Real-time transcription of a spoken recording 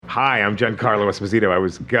Hi, I'm Giancarlo Esposito. I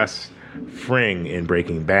was Gus Fring in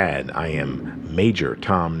Breaking Bad. I am Major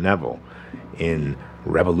Tom Neville in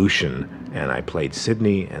Revolution, and I played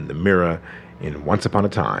Sydney and the Mirror in Once Upon a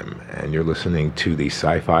Time. And you're listening to the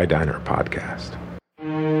Sci-Fi Diner podcast.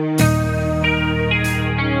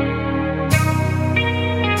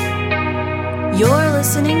 You're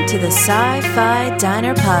listening to the Sci-Fi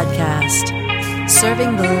Diner podcast,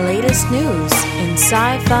 serving the latest news in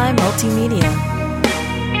sci-fi multimedia.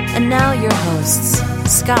 And now your hosts,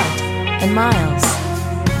 Scott and Miles.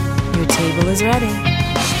 Your table is ready.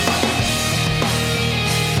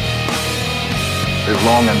 Live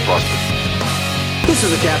long and prosperous. This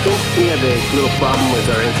is the Captain. We have a little problem with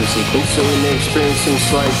our entry sequence, so we may experience some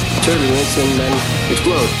slight turbulence and then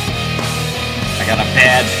explode. I got a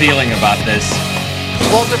bad feeling about this.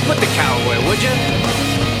 Walter, put the cow away, would you?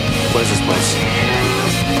 What is this place?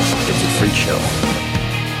 It's a freak show.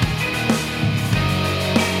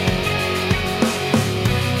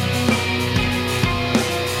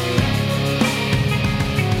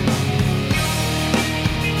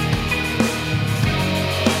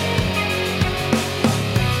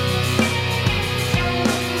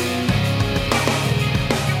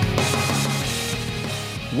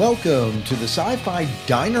 Welcome to the Sci-Fi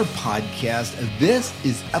Diner podcast. This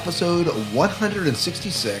is episode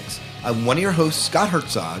 166. I'm one of your hosts, Scott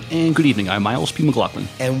Herzog. And good evening, I'm Miles P. McLaughlin.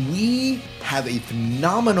 And we have a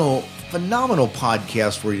phenomenal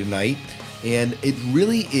podcast for you tonight. And it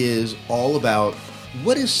really is all about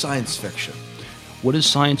what is science fiction? What is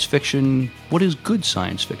science fiction? What is good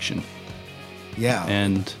science fiction? Yeah.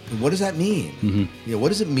 And what does that mean? Mm-hmm. Yeah, what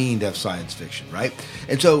does it mean to have science fiction, right?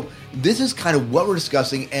 And so this is kind of what we're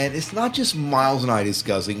discussing, and it's not just Miles and I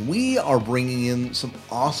discussing. We are bringing in some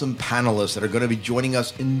awesome panelists that are going to be joining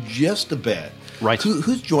us in just a bit. Right.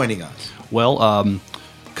 Who's joining us? Well,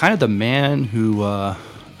 kind of the man who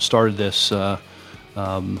started this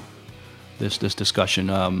this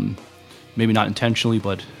discussion. Maybe not intentionally,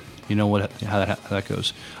 but you know how that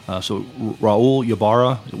goes. So Raul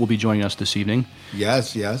Ybarra will be joining us this evening.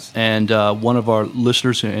 Yes. And one of our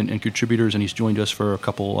listeners and contributors, and he's joined us for a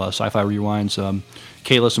couple Sci-Fi Rewinds,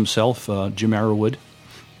 Kalis himself, Jim Arrowood.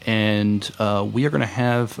 And we are going to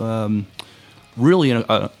have really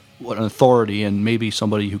an authority and maybe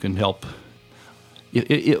somebody who can help,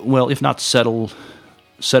 if not settle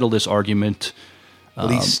this argument. At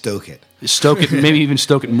least stoke it. Maybe even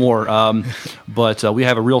stoke it more. But we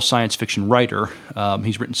have a real science fiction writer.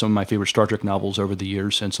 He's written some of my favorite Star Trek novels over the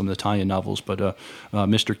years and some of the tie-in novels, but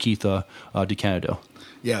Mr. Keith DeCandido.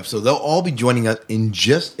 Yeah, so they'll all be joining us in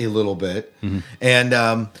just a little bit. Mm-hmm.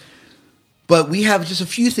 And but we have just a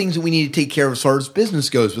few things that we need to take care of as far as business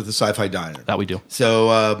goes with the Sci-Fi Diner. That we do.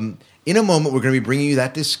 So in a moment, we're going to be bringing you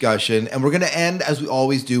that discussion, and we're going to end, as we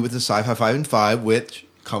always do, with the Sci-Fi 5 and 5, which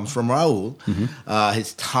comes from Raul,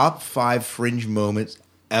 his top 5 Fringe moments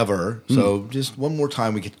ever. So just one more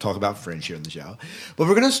time we get to talk about Fringe here in the show. But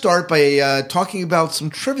we're going to start by talking about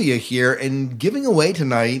some trivia here and giving away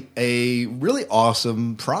tonight a really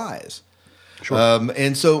awesome prize. Sure.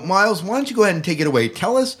 And so, Miles, why don't you go ahead and take it away?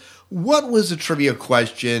 Tell us what was the trivia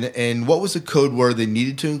question and what was the code word they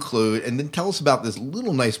needed to include, and then tell us about this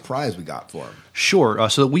little nice prize we got for him. Sure.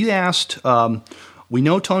 So we asked... we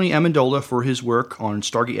know Tony Amendola for his work on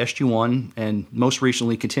Stargate SG-1 and most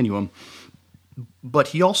recently Continuum, but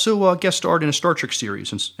he also guest starred in a Star Trek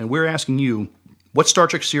series, and we're asking you, what Star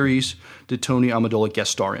Trek series did Tony Amendola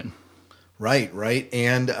guest star in? Right,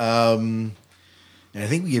 and I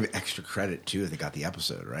think we give extra credit too if they got the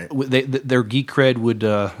episode right. Their geek cred would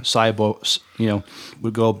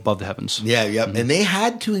would go above the heavens. Yeah, yep. Mm-hmm. And they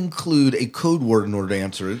had to include a code word in order to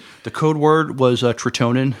answer it. The code word was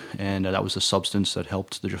tritonin, and that was the substance that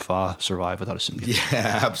helped the Jaffa survive without a symbiote.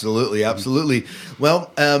 Yeah, absolutely.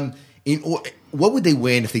 Well, what would they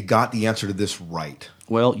win if they got the answer to this right?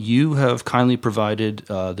 Well, you have kindly provided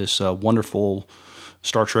this wonderful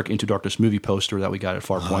Star Trek Into Darkness movie poster that we got at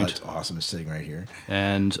Farpoint. That's awesome. It's sitting right here.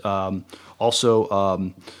 And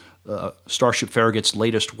also Starship Farragut's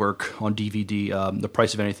latest work on DVD, The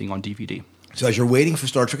Price of Anything on DVD. So as you're waiting for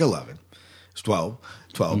Star Trek 11, it's 12,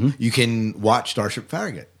 you can watch Starship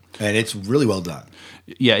Farragut. And it's really well done.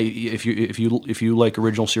 Yeah, if you like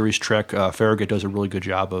original series Trek, Farragut does a really good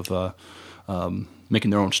job of making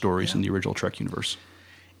their own stories in the original Trek universe.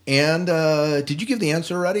 And did you give the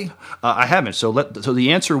answer already? I haven't. So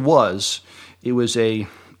the answer was the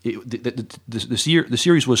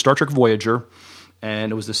series was Star Trek Voyager,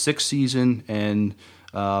 and it was the 6th season, and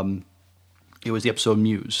it was the episode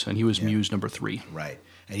Muse, and he was Muse number 3. Right.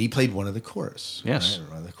 And he played one of the chorus. Yes. Right?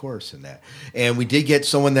 One of the chorus in that. And we did get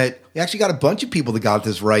someone that, we actually got a bunch of people that got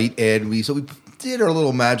this right. And we did our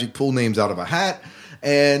little magic, pull names out of a hat.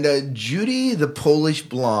 And Judy, the Polish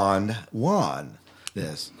blonde, won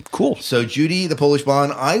this. Cool. So Judy, the Polish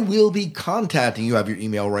blonde, I will be contacting you. I have your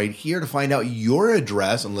email right here to find out your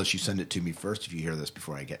address, unless you send it to me first. If you hear this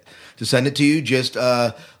before I get to send it to you, just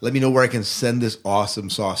let me know where I can send this awesome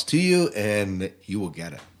sauce to you, and you will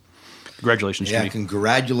get it. Congratulations, Yeah, Judy.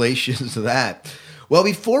 congratulations to that. Well,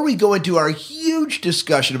 before we go into our huge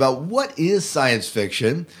discussion about what is science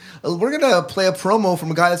fiction, we're going to play a promo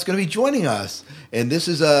from a guy that's going to be joining us. And this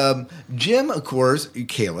is Jim, of course,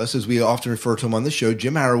 Kalis, as we often refer to him on the show,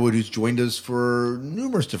 Jim Arrowood, who's joined us for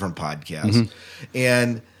numerous different podcasts. Mm-hmm.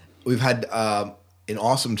 And we've had an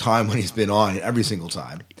awesome time when he's been on every single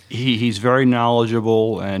time. He's very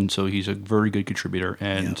knowledgeable, and so he's a very good contributor.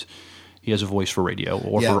 And he has a voice for radio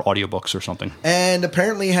or for audiobooks or something. And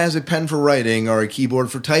apparently has a pen for writing or a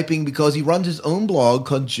keyboard for typing, because he runs his own blog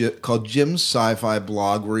called Jim's Sci-Fi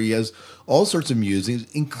Blog, where he has all sorts of musings,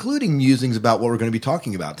 including musings about what we're going to be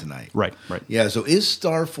talking about tonight. Right. Yeah, so is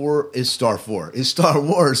Star Wars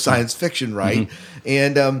science fiction, right? Mm-hmm.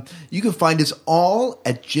 And you can find us all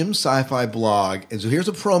at Jim's Sci-Fi Blog. And so here's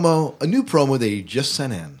a new promo that he just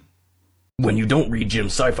sent in. When you don't read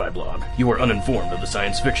Jim's Sci-Fi Blog, you are uninformed of the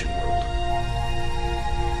science fiction world.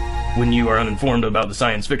 When you are uninformed about the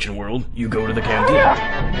science fiction world, you go to the cantina.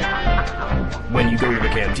 When you go to the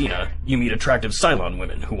cantina, you meet attractive Cylon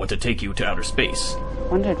women who want to take you to outer space.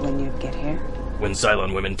 Wondered when you'd get here. When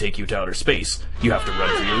Cylon women take you to outer space, you have to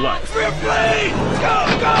run for your life. Ripley! Go,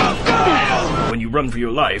 go, go! When you run for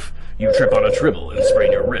your life, you trip on a tribble and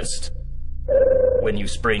sprain your wrist. When you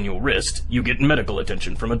sprain your wrist, you get medical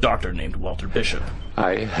attention from a doctor named Walter Bishop.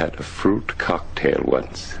 I had a fruit cocktail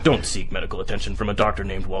once. Don't seek medical attention from a doctor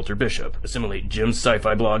named Walter Bishop. Assimilate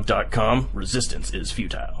JimSciFiBlog.com. Resistance is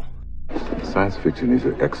futile. Science fiction is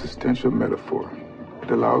an existential metaphor.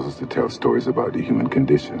 It allows us to tell stories about the human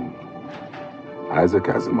condition. Isaac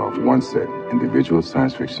Asimov once said, individual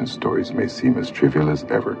science fiction stories may seem as trivial as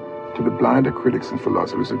ever to the blinder critics and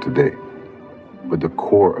philosophers of today. But the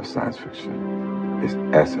core of science fiction, its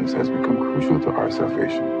essence, has become crucial to our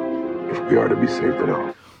salvation, if we are to be saved at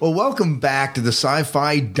all. Well, welcome back to the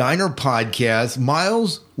Sci-Fi Diner Podcast.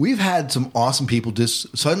 Miles, we've had some awesome people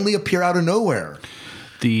just suddenly appear out of nowhere.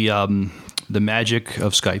 The magic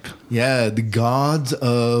of Skype. Yeah, the gods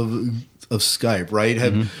of Skype, right?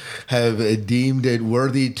 Have deemed it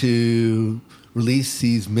worthy to release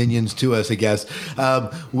these minions to us, I guess.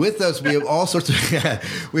 With us, we have all sorts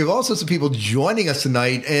of people joining us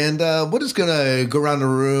tonight, and we're just gonna go around the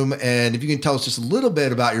room, and if you can tell us just a little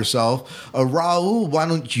bit about yourself. Raul, why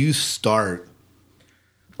don't you start?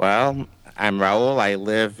 Well, I'm Raul. I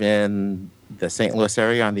live in the St. Louis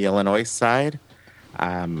area on the Illinois side.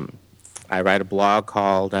 I write a blog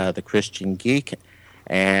called The Christian Geek,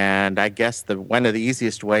 and I guess one of the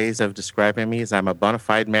easiest ways of describing me is I'm a bona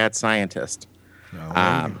fide mad scientist.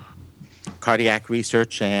 Cardiac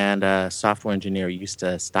research and software engineer used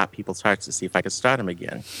to stop people's hearts to see if I could start them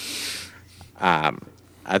again.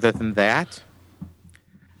 Other than that,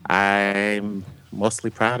 I'm mostly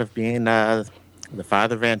proud of being the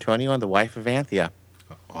father of Antonio and the wife of Anthea.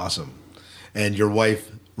 Awesome. And your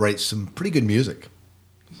wife writes some pretty good music.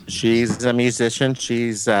 She's a musician.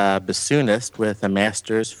 She's a bassoonist with a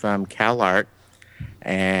master's from CalArt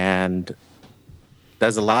and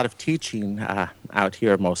does a lot of teaching out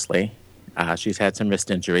here mostly. She's had some wrist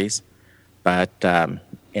injuries, but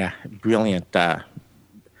brilliant.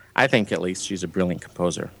 I think at least she's a brilliant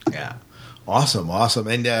composer. Yeah. Awesome.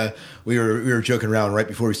 And we were joking around right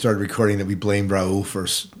before we started recording that we blamed Raul for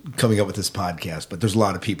coming up with this podcast, but there's a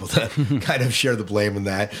lot of people that kind of share the blame on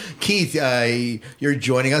that. Keith, you're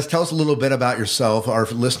joining us. Tell us a little bit about yourself. Our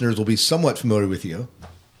listeners will be somewhat familiar with you.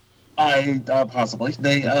 Possibly.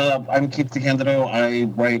 I'm Keith DeCandido. I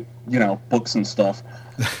write, books and stuff.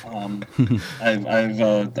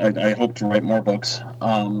 I hope to write more books.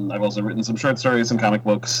 I've also written some short stories, some comic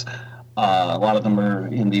books. A lot of them are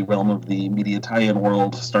in the realm of the media tie-in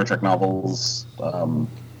world, Star Trek novels, World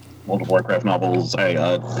of Warcraft novels.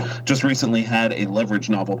 I just recently had a Leverage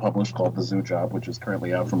novel published called The Zoo Job, which is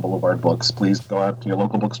currently out from Boulevard Books. Please go out to your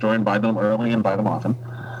local bookstore and buy them early and buy them often.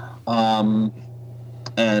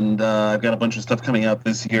 And I've got a bunch of stuff coming out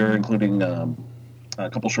this year, including a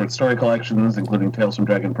couple short story collections, including Tales from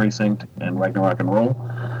Dragon Precinct and Ragnarok and Roll.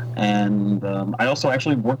 And I also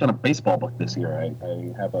actually worked on a baseball book this year. I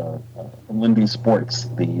have from Lindy Sports,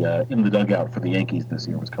 the In the Dugout for the Yankees this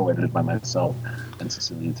year was co-edited by myself and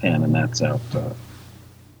Cecilia Tan, and that's out from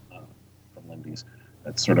Lindy's.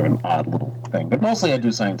 It's sort of an odd little thing. But mostly I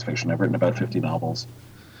do science fiction. I've written about 50 novels.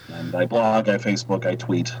 And I blog, I Facebook, I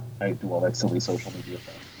tweet. I do all that silly social media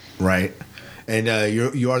stuff. Right. And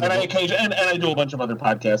you are the... And I do a bunch of other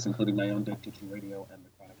podcasts, including my own Dick Kitchen Radio and The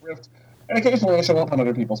Chronic Rift. And occasionally I show up on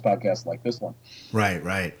other people's podcasts like this one.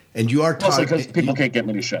 Right. And you are... Mostly because people can't get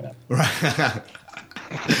me to shut up. Right.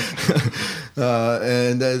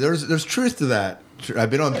 And there's truth to that.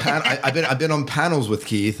 I've been on I've been on panels with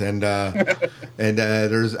Keith, and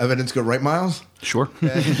there's evidence. Go right, Miles. Sure.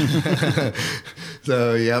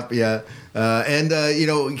 So yeah.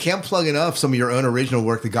 You can't plug enough some of your own original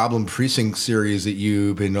work, the Goblin Precinct series that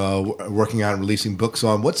you've been working on and releasing books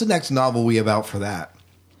on. What's the next novel we have out for that?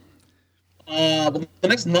 The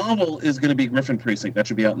next novel is going to be Griffin Precinct. That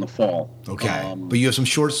should be out in the fall. Okay, but you have some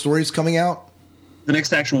short stories coming out. The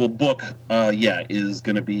next actual book, is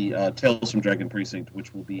going to be Tales from Dragon Precinct,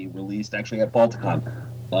 which will be released actually at Balticon,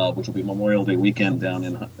 which will be Memorial Day weekend down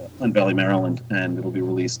in Hunt Valley, Maryland, and it'll be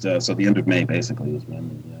released, so the end of May, basically, is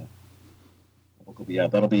when the book will be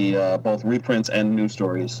out. That'll be both reprints and new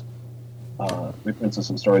stories. Reprints of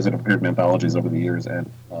some stories that have appeared in anthologies over the years,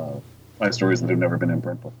 and 5 stories that have never been in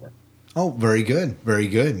print before. Oh, very good. Very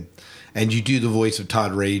good. And you do the voice of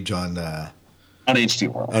Todd Rage on HG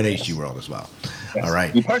World. On HG World as well. Yes. All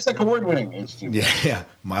right. You Parsec award-winning HG World. Yeah.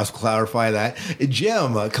 Miles, clarify that.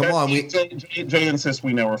 Jim, come on. Jay insists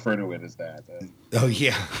we now refer to it as that. Oh,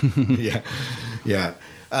 yeah. Yeah.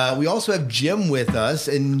 We also have Jim with us.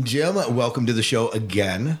 And Jim, welcome to the show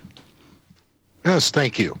again. Yes,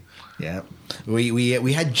 thank you. Yeah.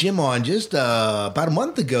 We had Jim on just about a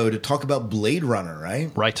month ago to talk about Blade Runner,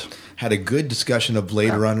 right? Right. Had a good discussion of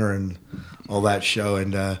Blade Runner and all that show,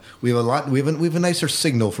 and we have a nicer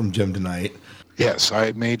signal from Jim tonight. Yes,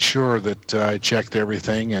 I made sure that I checked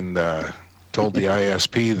everything and told the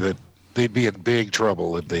ISP that they'd be in big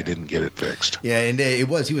trouble if they didn't get it fixed. Yeah, and he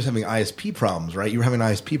was having ISP problems, right? You were having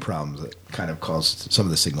ISP problems that kind of caused some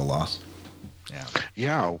of the signal loss.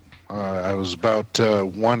 Yeah. I was about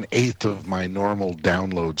 1/8 of my normal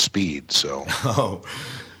download speed, so. Oh,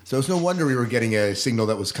 so it's no wonder we were getting a signal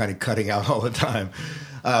that was kind of cutting out all the time.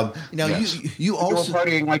 Now, yes. you also... were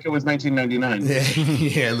partying like it was 1999.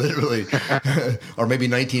 Yeah, literally. Or maybe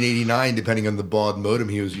 1989, depending on the baud modem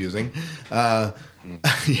he was using. So,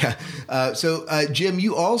 Jim,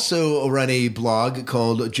 you also run a blog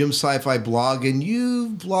called Jim's Sci-Fi Blog, and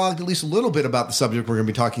you've blogged at least a little bit about the subject we're going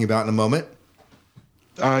to be talking about in a moment.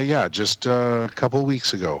 Just a couple of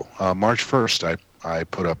weeks ago. March 1st, I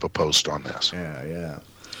put up a post on this. Yeah.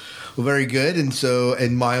 Well, very good.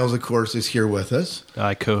 And Miles, of course, is here with us.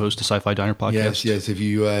 I co-host the Sci-Fi Diner podcast. Yes. If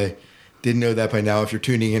you didn't know that by now, if you're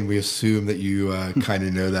tuning in, we assume that you kind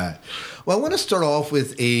of know that. Well, I want to start off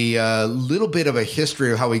with a little bit of a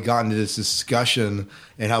history of how we got into this discussion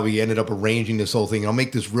and how we ended up arranging this whole thing. And I'll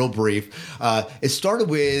make this real brief. It started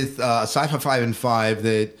with Sci-Fi 5 and 5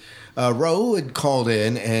 that Raul had called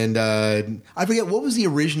in, and I forget, what was the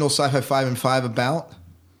original Sci-Fi 5 and 5 about?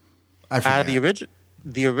 I forget.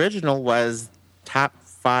 The original was top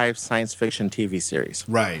 5 science fiction TV series.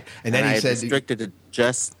 Right. And then he said... restricted it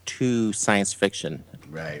just to science fiction.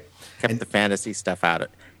 Right. Kept the fantasy stuff out of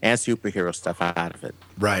it and superhero stuff out of it.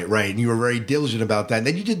 Right. And you were very diligent about that. And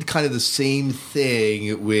then you did kind of the same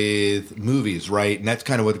thing with movies, right? And that's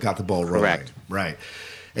kind of what got the ball rolling. Correct. Right.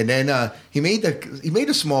 And then he made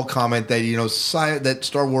a small comment that that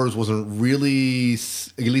Star Wars wasn't really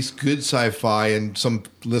at least good sci-fi, and some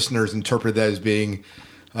listeners interpreted that as being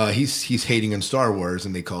he's hating on Star Wars,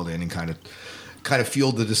 and they called in and kind of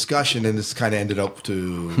fueled the discussion, and this kind of ended up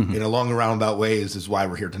to in a long roundabout ways is why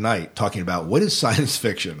we're here tonight talking about what is science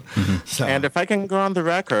fiction. So, and if I can go on the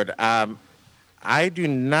record, I do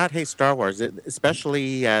not hate Star Wars,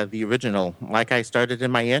 especially the original. Like I started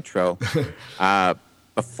in my intro.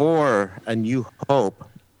 Before A New Hope,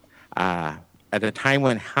 at a time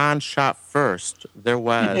when Han shot first, there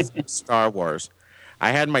was Star Wars.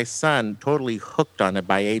 I had my son totally hooked on it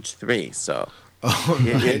by age 3, so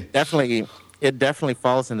it definitely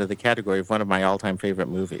falls into the category of one of my all-time favorite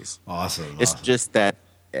movies. Awesome. It's just that,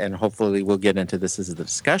 and hopefully we'll get into this as the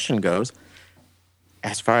discussion goes,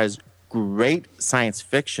 as far as great science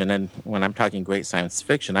fiction, and when I'm talking great science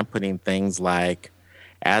fiction, I'm putting things like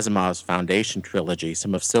Asimov's Foundation trilogy,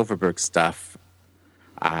 some of Silverberg's stuff,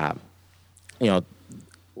 some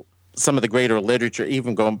of the greater literature,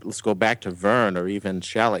 let's go back to Verne or even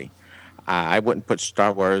Shelley. I wouldn't put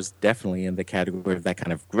Star Wars definitely in the category of that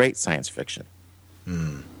kind of great science fiction.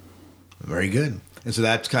 Very good. And so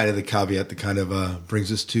that's kind of the caveat that kind of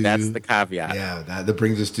brings us to... That's the caveat. Yeah, that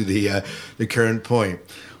brings us to the current point.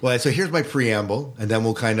 Well, so here's my preamble, and then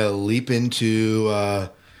we'll kind of leap into...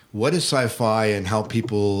 what is sci-fi and how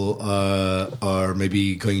people are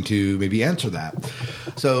maybe going to maybe answer that.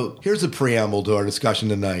 So here's the preamble to our discussion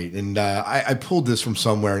tonight. And I pulled this from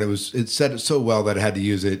somewhere, and it said it so well that I had to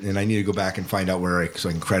use it, and I need to go back and find out so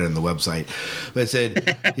I can credit in the website. But it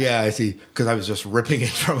said, yeah, I see, because I was just ripping it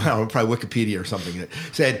from probably Wikipedia or something. It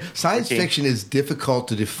said, science fiction is difficult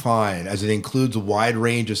to define as it includes a wide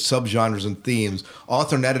range of subgenres and themes.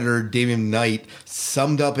 Author and editor Damien Knight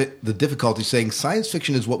summed up the difficulty saying, science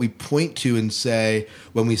fiction is what we point to and say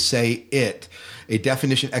when we say it. A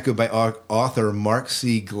definition echoed by author Mark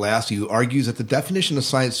C. Glassie, who argues that the definition of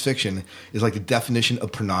science fiction is like the definition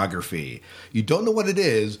of pornography. You don't know what it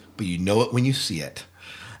is, but you know it when you see it.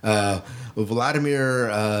 Vladimir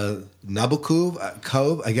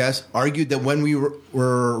Nabokov, I guess, argued that when we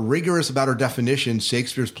were rigorous about our definition,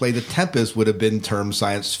 Shakespeare's play The Tempest would have been termed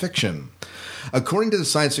science fiction. According to the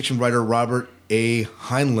science fiction writer Robert A.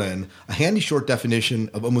 Heinlein, a handy short definition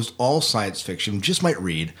of almost all science fiction just might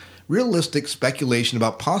read, realistic speculation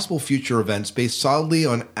about possible future events based solidly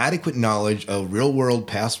on adequate knowledge of real-world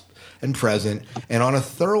past and present, and on a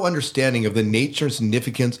thorough understanding of the nature and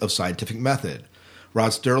significance of scientific method.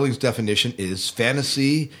 Rod Sterling's definition is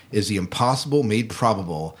fantasy is the impossible made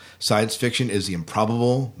probable. Science fiction is the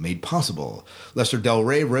improbable made possible. Lester Del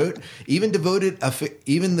Rey wrote, even the devoted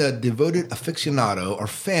aficionado or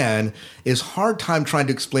fan is hard time trying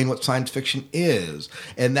to explain what science fiction is,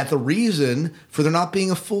 and that the reason for there not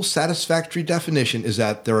being a full satisfactory definition is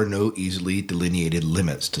that there are no easily delineated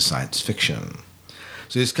limits to science fiction.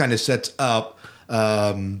 So this kind of sets up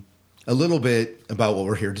a little bit about what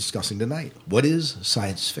we're here discussing tonight. What is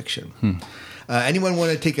science fiction? Anyone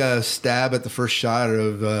want to take a stab at the first shot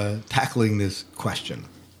of tackling this question?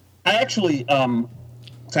 I actually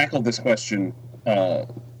tackled this question a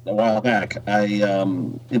while back.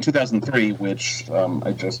 In 2003, which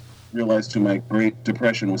I just realized to my great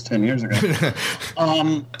depression was 10 years ago.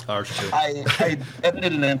 Ours too. I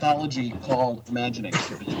edited an anthology called Imagining.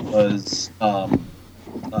 It was...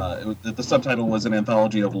 the subtitle was an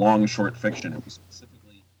anthology of long short fiction. It was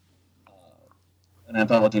specifically an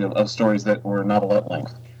anthology of stories that were novelette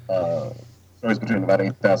length, stories between about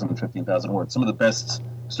 8,000 and 15,000 words. Some of the best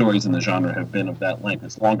stories in the genre have been of that length.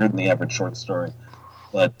 It's longer than the average short story,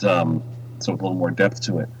 but so a little more depth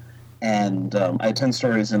to it. And I had 10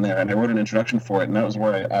 stories in there, and I wrote an introduction for it, and that was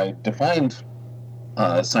where I defined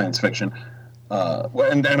science fiction.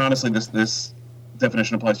 And honestly, this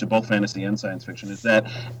definition applies to both fantasy and science fiction, is that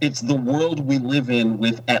it's the world we live in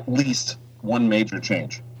with at least one major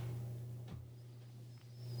change.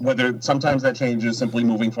 Whether sometimes that change is simply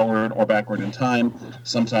moving forward or backward in time,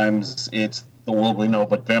 sometimes it's the world we know,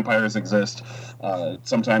 but vampires exist.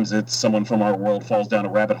 Sometimes it's someone from our world falls down a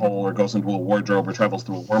rabbit hole or goes into a wardrobe or travels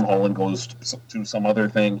through a wormhole and goes to some other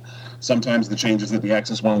thing. Sometimes the change is that the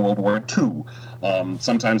Axis won World War II.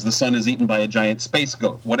 Sometimes the sun is eaten by a giant space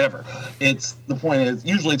goat, whatever. The point is,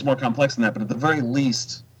 usually it's more complex than that, but at the very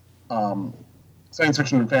least, science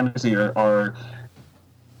fiction and fantasy are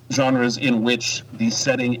genres in which the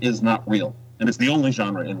setting is not real. And it's the only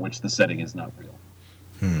genre in which the setting is not real.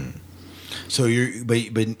 So but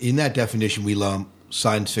in that definition, we lump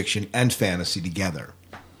science fiction and fantasy together.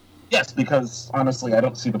 Yes, because honestly, I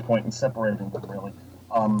don't see the point in separating them, really.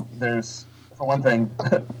 There's, for one thing,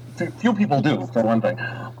 few people do, for one thing.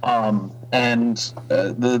 And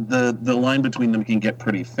the line between them can get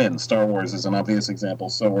pretty thin. Star Wars is an obvious example.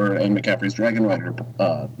 So are Anne McCaffrey's Dragon Rider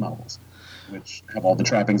novels, which have all the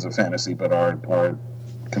trappings of fantasy, but are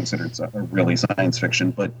considered really science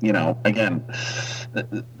fiction. But, again,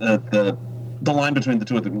 the line between the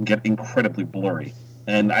two of them can get incredibly blurry.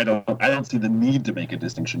 And I don't see the need to make a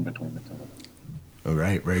distinction between the two of them. All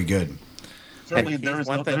right, very good. Certainly, there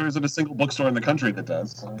isn't a single bookstore in the country that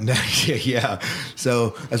does. So. Yeah.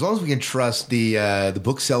 So as long as we can trust the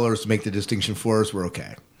booksellers to make the distinction for us, we're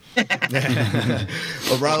okay. Well,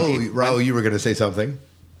 Raul, you were going to say something.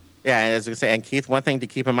 Yeah, as I was going to say, and Keith, one thing to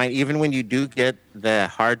keep in mind, even when you do get the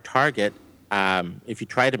hard target, if you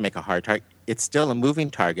try to make a hard target, it's still a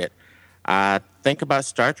moving target. Think about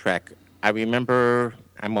Star Trek. I remember,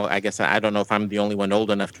 I guess I don't know if I'm the only one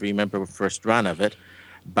old enough to remember the first run of it,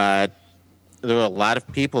 but there were a lot of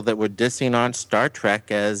people that were dissing on Star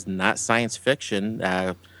Trek as not science fiction,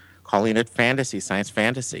 calling it science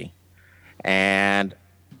fantasy. And,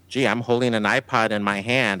 gee, I'm holding an iPod in my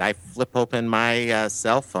hand. I flip open my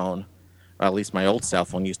cell phone, or at least my old cell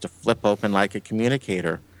phone used to flip open like a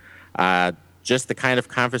communicator. Just the kind of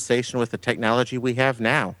conversation with the technology we have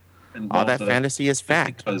now. All that fantasy is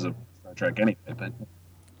fact. Because of Star Trek anyway. But...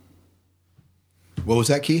 What was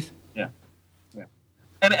that, Keith? Yeah.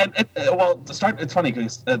 It's funny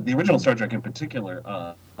because the original Star Trek in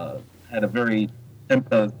particular had a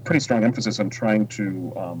pretty strong emphasis on trying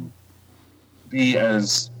to be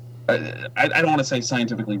as I don't want to say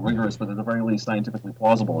scientifically rigorous, but at the very least scientifically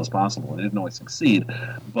plausible as possible. It didn't always succeed,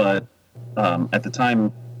 but at the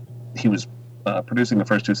time he was producing the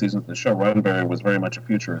first 2 seasons of the show, Roddenberry was very much a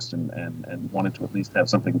futurist and wanted to at least have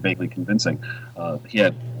something vaguely convincing.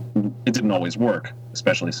 It didn't always work,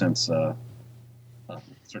 especially since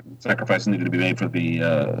certain sacrifices needed to be made for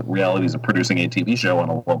the realities of producing a TV show on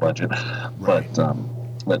a low budget. Right.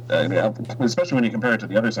 But especially when you compare it to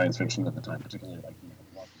the other science fiction at the time, particularly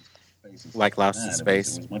like Lost in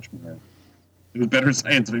Space. It was much more. It was better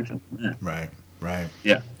science fiction. Yeah. Right.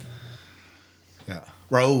 Yeah.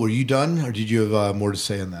 Raul, were you done, or did you have more to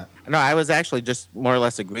say on that? No, I was actually just more or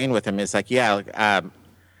less agreeing with him. It's like, I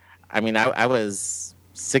was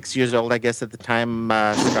 6 years old, I guess, at the time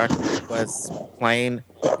Star Trek was playing,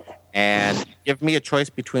 and give me a choice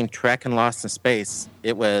between Trek and Lost in Space,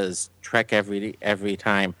 it was Trek every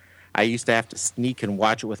time. I used to have to sneak and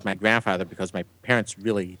watch it with my grandfather because my parents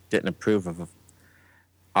really didn't approve of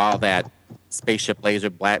all that spaceship laser,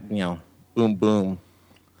 boom boom,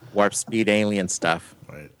 warp speed alien stuff.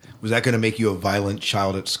 Right. Was that going to make you a violent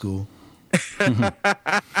child at school?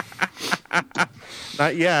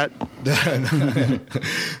 Not yet.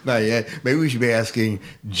 Not yet. Maybe we should be asking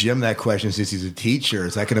Jim that question since he's a teacher.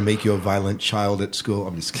 Is that going to make you a violent child at school?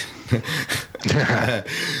 I'm just kidding.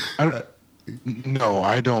 No,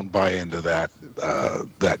 I don't buy into that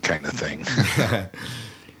kind of thing.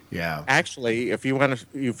 Yeah. Actually, if you want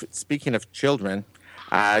to, speaking of children,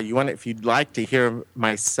 if you'd like to hear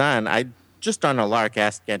my son, I just on a lark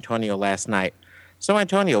asked Antonio last night. So,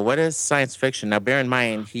 Antonio, what is science fiction? Now, bear in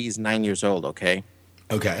mind, he's 9 years old, okay?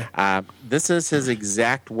 Okay. This is his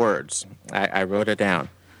exact words. I wrote it down.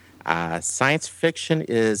 Science fiction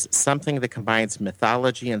is something that combines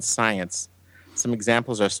mythology and science. Some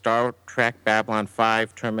examples are Star Trek, Babylon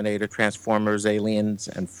 5, Terminator, Transformers, Aliens,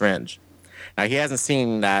 and Fringe. Now, he hasn't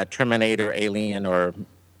seen Terminator, Alien, or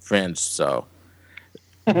Fringe, so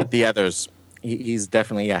the others, he's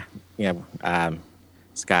definitely,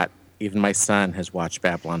 Scott, even my son has watched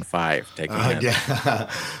Babylon 5. Yeah,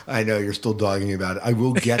 I know you're still dogging me about it. I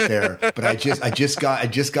will get there, but I just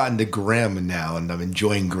got into Grimm now, and I'm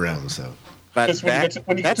enjoying Grimm. So, but that's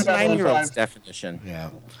 9-year-old's definition. Yeah,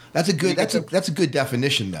 that's a good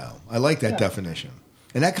definition, though. I like that definition,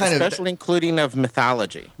 and that kind especially including of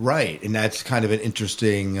mythology, right? And that's kind of an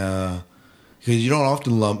interesting because you don't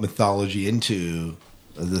often lump mythology into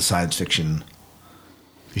the science fiction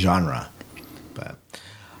genre, but.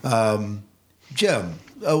 Jim,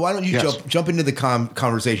 why don't you jump into the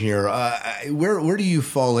conversation here? Where do you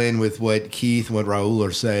fall in with what Keith and what Raul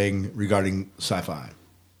are saying regarding sci-fi?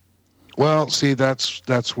 Well, see,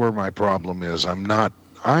 that's where my problem is.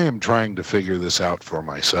 I am trying to figure this out for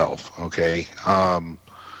myself. Okay,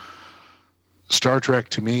 Star Trek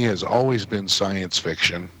to me has always been science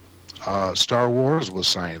fiction. Star Wars was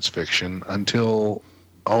science fiction until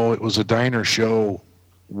it was a diner show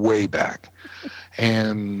way back.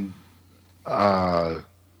 And I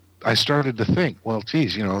started to think, well,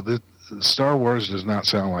 geez, the Star Wars does not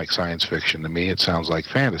sound like science fiction to me. It sounds like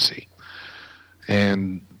fantasy.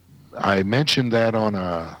 And I mentioned that on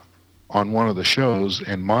one of the shows,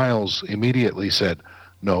 and Miles immediately said,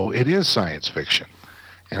 no, it is science fiction.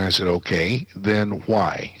 And I said, okay, then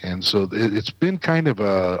why? And so it's been kind of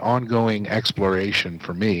an ongoing exploration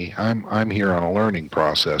for me. I'm here on a learning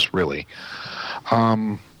process, really.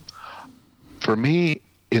 For me,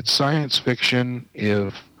 it's science fiction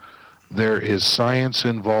if there is science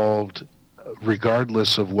involved,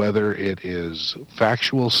 regardless of whether it is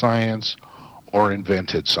factual science or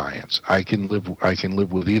invented science. I can live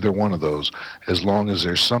with either one of those as long as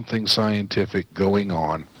there's something scientific going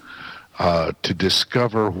on to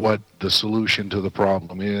discover what the solution to the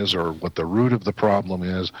problem is or what the root of the problem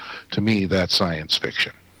is. To me, that's science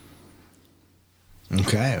fiction.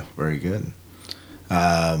 Okay, very good.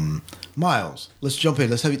 Miles, let's jump in.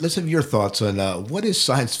 Let's have your thoughts on what is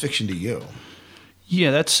science fiction to you.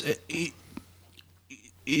 Yeah,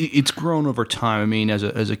 it's grown over time. I mean, as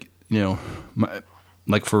a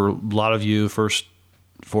like for a lot of you, first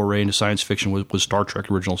foray into science fiction was Star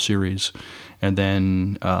Trek original series, and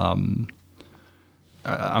then I'm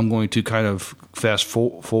going to kind of fast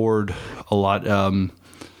forward a lot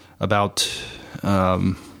about.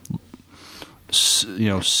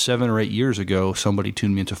 7 or 8 years ago, somebody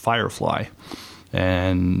tuned me into Firefly,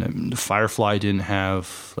 and Firefly didn't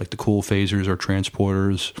have like the cool phasers or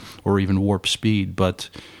transporters or even warp speed, but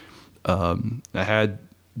I had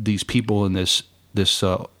these people in this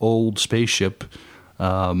old spaceship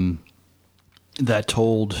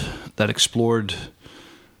that explored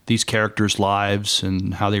these characters' lives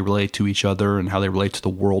and how they relate to each other and how they relate to the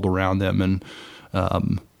world around them, and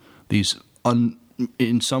these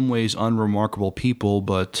in some ways unremarkable people,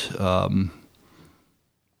 but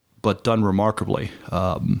done remarkably.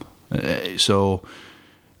 I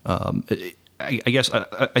guess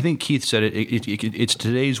I think Keith said it's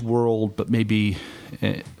today's world, but maybe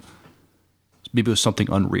it was something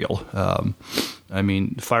unreal. I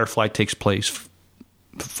mean, Firefly takes place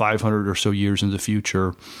 500 or so years into the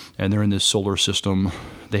future, and they're in this solar system.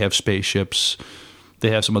 They have spaceships.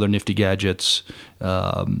 They have some other nifty gadgets.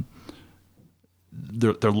 Their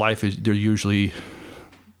life is, they're usually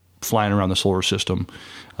flying around the solar system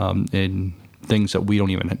in things that we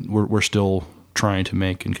don't even, we're still trying to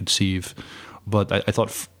make and conceive. But I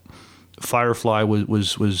thought Firefly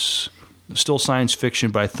was still science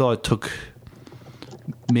fiction, but I thought it took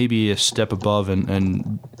maybe a step above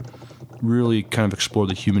and really kind of explore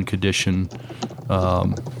the human condition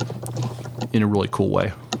in a really cool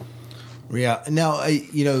way. Yeah. Now,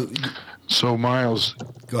 So, Miles.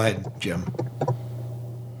 Go ahead, Jim.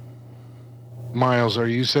 Miles, are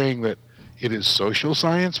you saying that it is social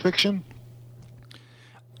science fiction?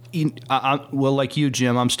 Well, like you,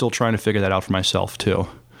 Jim, I'm still trying to figure that out for myself, too.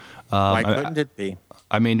 Why couldn't it be?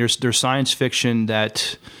 I mean, there's science fiction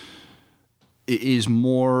that is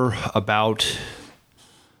more about,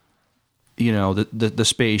 the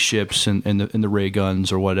spaceships and the ray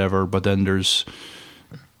guns or whatever, but then there's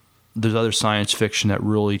other science fiction that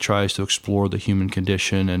really tries to explore the human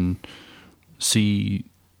condition and see,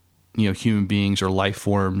 human beings or life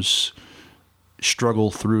forms struggle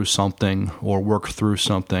through something or work through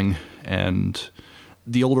something. And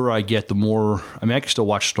the older I get, the more, I can still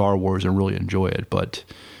watch Star Wars and really enjoy it, but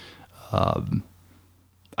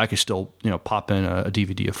I could still, pop in a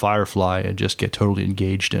DVD of Firefly and just get totally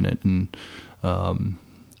engaged in it. And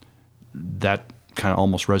that kind of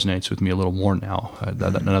almost resonates with me a little more now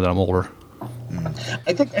that I'm older.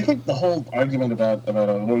 I think the whole argument about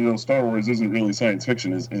Star Wars isn't really science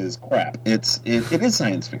fiction is crap. It is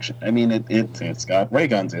science fiction. I mean, it's got ray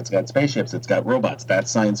guns, it's got spaceships, it's got robots. That's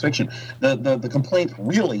science fiction. The complaint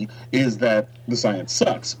really is that the science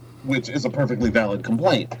sucks, which is a perfectly valid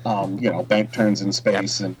complaint. Bank turns in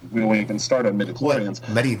space, and we don't even start on midichlorians.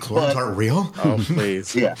 Midichlorians aren't real? Oh,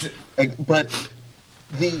 please. Yeah, but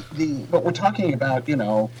what we're talking about,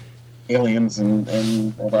 aliens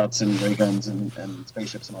and robots and ray guns and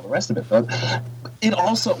spaceships and all the rest of it. But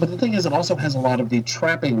the thing is, it also has a lot of the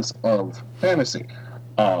trappings of fantasy.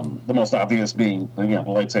 The most obvious being, the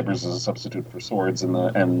lightsabers as a substitute for swords,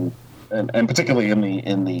 and particularly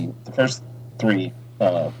in the first three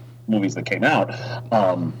movies that came out,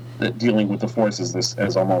 that dealing with the Force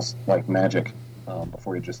as almost like magic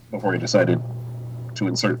before he decided to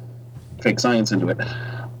insert fake science into it.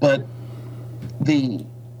 But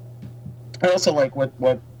I also like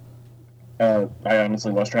what I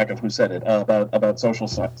honestly lost track of who said it about social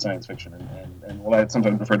science fiction and what I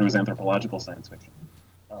sometimes refer to as anthropological science fiction.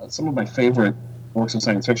 Some of my favorite works of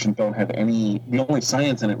science fiction don't have the only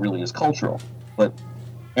science in it really is cultural, but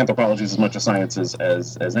anthropology is as much a science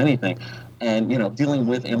as anything. And dealing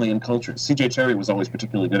with alien cultures, C.J. Cherryh was always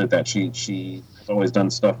particularly good at that. She has always done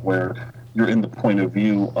stuff where you're in the point of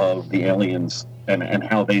view of the aliens and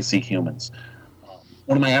how they see humans.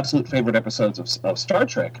 One of my absolute favorite episodes of Star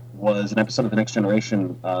Trek was an episode of The Next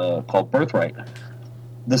Generation called Birthright.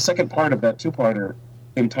 The second part of that two-parter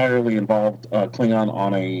entirely involved Klingon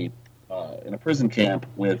on in a prison camp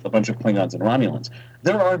with a bunch of Klingons and Romulans.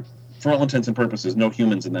 There are, for all intents and purposes, no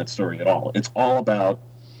humans in that story at all. It's all about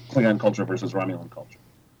Klingon culture versus Romulan culture.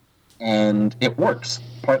 And it works,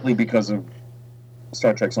 partly because of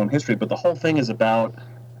Star Trek's own history, but the whole thing is about,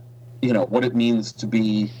 what it means to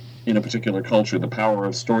be in a particular culture, the power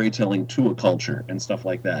of storytelling to a culture and stuff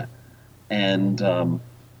like that. And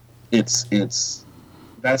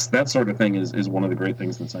that sort of thing is one of the great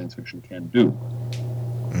things that science fiction can do.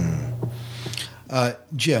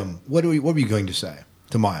 Jim, what were you going to say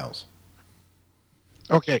to Miles?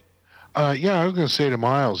 Okay. I was going to say to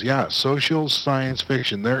Miles, social science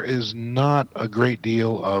fiction. There is not a great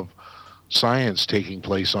deal of science taking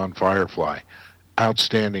place on Firefly.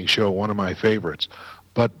 Outstanding show, one of my favorites.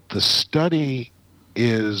 But the study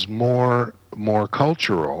is more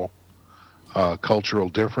cultural, cultural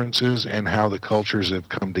differences and how the cultures have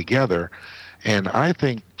come together. And I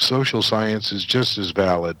think social science is just as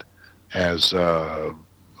valid as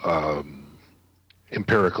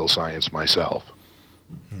empirical science myself.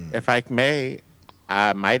 If I may,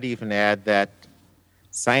 I might even add that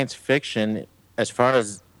science fiction, as far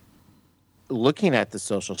as looking at the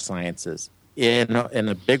social sciences, in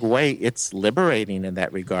a big way, it's liberating in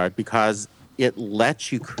that regard because it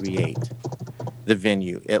lets you create the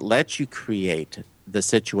venue. It lets you create the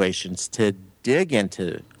situations to dig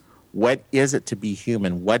into what is it to be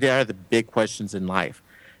human? What are the big questions in life?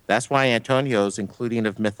 That's why Antonio's including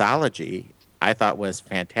of mythology I thought was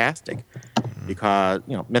fantastic, because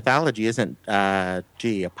mythology isn't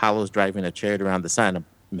Apollo's driving a chariot around the sun.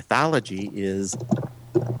 Mythology is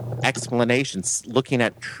explanations, looking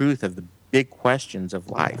at truth of the big questions of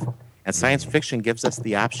life. And science fiction gives us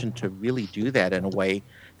the option to really do that in a way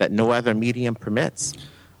that no other medium permits.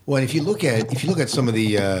 Well, and if you look at some of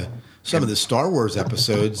the Star Wars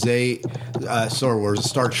episodes,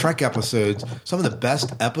 Star Trek episodes, some of the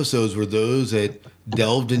best episodes were those that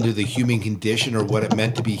delved into the human condition or what it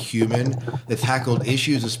meant to be human, that tackled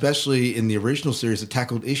issues, especially in the original series, that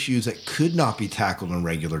tackled issues that could not be tackled on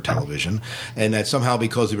regular television, and that somehow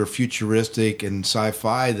because they were futuristic and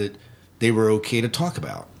sci-fi that they were okay to talk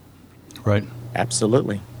about. Right.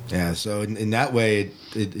 Absolutely. Yeah, so in that way,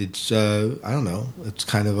 it's I don't know, it's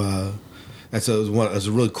kind of that's a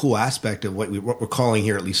really cool aspect of what we're calling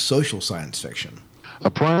here at least social science fiction. A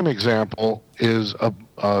prime example is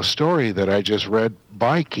a story that I just read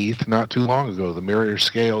by Keith not too long ago, The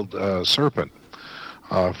Mirror-Scaled Serpent,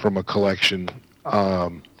 from a collection.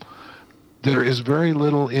 There is very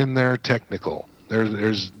little in there technical.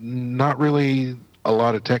 There's not really a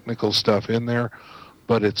lot of technical stuff in there,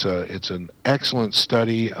 but it's an excellent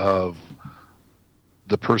study of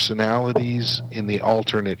the personalities in the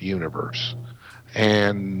alternate universe.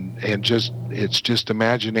 And it's just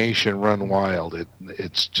imagination run wild.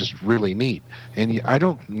 It's just really neat. And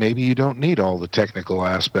maybe you don't need all the technical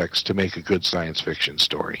aspects to make a good science fiction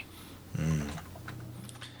story.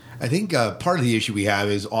 I think part of the issue we have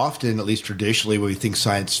is often, at least traditionally, when we think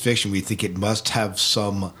science fiction, we think it must have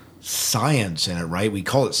some science in it, right? We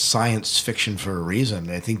call it science fiction for a reason.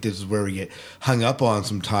 And I think this is where we get hung up on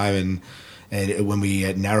some time, and when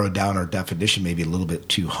we narrow down our definition, maybe a little bit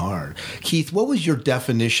too hard. Keith, what was your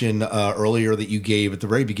definition earlier that you gave at the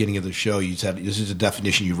very beginning of the show? You said this is a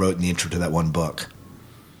definition you wrote in the intro to that one book.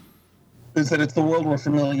 Is that it's the world we're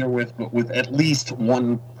familiar with, but with at least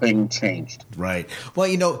one thing changed. Right.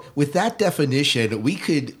 Well, with that definition, we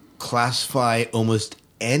could classify almost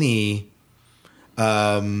any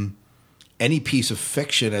piece of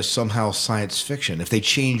fiction as somehow science fiction if they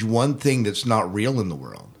change one thing that's not real in the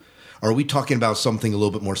world. Or are we talking about something a little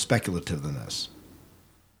bit more speculative than this?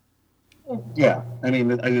 Yeah. I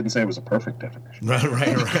mean, I didn't say it was a perfect definition. Right.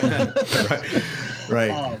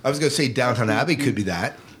 I was going to say Downton Abbey could be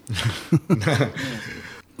that.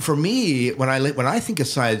 For me, when I think of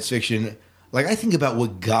science fiction, I think about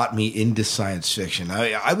what got me into science fiction.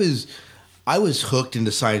 I was hooked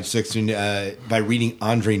into science fiction by reading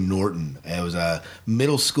Andre Norton. I was a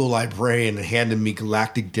middle school librarian and handed me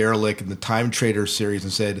Galactic Derelict and the Time Trader series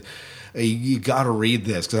and said, you got to read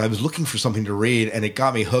this, because I was looking for something to read, and it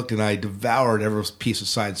got me hooked, and I devoured every piece of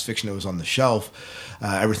science fiction that was on the shelf,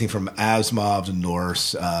 everything from Asimov to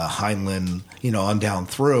Norse, Heinlein, on down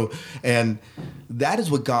through, and that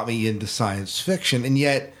is what got me into science fiction. And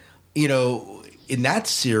yet, in that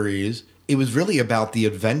series, it was really about the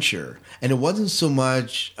adventure, and it wasn't so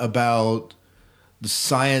much about the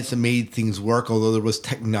science that made things work, although there was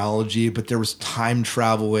technology, but there was time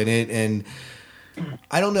travel in it, and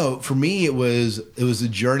I don't know. For me, it was a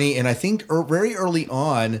journey, and I think very early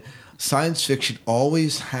on, science fiction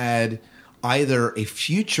always had either a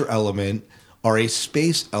future element or a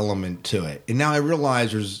space element to it. And now I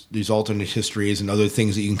realize there's these alternate histories and other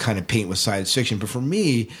things that you can kind of paint with science fiction. But for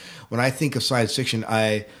me, when I think of science fiction,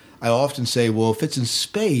 I often say, well, if it's in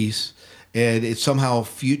space and it's somehow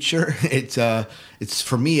future, it's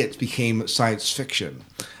for me, it became science fiction.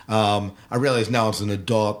 I realize now as an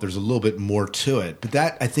adult, there's a little bit more to it. But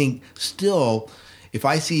that, I think, still, if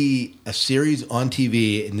I see a series on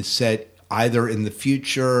TV and it's set either in the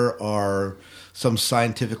future or some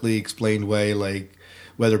scientifically explained way, like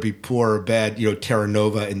whether it be poor or bad, Terra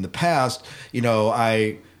Nova in the past,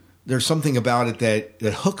 there's something about it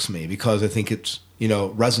that hooks me because I think it's,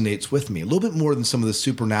 resonates with me a little bit more than some of the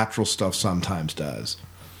supernatural stuff sometimes does.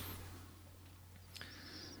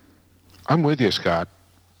 I'm with you, Scott.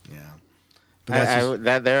 I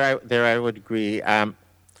would agree.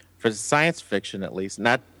 For science fiction, at least,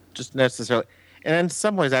 not just necessarily. And in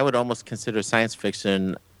some ways, I would almost consider science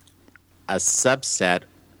fiction a subset,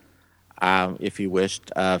 if you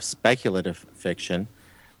wished, of speculative fiction,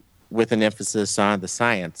 with an emphasis on the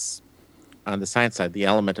science side, the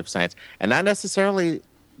element of science, and not necessarily,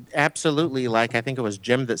 absolutely, like I think it was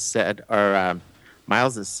Jim that said, or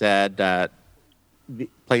Miles that said,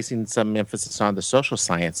 placing some emphasis on the social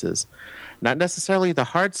sciences, not necessarily the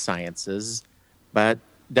hard sciences, but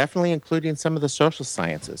definitely including some of the social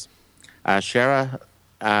sciences. Shara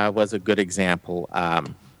was a good example.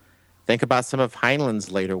 Think about some of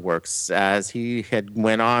Heinlein's later works. As he had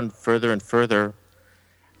went on further and further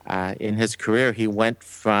in his career, he went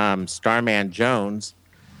from Starman Jones,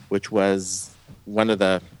 which was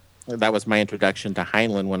that was my introduction to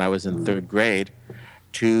Heinlein when I was in third grade,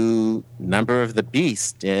 to Number of the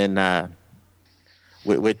Beast,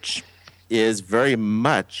 which is very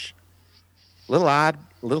much a little odd,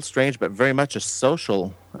 a little strange, but very much a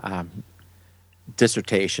social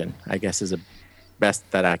dissertation, I guess, is the best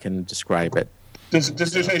that I can describe it.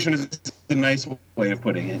 Dissertation is a nice way of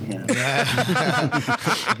putting it. Yeah.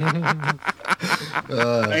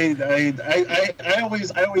 I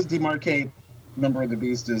always demarcate Number of the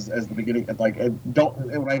Beast as the beginning. Like,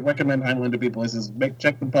 when I recommend Heinlein to people, I says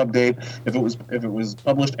check the pub date. If it was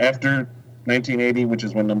published after 1980, which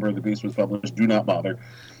is when Number of the Beast was published, do not bother.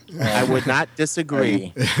 I would not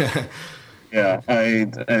disagree. Yeah, I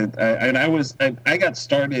got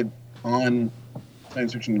started on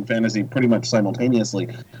science fiction and fantasy pretty much simultaneously.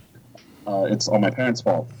 It's all my parents'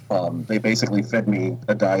 fault. They basically fed me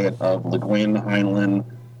a diet of Le Guin, Heinlein,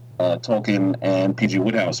 Tolkien, and P.G.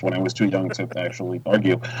 Wodehouse when I was too young to actually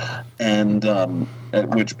argue, and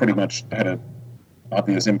which pretty much had an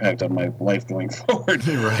obvious impact on my life going forward.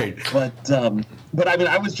 Right. But I mean,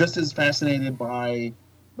 I was just as fascinated by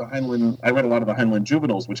the Heinlein. I read a lot of the Heinlein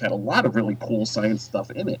Juveniles, which had a lot of really cool science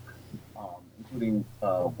stuff in it, including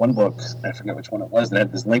one book, I forget which one it was, that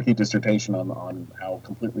had this lengthy dissertation on how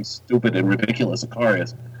completely stupid and ridiculous a car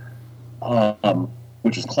is,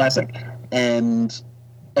 which is classic. And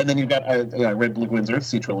then you've got, I read Le Guin's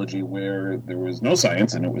Earthsea trilogy, where there was no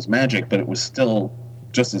science and it was magic, but it was still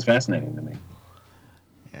just as fascinating to me.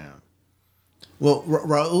 Yeah. Well,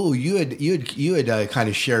 Raul, you had kind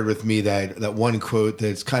of shared with me that one quote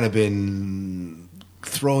that's kind of been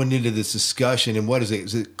thrown into this discussion. And what is it?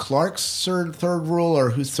 Is it Clarke's third rule,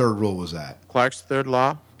 or whose third rule was that? Clarke's third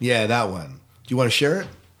law? Yeah, that one. Do you want to share it?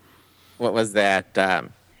 What was that?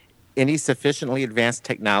 Any sufficiently advanced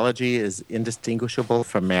technology is indistinguishable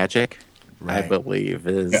from magic, right. I believe.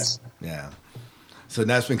 Yes. Yeah. So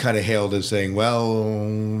that's been kind of hailed as saying,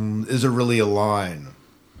 well, is there really a line,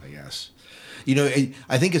 I guess? You know,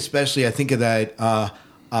 I think of that.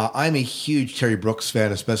 I'm a huge Terry Brooks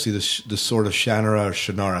fan, especially the sort of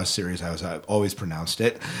Shannara series. I've always pronounced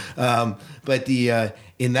it. But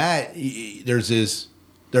in that, there's this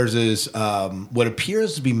what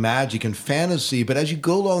appears to be magic and fantasy, but as you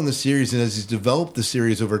go along the series and as you develop the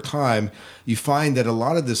series over time, you find that a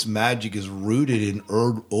lot of this magic is rooted in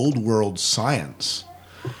old world science.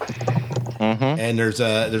 Mm-hmm. And there's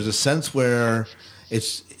a sense where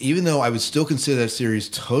it's, even though I would still consider that series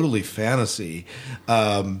totally fantasy,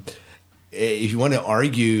 if you want to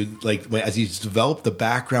argue, like, as he's developed the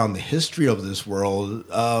background, the history of this world,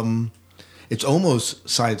 it's almost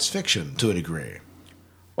science fiction to a degree.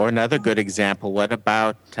 Or another good example, what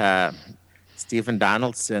about Stephen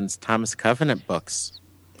Donaldson's Thomas Covenant books?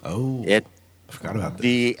 Oh, I forgot about that.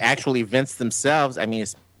 The actual events themselves, I mean,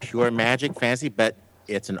 it's pure magic, fantasy, but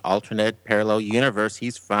it's an alternate parallel universe.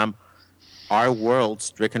 He's from our world,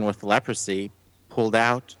 stricken with leprosy, pulled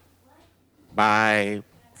out by,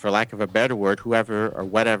 for lack of a better word, whoever or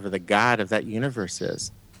whatever the god of that universe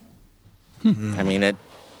is. Mm-hmm. I mean,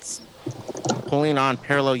 it's pulling on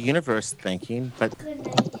parallel universe thinking, but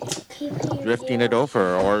drifting it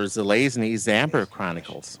over, or Zelazny's Amber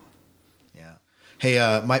Chronicles. Yeah. Hey,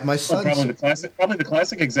 my son. Probably the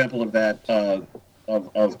classic example of that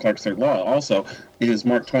of Clarke's Third Law also is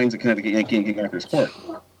Mark Twain's A Connecticut Yankee in King Arthur's Court.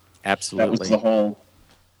 Absolutely. That was the whole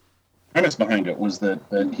premise behind it, was that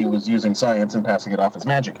he was using science and passing it off as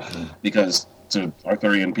magic, because to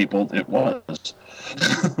Arthurian people it was.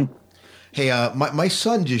 Hey, my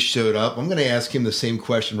son just showed up. I'm going to ask him the same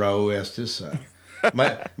question Raul asked his son.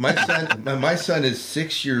 My son is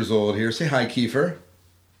 6 years old here. Say hi, Kiefer.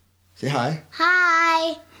 Say hi.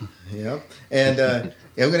 Hi. Yep. And I'm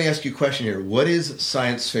going to ask you a question here. What is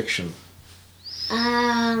science fiction?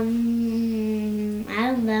 I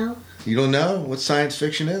don't know. You don't know what science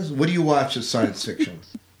fiction is? What do you watch as science fiction?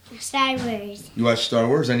 Star Wars. You watch Star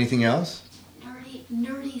Wars? Anything else?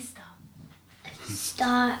 Nerdy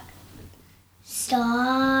stuff.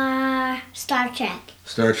 Star Trek.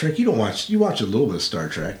 Star Trek? You watch a little bit of Star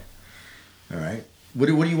Trek. All right. What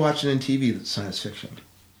are you watching on TV that's science fiction?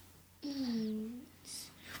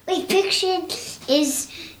 Wait, fiction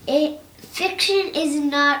is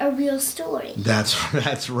not a real story.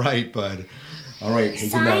 That's right, bud. All right.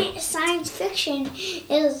 Hey, Science fiction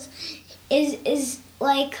is is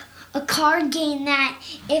like a card game that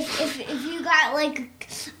if you got like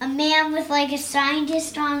a man with like a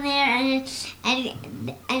scientist on there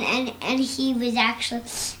and he was actually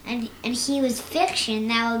and he was fiction,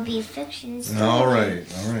 that would be a fiction story. All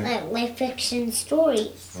right. Like fiction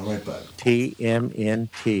stories. All right, bud.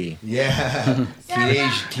 TMNT. Yeah.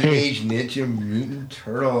 Teenage Ninja Mutant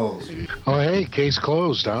Turtles. Oh, hey, case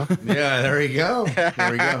closed, huh? Yeah, there we go.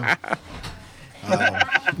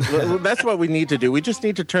 Well, that's what we need to do. We just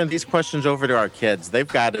need to turn these questions over to our kids. They've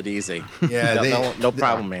got it easy. Yeah, no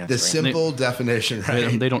problem answering. The simple definition,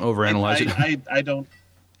 right? They don't overanalyze it.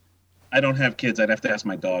 I don't have kids. I'd have to ask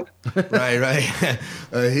my dog. Right.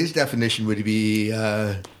 His definition would be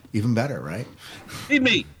even better, right? Feed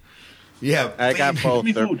me. Yeah, I got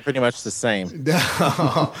both. They're pretty much the same.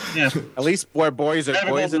 Yeah. At least where boys are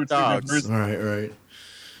boys and dogs. Right.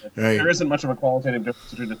 There isn't much of a qualitative difference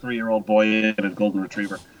between a 3-year-old boy and a golden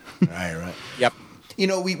retriever. Right. Yep. You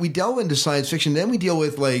know, we delve into science fiction, then we deal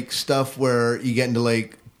with like stuff where you get into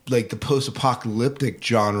like the post-apocalyptic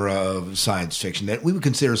genre of science fiction that we would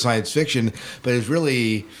consider science fiction, but it's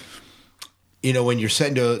really, you know, when you're set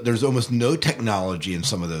into, there's almost no technology in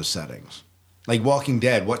some of those settings. Like Walking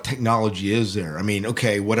Dead, what technology is there? I mean,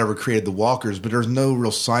 okay, whatever created the walkers, but there's no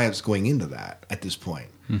real science going into that at this point.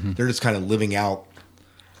 Mm-hmm. They're just kind of living out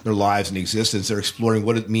their lives and existence. They're exploring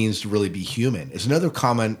what it means to really be human. It's another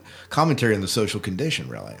commentary on the social condition,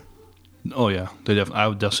 really. Oh yeah, I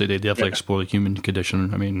would definitely say they definitely explore the human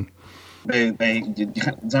condition. I mean,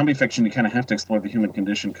 zombie fiction, you kind of have to explore the human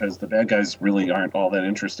condition because the bad guys really aren't all that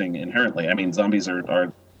interesting inherently. I mean, zombies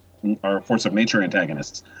are force of nature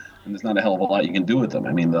antagonists, and there's not a hell of a lot you can do with them.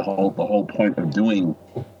 I mean, the whole point of doing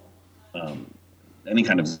any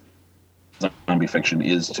kind of zombie fiction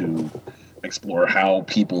is to explore how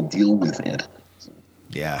people deal with it.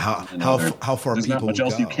 Yeah, how far there's people not much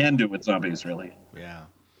else go. you can do with zombies, really. Yeah.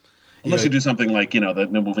 Unless you do something like, you know, the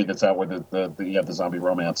new movie that's out where you have the zombie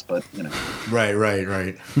romance, but, you know. Right.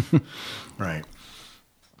 Right.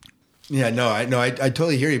 Yeah, I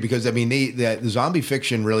totally hear you because, I mean, the zombie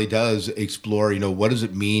fiction really does explore, you know, what does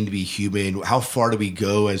it mean to be human? How far do we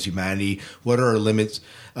go as humanity? What are our limits?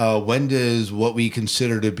 When does what we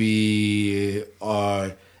consider to be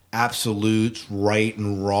absolutes, right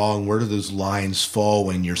and wrong, where do those lines fall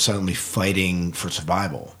when you're suddenly fighting for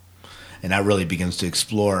survival? And that really begins to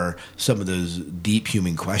explore some of those deep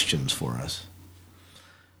human questions for us.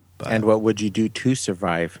 And what would you do to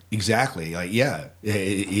survive? Exactly. Like, yeah,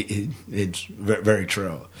 it's very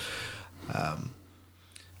true.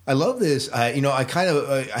 I love this. I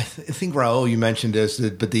think Raul, you mentioned this,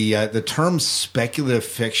 but the term speculative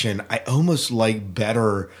fiction, I almost like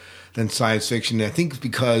better than science fiction. I think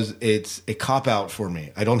because it's a cop-out for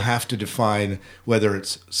me. I don't have to define whether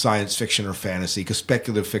it's science fiction or fantasy because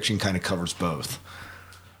speculative fiction kind of covers both.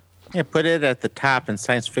 Yeah, put it at the top and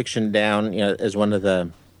science fiction down, you know, as one of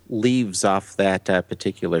the leaves off that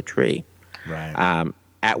particular tree. Right.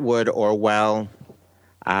 Atwood, Orwell,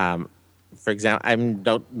 for example, I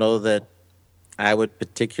don't know that I would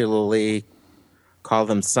particularly call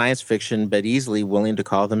them science fiction, but easily willing to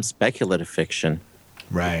call them speculative fiction.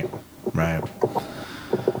 Right.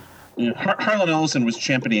 Yeah, Harlan Ellison was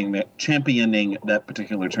championing that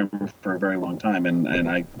particular term for a very long time, and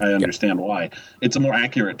I understand why. It's a more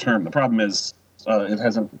accurate term. The problem is it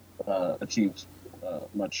hasn't achieved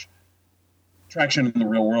much traction in the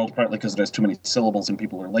real world, partly because it has too many syllables and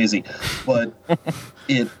people are lazy. But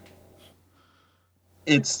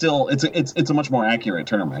it's a much more accurate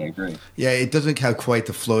term. I agree. Yeah, it doesn't have quite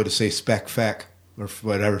the flow to say spec fic or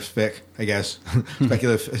whatever fic, I guess.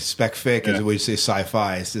 Speculative spec fic is the way you say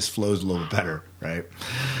sci-fi. It just flows a little better, right?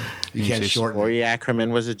 You can't shorten. Rory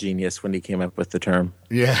Ackerman was a genius when he came up with the term.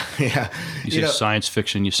 Yeah. You say science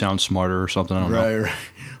fiction, you sound smarter or something. I don't know. Right.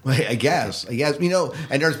 Well, I guess, you know,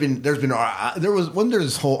 and there was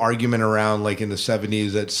this whole argument around like in the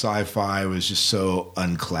 70s that sci-fi was just so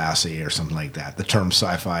unclassy or something like that. The term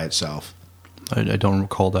sci-fi itself. I don't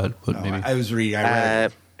recall that, but maybe I was reading. I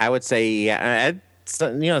read. I would say, you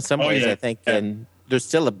know, in some ways, I think there's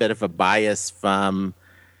still a bit of a bias from,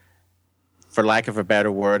 for lack of a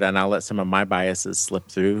better word, and I'll let some of my biases slip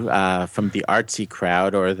through, from the artsy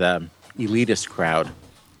crowd or the elitist crowd.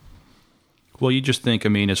 Well, you just think, I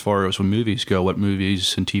mean, as far as when movies go, what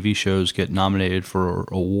movies and TV shows get nominated for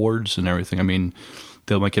awards and everything. I mean,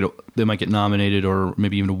 they might get nominated or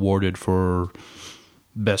maybe even awarded for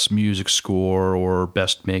best music score or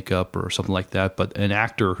best makeup or something like that. But an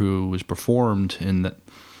actor who was performed in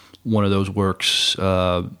one of those works,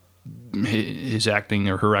 his acting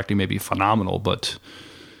or her acting may be phenomenal, but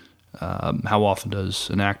How often does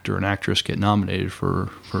an actor or an actress get nominated for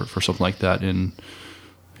something like that in,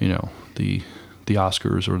 the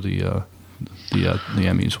Oscars or the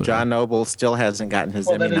Emmys? Whatever. John Noble still hasn't gotten his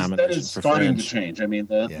Emmy nomination. That is starting to change. I mean,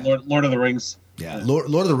 Lord of the Rings. Yeah, Lord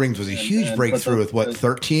of the Rings was a huge breakthrough with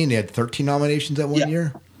 13? They had 13 nominations that one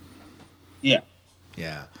year? Yeah.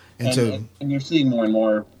 Yeah. And you're seeing more and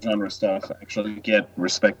more genre stuff actually get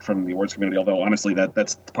respect from the awards community, although honestly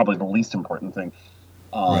that's probably the least important thing.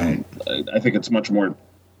 Right. I think it's much more,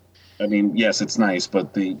 I mean, yes, it's nice,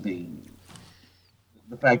 but the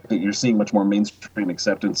fact that you're seeing much more mainstream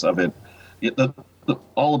acceptance of it,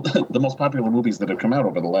 all of the most popular movies that have come out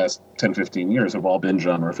over the last 10, 15 years have all been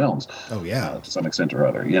genre films. Oh, yeah. To some extent or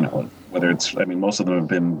other, whether it's, I mean, most of them have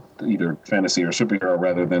been either fantasy or superhero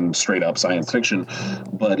rather than straight up science fiction.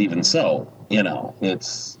 But even so,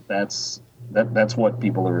 that's what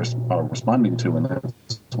people are responding to, and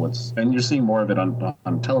and you're seeing more of it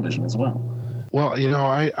on television as well. Well,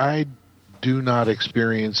 I do not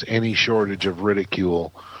experience any shortage of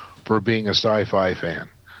ridicule for being a sci-fi fan.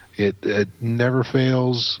 It never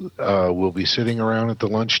fails. We'll be sitting around at the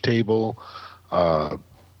lunch table,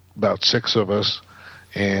 about 6 of us,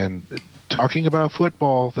 and talking about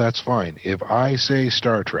football, that's fine. If I say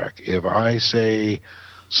Star Trek, if I say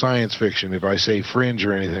science fiction, if I say Fringe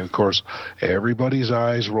or anything, of course, everybody's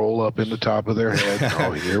eyes roll up in the top of their head.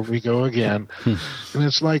 Oh, here we go again. And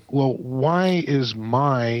it's like, well, why is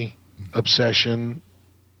my obsession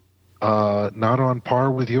not on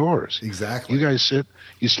par with yours? Exactly. You guys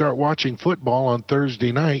you start watching football on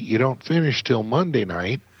Thursday night, you don't finish till Monday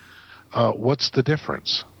night. What's the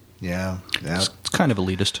difference? Yeah. It's kind of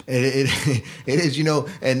elitist. It is,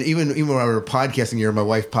 and even when we were podcasting here, my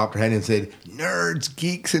wife popped her head and said, "Nerds,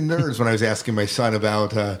 geeks, and nerds," when I was asking my son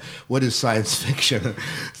about what is science fiction.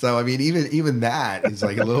 So, I mean, even that is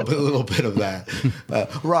like a little bit of that.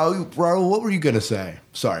 Raul, what were you going to say?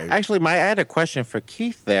 Sorry. Actually, I had a question for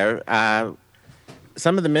Keith there.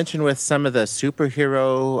 Some of the mention with some of the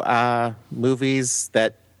superhero movies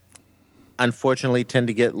that unfortunately tend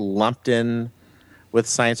to get lumped in with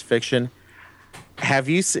science fiction. Have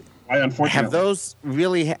those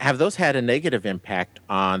had a negative impact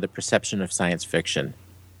on the perception of science fiction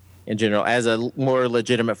in general as a more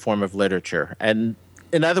legitimate form of literature? And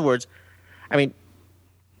in other words, I mean,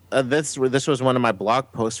 this was one of my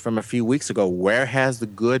blog posts from a few weeks ago. Where has the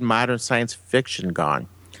good modern science fiction gone?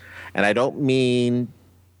 And I don't mean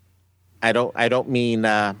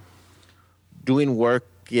doing work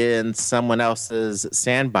in someone else's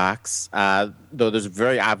sandbox, though there's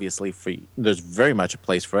very much a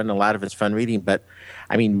place for it, and a lot of it's fun reading. But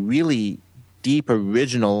I mean, really deep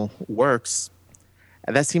original works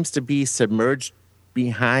that seems to be submerged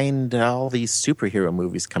behind all these superhero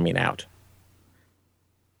movies coming out.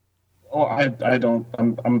 Oh,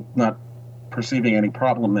 I'm not perceiving any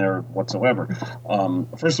problem there whatsoever.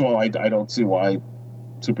 First of all, I don't see why.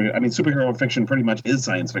 Superhero fiction pretty much is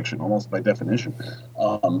science fiction, almost by definition.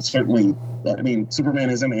 Certainly, I mean,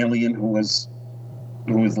 Superman is an alien who is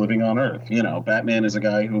living on Earth. Batman is a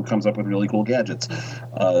guy who comes up with really cool gadgets.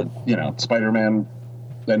 Spider-Man,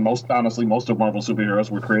 and most of Marvel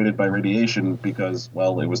superheroes were created by radiation because,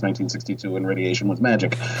 well, it was 1962 and radiation was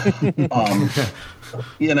magic.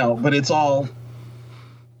 But it's all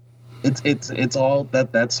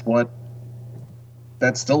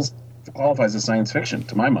that still qualifies as science fiction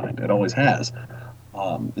to my mind. It always has.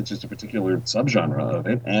 It's just a particular subgenre of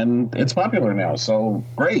it, and it's popular now. So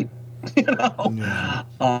great, Yeah.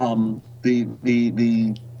 I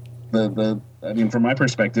mean, from my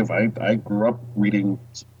perspective, I grew up reading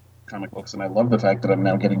comic books, and I love the fact that I'm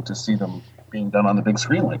now getting to see them being done on the big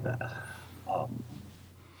screen like that.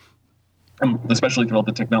 Especially through all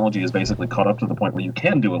the technology is basically caught up to the point where you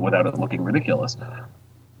can do it without it looking ridiculous.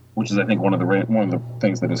 Which is, I think, one of the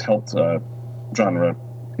things that has helped genre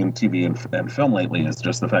in TV and film lately is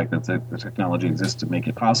just the fact that the technology exists to make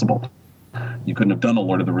it possible. You couldn't have done a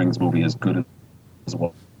Lord of the Rings movie as good as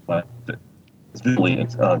what as visually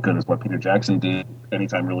good as what Peter Jackson did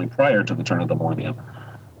anytime really prior to the turn of the millennium.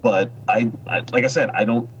 But I like I said, I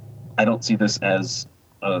don't see this as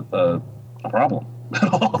a problem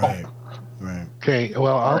at all. Right. Okay.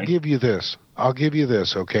 Well, I'll give you this.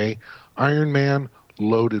 Okay, Iron Man.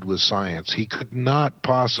 Loaded with science. He could not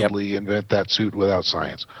possibly invent that suit without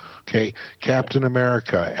science. Okay, Captain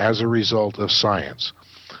America as a result of science.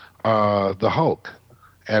 The Hulk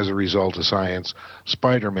as a result of science.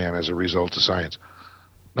 Spider-Man as a result of science.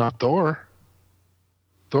 Not Thor.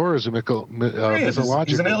 Thor is a mythological.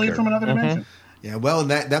 He's an alien from another dimension. Yeah, well, and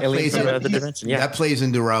that plays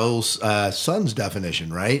into Raul's son's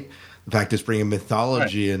definition, right? The fact it's bringing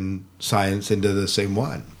mythology and science into the same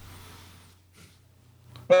one.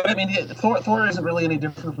 But I mean, Thor isn't really any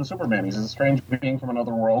different from Superman. He's a strange being from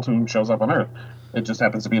another world who shows up on Earth. It just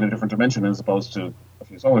happens to be in a different dimension as opposed to a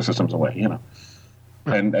few solar systems away, you know.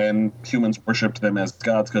 And humans worshipped them as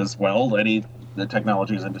gods because, well, the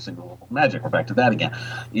technology is indistinguishable from magic. We're back to that again,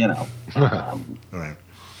 you know. Right.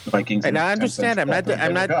 The Vikings. And I understand. I'm not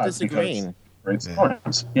disagreeing. Great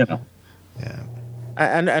sports, you know. Yeah. I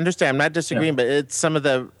understand. I'm not disagreeing, but it's some of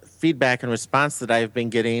the feedback and response that I've been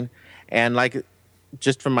getting, and like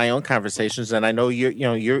just from my own conversations, and I know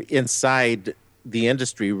you're inside the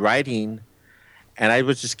industry writing, and I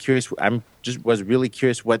was just curious. Was really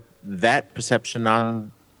curious what that perception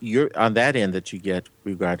on that end that you get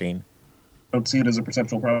regarding. I don't see it as a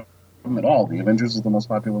perceptual problem at all. The Avengers is the most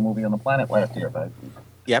popular movie on the planet last year, but.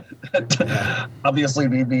 Yep. Obviously,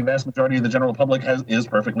 the vast majority of the general public is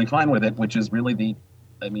perfectly fine with it, which is really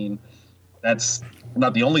that's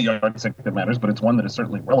not the only yardstick that matters, but it's one that is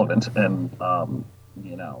certainly relevant, and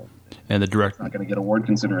you know, and the director not going to get award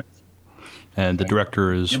consideration. And the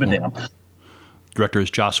director is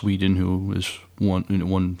Joss Whedon, who is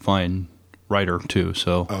one fine writer too.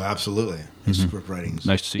 So absolutely, his script writing.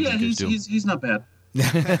 Nice to see. Yeah, he's not bad. He's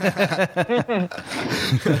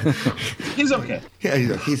okay. Yeah,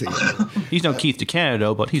 he's no Keith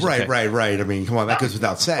DeCandido, but he's right, okay. right. I mean, come on, that goes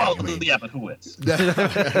without saying. Well, I mean. yeah, but who is?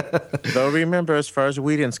 Though remember, as far as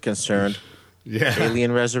Whedon's concerned,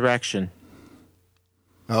 Alien Resurrection.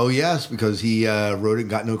 Oh yes, because he wrote it and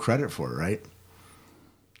got no credit for it, right?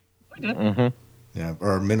 He did. Mm-hmm. Yeah,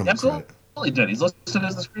 or minimum Absolutely credit. He did. He's listed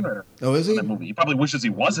as the screenwriter. Oh, is he? That movie. He probably wishes he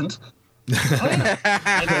wasn't.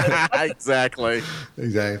 Exactly.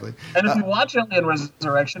 And if you watch Alien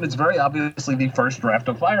Resurrection, it's very obviously the first draft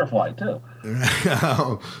of Firefly too.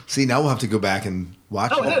 See, now we'll have to go back and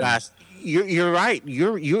watch it. Gosh, you're right.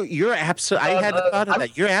 You're absolutely. I hadn't thought of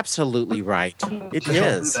that. You're absolutely right. It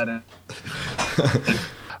is.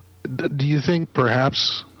 Do you think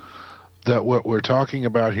perhaps that what we're talking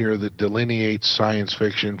about here that delineates science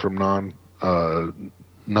fiction from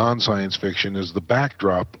non-science fiction is the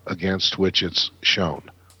backdrop against which it's shown?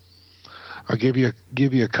 I'll give you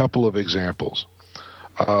a couple of examples.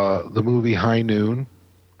 The movie High Noon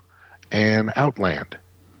and Outland.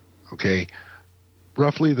 Okay,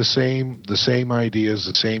 roughly the same ideas,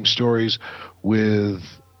 the same stories, with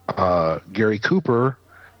Gary Cooper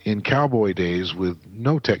in cowboy days with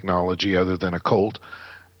no technology other than a Colt,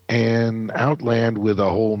 and Outland with a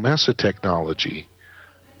whole mess of technology.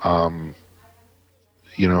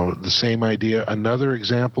 You know, the same idea. Another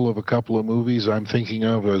example of a couple of movies I'm thinking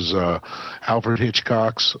of is Alfred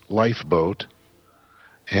Hitchcock's Lifeboat,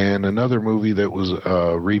 and another movie that was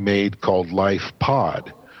remade called Life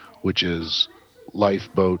Pod, which is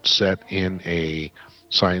lifeboat set in a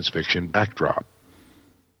science fiction backdrop.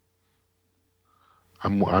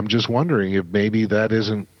 I'm just wondering if maybe that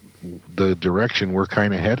isn't the direction we're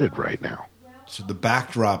kind of headed right now. So the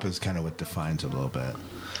backdrop is kind of what defines it a little bit.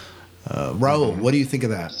 Raul, what do you think of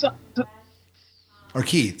that? Or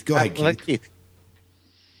Keith, go ahead, Keith.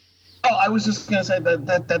 Oh, I was just going to say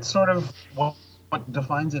that's sort of what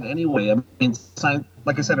defines it anyway. I mean,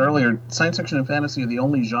 like I said earlier, science fiction and fantasy are the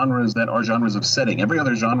only genres that are genres of setting. Every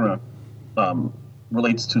other genre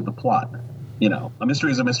relates to the plot. You know, a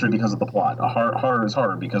mystery is a mystery because of the plot. A horror is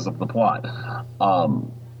horror because of the plot.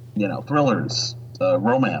 You know, thrillers,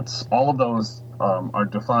 romance, all of those are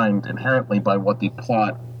defined inherently by what the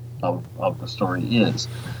plot of the story is.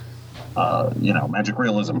 You know, magic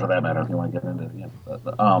realism for that matter, if you want to get into it.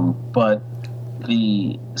 But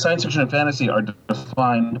the science fiction and fantasy are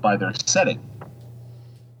defined by their setting.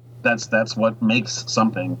 That's what makes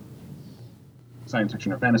something science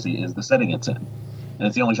fiction or fantasy, is the setting it's in. And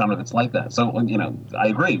it's the only genre that's like that. So, you know, I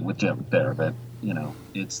agree with Jim there that, you know,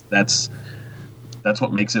 that's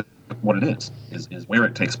what makes it what it is where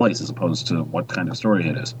it takes place as opposed to what kind of story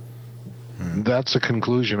it is. That's a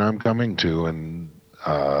conclusion I'm coming to, and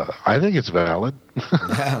I think it's valid.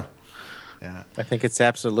 Yeah. I think it's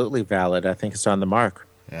absolutely valid. I think it's on the mark.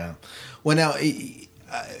 Yeah. Well, now,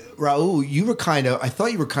 Raul, I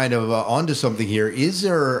thought you were kind of onto something here. Is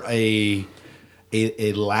there a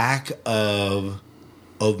lack of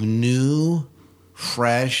new,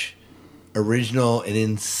 fresh, original, and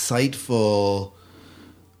insightful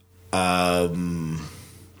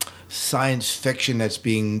science fiction that's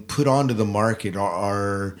being put onto the market?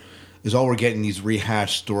 Is all we're getting these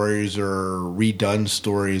rehashed stories or redone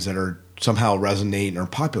stories that are somehow resonate and are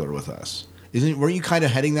popular with us? Weren't you kind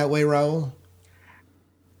of heading that way, Raul?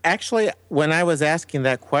 Actually, when I was asking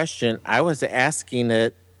that question, I was asking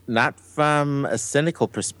it not from a cynical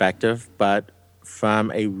perspective, but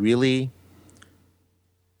from a really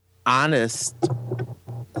honest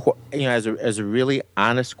as a really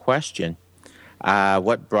honest question.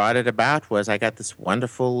 What brought it about was I got this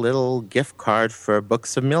wonderful little gift card for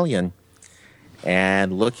Books A Million,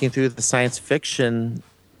 and looking through the science fiction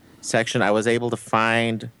section, I was able to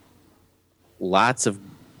find lots of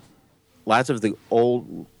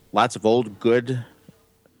old good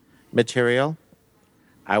material.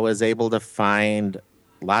 I was able to find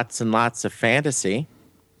lots and lots of fantasy.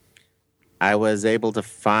 I was able to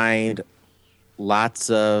find lots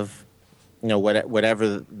of,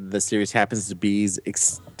 whatever the series happens to be,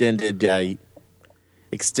 extended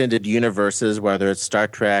universes, whether it's Star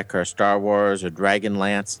Trek or Star Wars or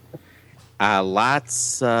Dragonlance.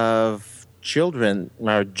 Lots of children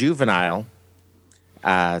or juvenile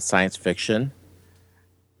science fiction,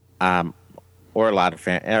 or a lot of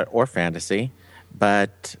or fantasy,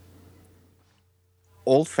 but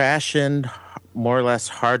old-fashioned, more or less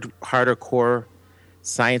harder core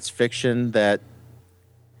science fiction that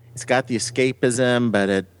it's got the escapism, but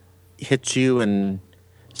it hits you and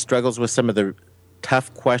struggles with some of the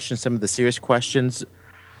tough questions, some of the serious questions.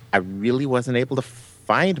 I really wasn't able to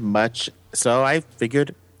find much, so I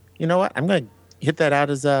figured, you know what, I'm going to hit that out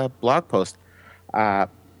as a blog post. I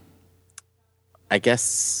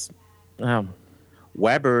guess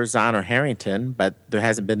Weber's Honor Harrington, but there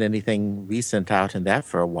hasn't been anything recent out in that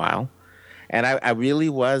for a while. And I really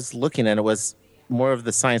was looking, and it was more of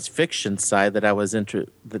the science fiction side that I was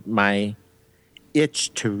that my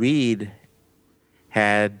itch to read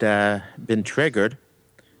had been triggered,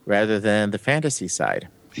 rather than the fantasy side.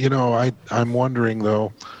 I'm wondering,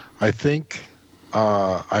 though, I think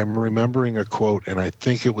I'm remembering a quote, and I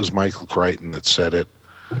think it was Michael Crichton that said it,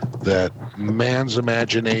 that man's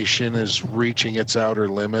imagination is reaching its outer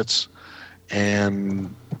limits,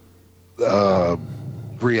 and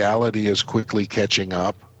reality is quickly catching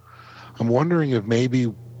up. I'm wondering if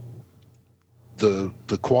maybe the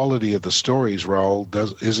quality of the stories, Raul,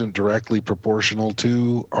 isn't directly proportional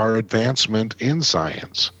to our advancement in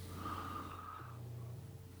science.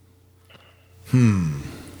 Yeah,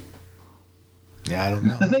 I don't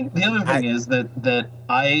know. The other thing is that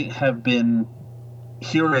I have been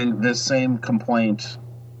hearing this same complaint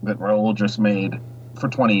that Raul just made for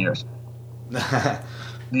 20 years.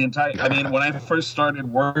 When I first started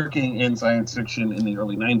working in science fiction in the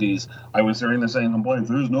early 90s, I was hearing the same complaints.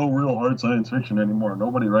 There's no real hard science fiction anymore.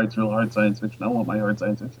 Nobody writes real hard science fiction. I want my hard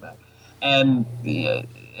science fiction back. And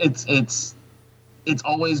it's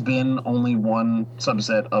always been only one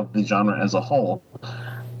subset of the genre as a whole.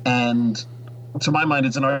 And to my mind,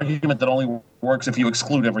 it's an argument that only works if you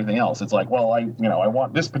exclude everything else. It's like, well, I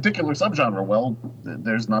want this particular subgenre. Well,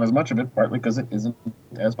 there's not as much of it, partly because it isn't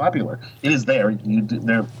as popular. It is there. It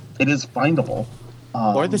is findable.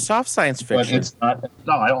 Or the soft science fiction. But it's not.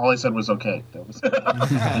 No, all I said was okay. What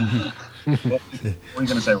were you going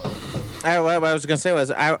to say, Rob? What I was going to say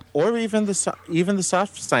was, or even the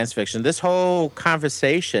soft science fiction. This whole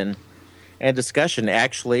conversation and discussion,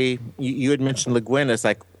 actually, you had mentioned Le Guin as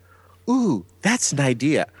like, ooh, that's an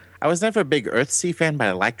idea. I was never a big Earthsea fan, but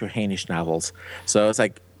I liked her Hainish novels. So it's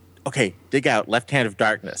like, okay, dig out Left Hand of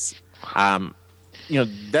Darkness. That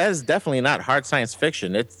is definitely not hard science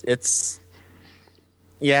fiction. It's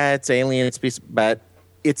alien species, but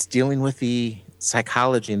it's dealing with the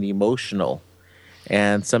psychology and the emotional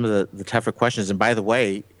and some of the tougher questions. And by the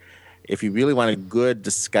way, if you really want a good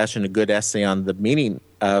discussion, a good essay on the meaning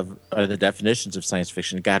of or the definitions of science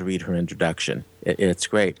fiction, you got to read her introduction. It's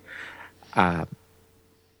great.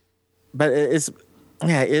 But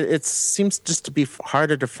it seems just to be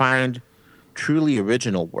harder to find truly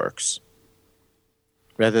original works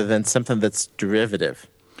rather than something that's derivative.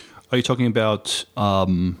 Are you talking about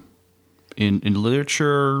in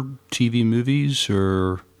literature, TV, movies,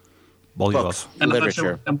 or all the above? And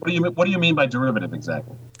literature. And what do you mean by derivative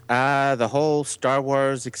exactly? The whole Star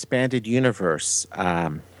Wars expanded universe.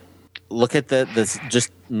 Look at this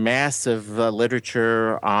just massive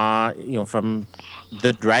literature, from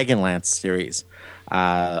the Dragonlance series,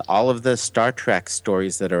 all of the Star Trek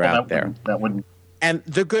stories that are out there. That wouldn't. And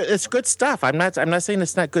they're good. It's good stuff. I'm not saying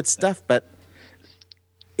it's not good stuff, but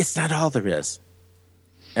it's not all there is.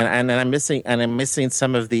 And I'm missing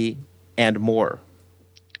some of the and more.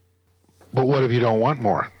 But what if you don't want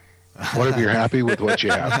more? What if you're happy with what you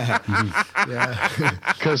have?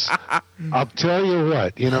 Because I'll tell you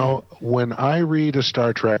what, when I read a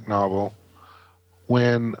Star Trek novel,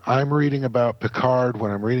 when I'm reading about Picard, when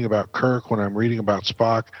I'm reading about Kirk, when I'm reading about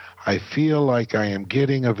Spock, I feel like I am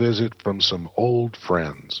getting a visit from some old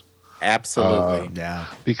friends. Absolutely.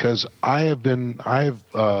 Because I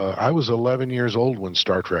was 11 years old when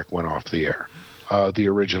Star Trek went off the air, the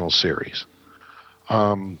original series.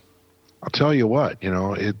 I'll tell you what,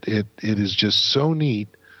 it is just so neat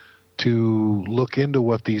to look into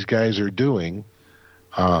what these guys are doing.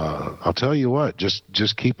 I'll tell you what,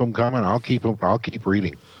 just keep them coming. I'll keep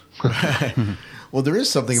reading. Well, there is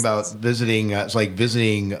something about visiting. It's like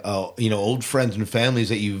visiting, old friends and families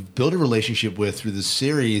that you've built a relationship with through the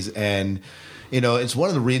series, and it's one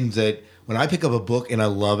of the reasons that when I pick up a book and I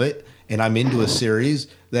love it, and I'm into a series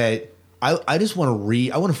that I just want to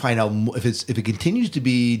read. I want to find out if it continues to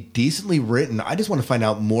be decently written. I just want to find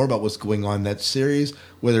out more about what's going on in that series,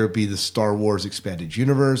 whether it be the Star Wars expanded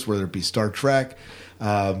universe, whether it be Star Trek.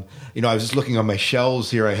 I was just looking on my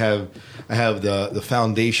shelves here. I have the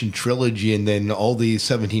Foundation trilogy, and then all these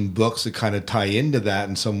 17 books that kind of tie into that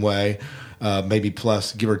in some way. Maybe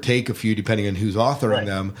plus give or take a few depending on who's authoring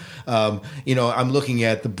them. I'm looking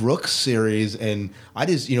at the Brooks series, and I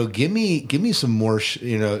just give me some more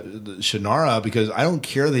Shannara, because I don't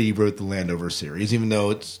care that he wrote the Landover series, even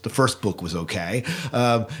though the first book was okay,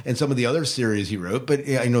 and some of the other series he wrote. But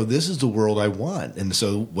I know this is the world I want, and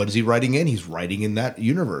so what is he writing in? He's writing in that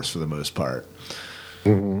universe for the most part.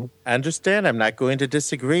 Mm-hmm. I understand. I'm not going to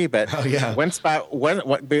disagree, but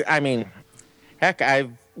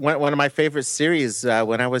one of my favorite series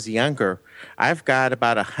when I was younger, I've got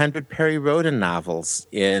about 100 Perry Rhodan novels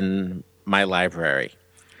in my library.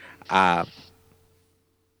 But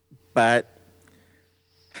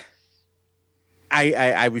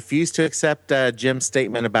I refuse to accept Jim's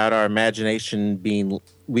statement about our imagination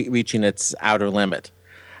reaching its outer limit.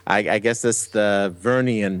 I guess it's the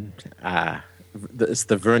Vernian,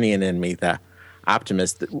 in me, the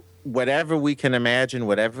optimist. Whatever we can imagine,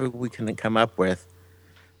 whatever we can come up with,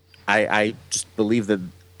 I just believe that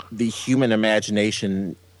the human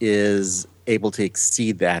imagination is able to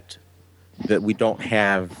exceed that we don't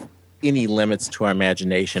have any limits to our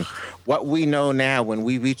imagination. What we know now, when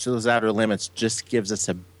we reach those outer limits, just gives us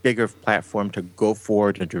a bigger platform to go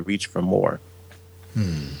forward and to reach for more.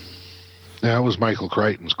 That was Michael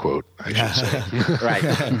Crichton's quote, I should say.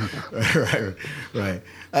 Right.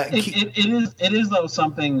 It is though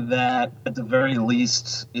something that at the very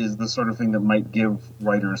least is the sort of thing that might give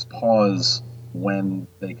writers pause when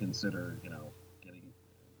they consider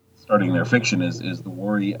starting their fiction is the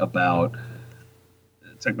worry about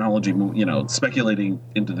technology, speculating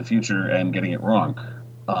into the future and getting it wrong,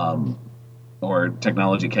 or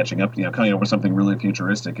technology catching up, coming up with something really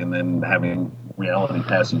futuristic and then having reality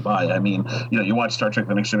pass you by. I mean, you watch Star Trek: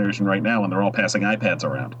 The Next Generation right now, and they're all passing iPads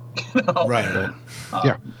around. Right.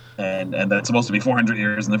 Yeah. And that's supposed to be 400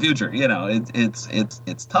 years in the future.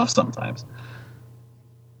 It's tough sometimes.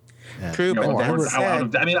 Yeah. True, but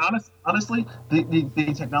honestly,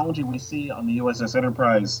 the technology we see on the USS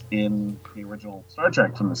Enterprise in the original Star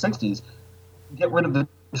Trek from the 60s, get rid of the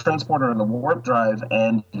transporter and the warp drive,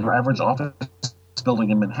 and your average office building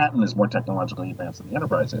in Manhattan is more technologically advanced than the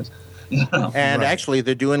Enterprise is. And actually,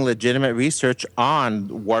 they're doing legitimate research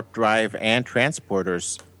on warp drive and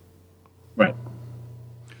transporters. Right.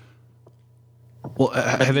 Well,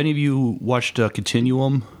 have any of you watched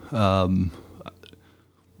Continuum?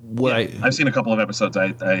 I've seen a couple of episodes.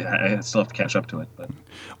 I still have to catch up to it. But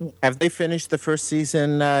have they finished the first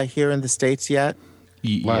season here in the States yet?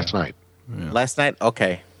 Last night. Yeah. Last night?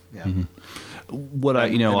 Okay. Yeah. Mm-hmm.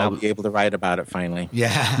 I'll be able to write about it finally.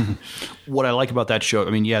 Yeah. What I like about that show,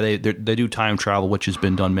 they do time travel, which has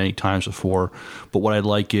been done many times before. But what I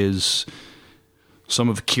like is some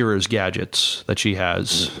of Kira's gadgets that she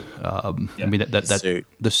has. The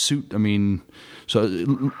suit. So it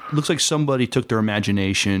looks like somebody took their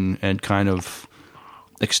imagination and kind of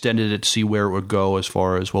extended it to see where it would go as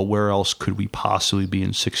far as, well, where else could we possibly be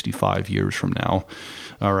in 65 years from now?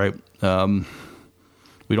 All right.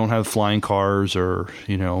 We don't have flying cars or,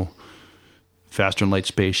 faster than light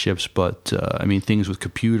spaceships, but things with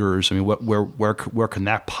computers. Where can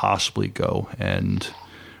that possibly go? And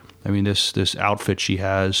this outfit she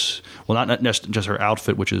has, well, not just her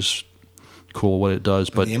outfit, which is cool what it does,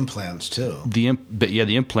 but the implants too. The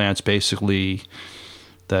implants basically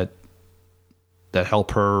that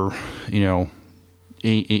help her,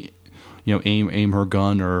 aim her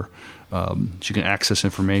gun, or she can access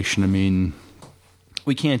information.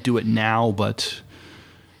 We can't do it now, but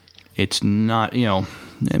it's not,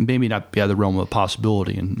 maybe not be out of the realm of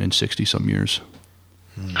possibility in 60 some years.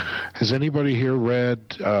 Has anybody here read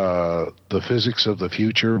The Physics of the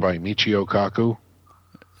Future by Michio Kaku?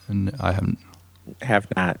 And I haven't. Have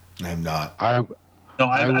not. I have not.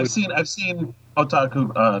 I've seen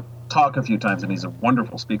Otaku talk a few times, and he's a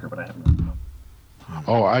wonderful speaker, but I haven't.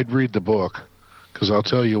 Oh, I'd read the book. Because I'll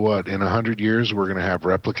tell you what, in 100 years, we're going to have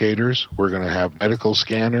replicators, we're going to have medical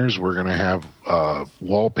scanners, we're going to have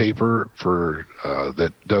wallpaper for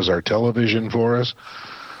that does our television for us.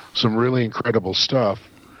 Some really incredible stuff.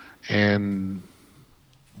 And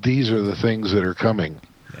these are the things that are coming.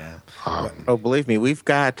 Yeah. Believe me, we've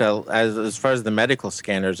got, as far as the medical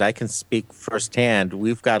scanners, I can speak firsthand,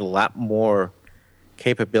 we've got a lot more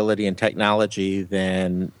capability and technology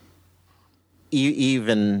than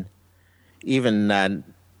even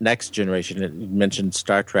next generation. You mentioned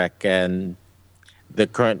Star Trek and the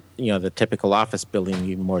current, the typical office building,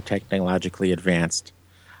 even more technologically advanced.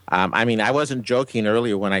 I mean, I wasn't joking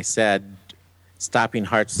earlier when I said stopping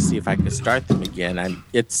hearts to see if I could start them again.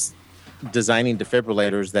 It's designing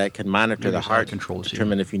defibrillators that can monitor the heart,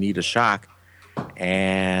 determine if you need a shock,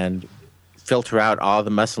 and filter out all the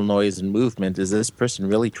muscle noise and movement. Is this person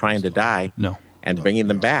really trying to die? No. And bringing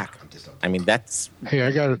them back. I mean,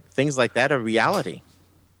 things like that are reality.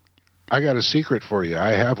 I got a secret for you.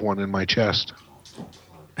 I have one in my chest.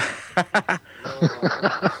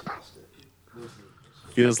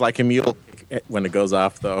 Feels like a mule when it goes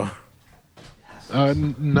off, though.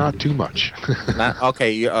 Not too much.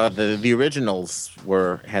 Okay. The originals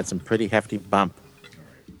had some pretty hefty bump.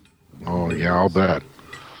 Oh yeah, I'll bet.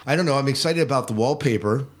 I don't know. I'm excited about the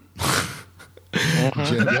wallpaper.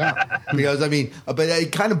 Yeah, because I mean, but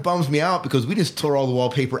it kind of bums me out because we just tore all the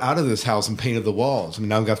wallpaper out of this house and painted the walls. I mean,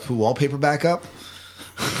 now I've got to put wallpaper back up.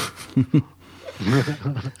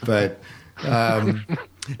 But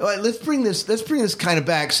let's bring this kind of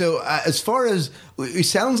back. So as far as it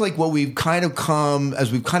sounds like what we've kind of come as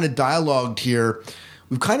we've kind of dialogued here,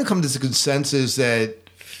 we've kind of come to the consensus that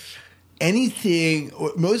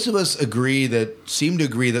most of us seem to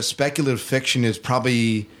agree that speculative fiction is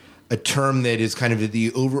probably a term that is kind of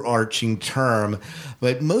the overarching term,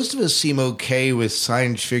 but most of us seem okay with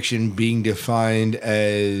science fiction being defined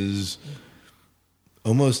as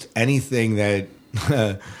almost anything that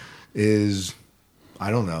is,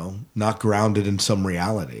 I don't know, not grounded in some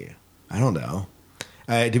reality. I don't know.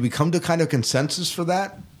 Did we come to kind of consensus for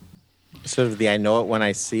that? Sort of the I know it when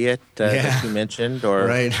I see it that you mentioned, or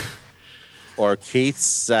right. Or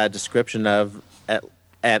Keith's description of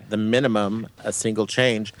at the minimum a single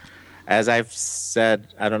change. As I've said,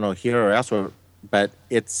 I don't know here or elsewhere, but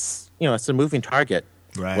it's a moving target.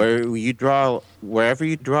 Right. Wherever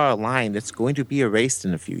you draw a line, it's going to be erased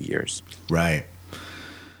in a few years. Right.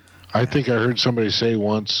 I think I heard somebody say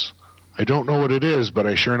once, I don't know what it is, but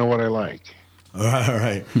I sure know what I like. All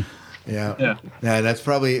right. Yeah. That's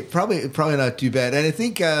probably not too bad. And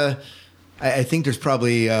I think there's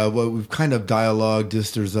probably what we've kind of dialogued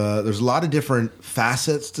is there's a lot of different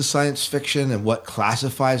facets to science fiction and what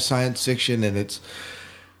classifies science fiction, and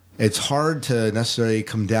it's hard to necessarily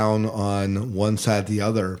come down on one side or the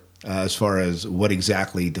other as far as what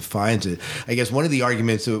exactly defines it. I guess one of the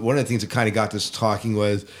things that kind of got us talking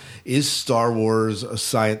was, is Star Wars a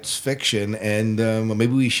science fiction? And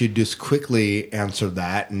maybe we should just quickly answer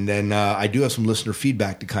that, and then I do have some listener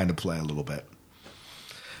feedback to kind of play a little bit.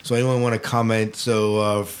 So anyone want to comment?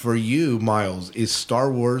 So for you, Miles, is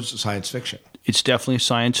Star Wars science fiction? It's definitely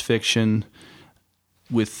science fiction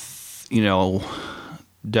with,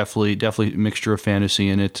 definitely a mixture of fantasy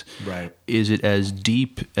in it. Right. Is it as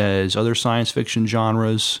deep as other science fiction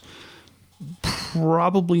genres?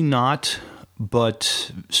 Probably not,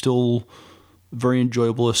 but still very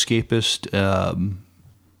enjoyable, escapist,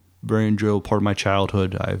 very enjoyable part of my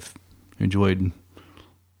childhood. I've enjoyed,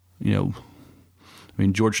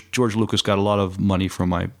 George Lucas got a lot of money from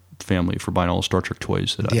my family for buying all the Star Trek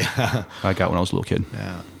toys that I got when I was a little kid.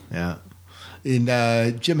 Yeah.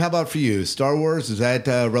 And Jim, how about for you? Star Wars, is that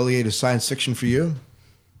relegated to science fiction for you?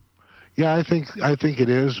 Yeah, I think it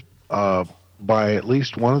is. By at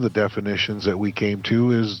least one of the definitions that we came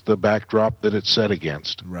to is the backdrop that it's set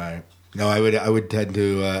against. Right. No, I would tend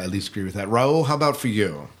to at least agree with that. Raul, how about for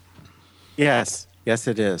you? Yes,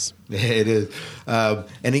 it is. It is.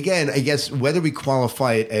 And again, I guess whether we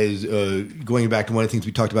qualify it as, going back to one of the things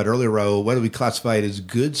we talked about earlier, Raul, whether we classify it as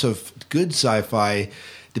good sci-fi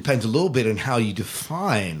depends a little bit on how you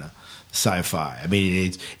define sci-fi. I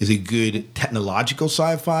mean, is it good technological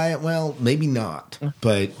sci-fi? Well, maybe not.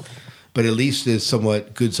 But at least it's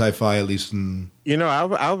somewhat good sci-fi, at least in...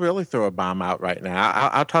 I'll really throw a bomb out right now.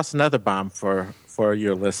 I'll toss another bomb for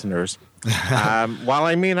your listeners. While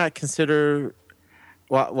I may not consider...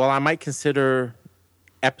 Well, I might consider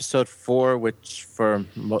episode 4, which for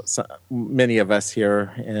many of us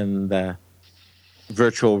here in the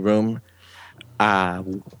virtual room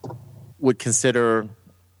would consider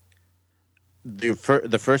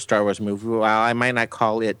the first Star Wars movie, while I might not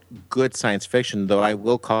call it good science fiction, though I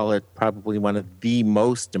will call it probably one of the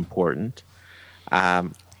most important,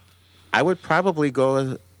 I would probably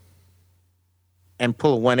go and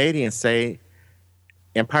pull a 180 and say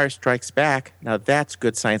Empire Strikes Back, now that's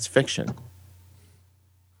good science fiction.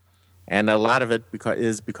 And a lot of it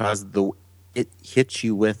is because it hits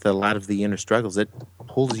you with a lot of the inner struggles. It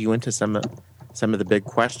pulls you into some of the big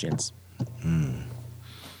questions. Mm.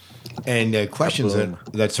 And questions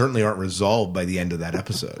that certainly aren't resolved by the end of that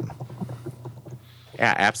episode.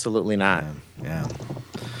 Yeah, absolutely not. Yeah.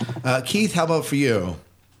 Keith, how about for you?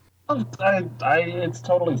 It's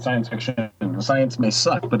totally science fiction. The science may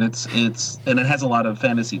suck, but it has a lot of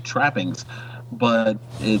fantasy trappings, but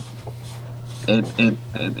it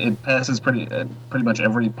passes pretty much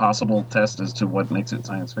every possible test as to what makes it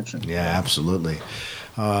science fiction. Yeah, absolutely.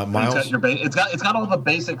 Miles, it's got all the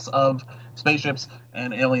basics of spaceships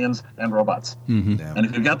and aliens and robots. Mm-hmm. Yeah. And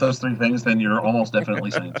if you've got those three things, then you're almost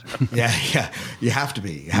definitely science fiction. Yeah, you have to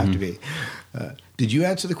be. You have to be. Did you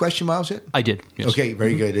answer the question, Miles, yet? I did, yes. Okay,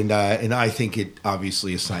 very good. And I think it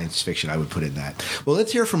obviously is science fiction. I would put in that. Well,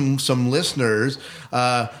 let's hear from some listeners.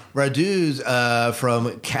 Raduz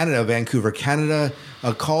from Canada, Vancouver, Canada,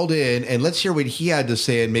 called in, and let's hear what he had to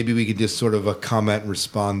say, and maybe we could just sort of comment and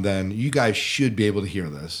respond then. You guys should be able to hear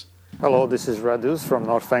this. Hello, this is Raduz from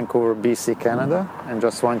North Vancouver, BC, Canada, and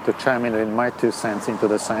just want to chime in with my 2 cents into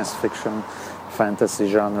the science fiction fantasy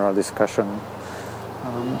genre discussion.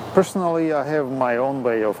 Personally, I have my own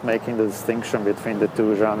way of making the distinction between the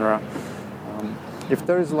two genres. If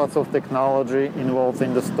there is lots of technology involved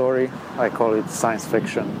in the story, I call it science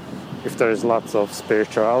fiction. If there is lots of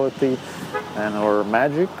spirituality or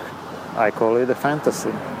magic, I call it a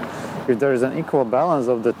fantasy. If there is an equal balance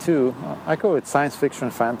of the two, I call it science fiction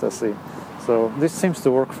fantasy. So this seems to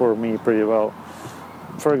work for me pretty well.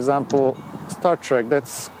 For example, Star Trek,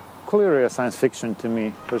 that's clearly a science fiction to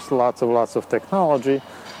me. There's lots of technology,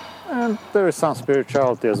 and there is some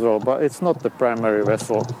spirituality as well, but it's not the primary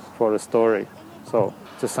vessel for the story. So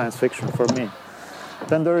it's a science fiction for me.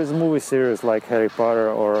 Then there is movie series like Harry Potter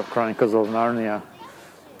or Chronicles of Narnia.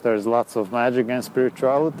 There's lots of magic and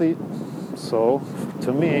spirituality, so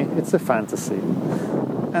to me it's a fantasy.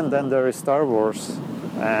 And then there is Star Wars,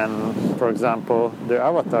 and for example the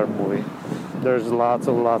Avatar movie. There's lots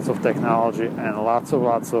of technology and lots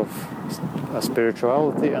of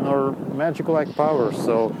spirituality and or magic-like powers.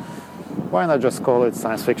 So why not just call it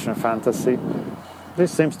science fiction fantasy?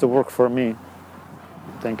 This seems to work for me.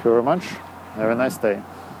 Thank you very much. Have a nice day.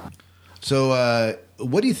 So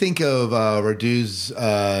what do you think of Raduz's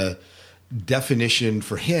definition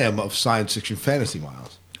for him of science fiction fantasy,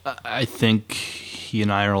 Miles? I think he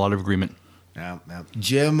and I are in a lot of agreement. Yeah.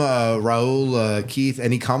 Jim, Raul, Keith,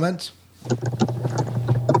 any comments?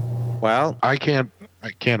 Well, I can't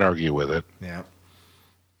argue with it. Yeah.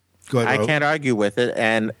 Go ahead, Raul. I can't argue with it,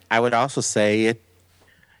 and I would also say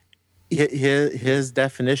his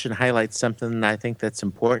definition highlights something I think that's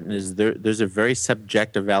important. Is there's a very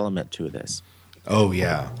subjective element to this. Oh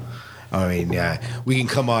yeah, I mean, yeah, we can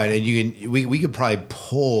come on and we could probably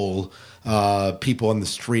poll people on the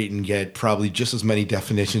street and get probably just as many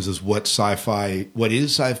definitions as what is sci-fi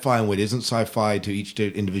and what isn't sci-fi to each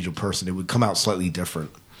individual person. It would come out slightly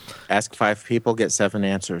different. Ask 5 people, get 7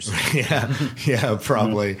 answers. yeah,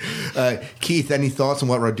 probably. Keith, any thoughts on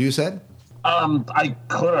what Radu said? I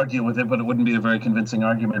could argue with it, but it wouldn't be a very convincing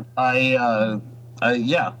argument. And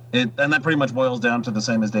that pretty much boils down to the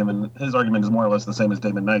same as Damon. His argument is more or less the same as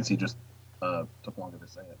Damon Knight's. He just took longer to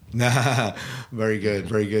say it. Very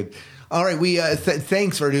good. All right, we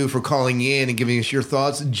thanks, Radu, for calling in and giving us your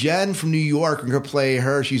thoughts. Jen from New York, we're going to play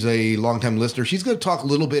her. She's a longtime listener. She's going to talk a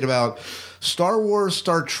little bit about Star Wars,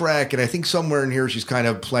 Star Trek, and I think somewhere in here she's kind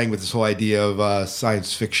of playing with this whole idea of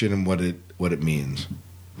science fiction and what it means.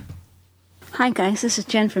 Hi guys, this is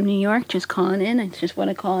Jen from New York, just calling in. I just want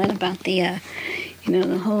to call in about the,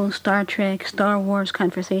 the whole Star Trek, Star Wars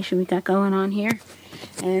conversation we got going on here.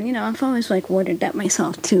 And, I've always, wondered that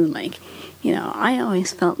myself, too. I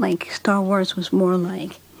always felt like Star Wars was more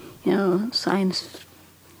like, science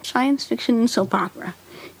fiction and soap opera.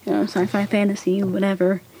 Sci-fi, fantasy,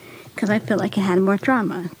 whatever. Because I feel like it had more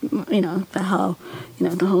drama. The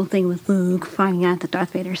whole thing with Luke finding out that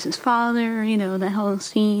Darth Vader's his father, that whole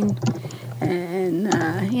scene. And,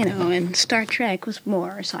 and Star Trek was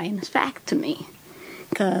more science fact to me.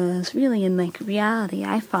 Because really, in, reality,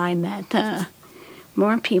 I find that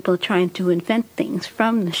more people trying to invent things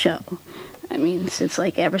from the show. I mean, since,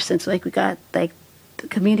 ever since, we got, the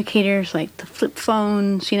communicators, the flip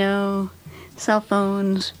phones, cell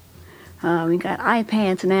phones, We got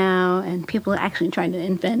iPads now, and people are actually trying to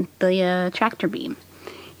invent the tractor beam.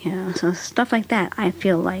 So stuff like that, I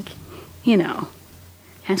feel like,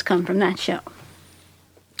 has come from that show.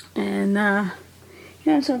 And,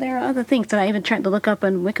 so there are other things that I even tried to look up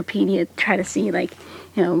on Wikipedia to try to see,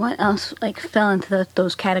 what else, fell into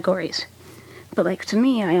those categories. But, to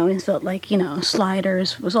me, I always felt like,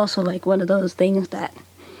 sliders was also, one of those things that,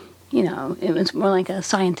 it was more like a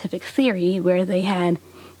scientific theory where they had,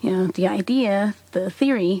 the idea, the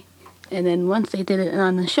theory, and then once they did it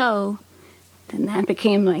on the show, then that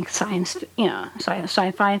became like science,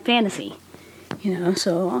 sci-fi fantasy,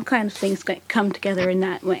 so all kinds of things come together in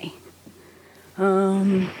that way.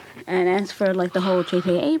 And as for the whole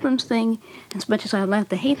J.J. Abrams thing, as much as I'd like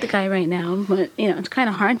to hate the guy right now, but it's kind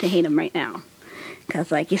of hard to hate him right now.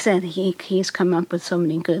 Because, like you said, he's come up with so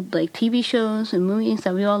many good TV shows and movies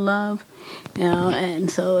that we all love, and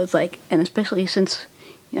so it's and especially since,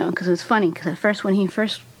 because it's funny, because at first when he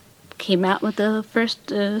first came out with the first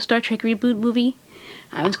Star Trek reboot movie,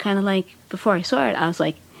 I was kind of before I saw it, I was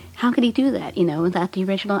like, how could he do that, without the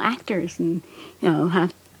original actors and,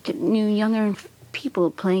 have new younger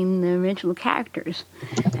people playing the original characters,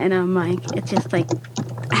 and I'm like, it's just I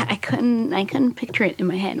couldn't picture it in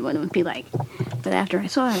my head what it would be like. But after I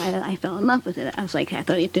saw it, I fell in love with it. I was I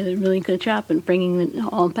thought he did a really good job in bringing it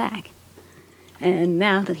all back. And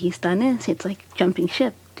now that he's done this, it's like jumping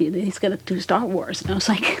ship. Dude, he's gonna do Star Wars, and I was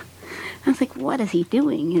like, what is he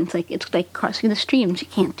doing? And it's like crossing the streams. You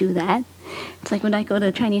can't do that. It's like when I go to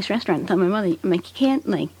a Chinese restaurant and tell my mother, I'm like, you can't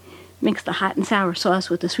mix the hot and sour sauce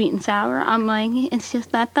with the sweet and sour. I'm like, it's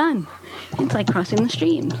just not done. It's like crossing the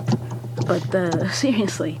streams. But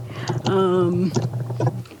seriously,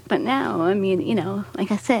 but now, I mean,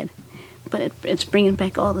 like I said, but it's bringing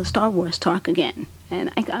back all the Star Wars talk again.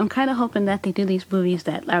 And I'm kind of hoping that they do these movies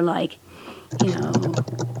that are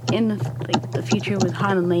in the future with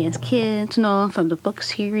Han and Leia's kids and all from the book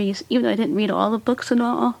series. Even though I didn't read all the books and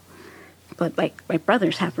all, but my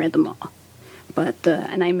brothers have read them all. But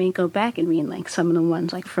and I may go back and read some of the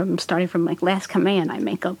ones starting from Last Command. I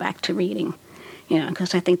may go back to reading,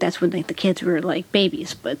 because I think that's when the kids were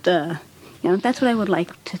babies. But that's what I would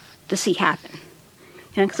like to see happen.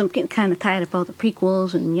 Because I'm getting kind of tired of all the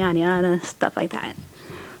prequels and yada yada stuff like that.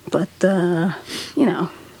 But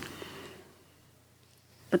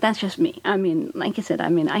but that's just me. I mean, like I said,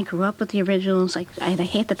 I grew up with the originals. I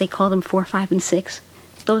hate that they call them 4, 5, and 6.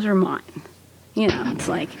 Those are mine. It's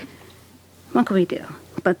what can we do?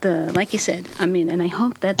 But like you said, and I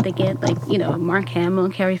hope that they get Mark Hamill,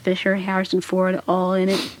 Carrie Fisher, Harrison Ford all in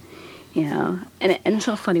it. And it's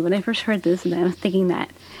so funny when I first heard this, and I was thinking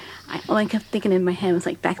that all I kept thinking in my head was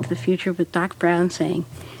Back to the Future with Doc Brown saying,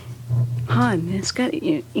 "Hon, you got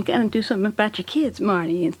to do something about your kids,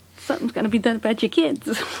 Marty. Something's got to be done about your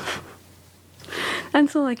kids."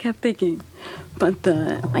 That's all I kept thinking. But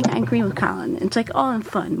I agree with Colin. It's all in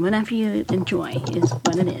fun. Whatever you enjoy is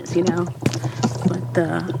what it is,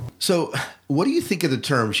 But so, what do you think of the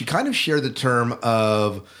term? She kind of shared the term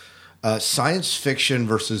of science fiction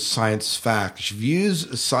versus science fact. She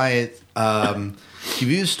views science. She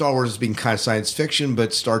views Star Wars as being kind of science fiction,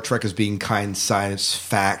 but Star Trek as being kind of science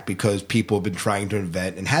fact because people have been trying to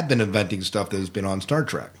invent and have been inventing stuff that has been on Star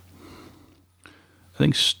Trek. I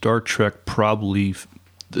think Star Trek probably,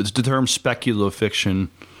 the term speculative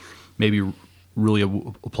fiction maybe really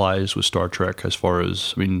applies with Star Trek as far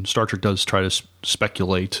as, Star Trek does try to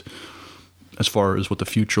speculate as far as what the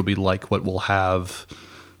future will be like, what we'll have.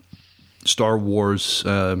 Star Wars,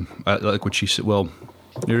 like what she said, well,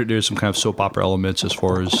 there's some kind of soap opera elements as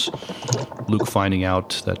far as Luke finding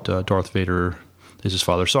out that Darth Vader is his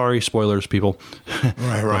father. Sorry, spoilers, people.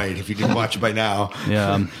 Right. If you didn't watch it by now.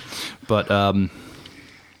 Yeah, but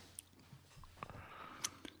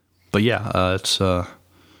yeah, it's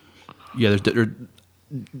there's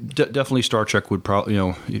definitely Star Trek would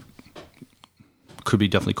probably could be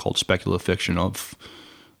definitely called speculative fiction of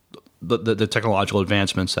the technological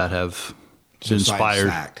advancements that have been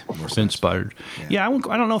inspired. Yeah,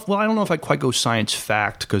 I don't know if I'd quite go science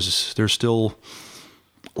fact because there's still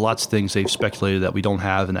lots of things they've speculated that we don't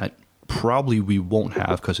have and that probably we won't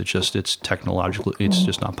have because it's technologically it's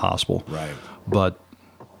just not possible. Right.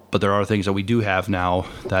 But there are things that we do have now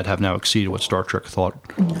that have now exceeded what Star Trek thought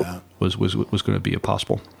was going to be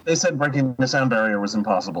possible. They said breaking the sound barrier was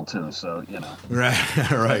impossible too, so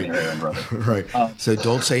Right. Right. So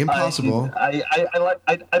don't say impossible. I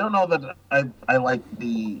don't know that I like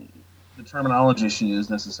the terminology she used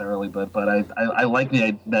necessarily, but I like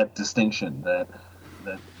that distinction that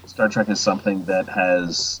Star Trek is something that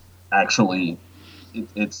has actually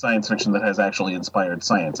it's science fiction that has actually inspired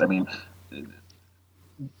science.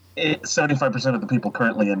 75% of the people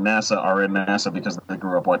currently in NASA are in NASA because they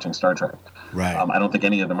grew up watching Star Trek. Right. I don't think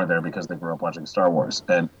any of them are there because they grew up watching Star Wars.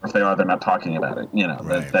 And if they are, they're not talking about it.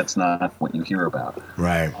 Right. That's not what you hear about.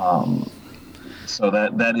 Right. So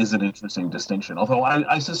that is an interesting distinction. Although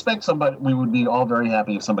I suspect we would be all very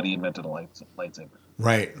happy if somebody invented a lightsaber.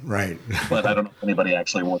 Right. But I don't know if anybody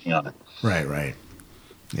actually working on it. Right.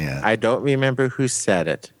 Yeah. I don't remember who said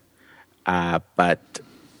it, but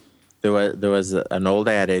there was an old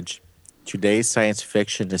adage: today's science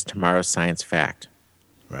fiction is tomorrow's science fact.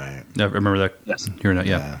 Right. I remember that. Yes. Hearing that.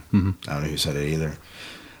 Yeah. Mm-hmm. I don't know who said it either.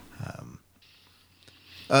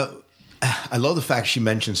 I love the fact she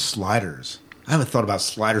mentioned sliders. I haven't thought about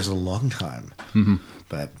sliders in a long time. Mm-hmm.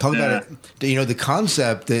 But talk about it. You know, the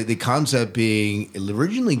concept being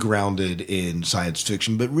originally grounded in science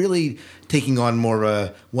fiction, but really taking on more of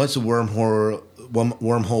a once a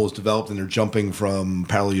wormhole is developed and they're jumping from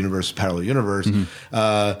parallel universe to parallel universe.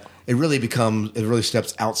 Mm-hmm. It really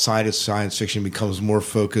steps outside of science fiction, becomes more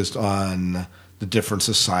focused on the different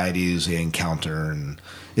societies they encounter, and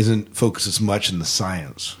isn't focused as much in the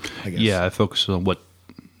science, I guess. Yeah, it focuses on what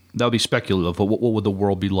that would be speculative. But what would the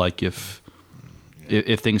world be like if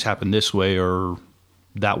things happen this way or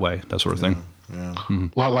that way, that sort of thing. Yeah. Mm-hmm.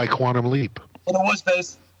 A lot like Quantum Leap. But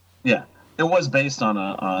it was based on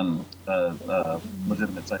a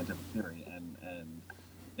legitimate scientific theory, and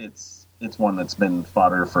it's one that's been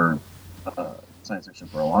fodder for science fiction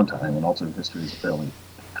for a long time, and alternate history is a fairly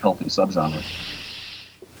healthy subgenre.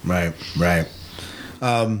 Right.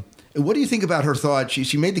 What do you think about her thought?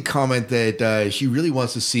 She made the comment that she really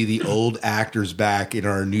wants to see the old actors back in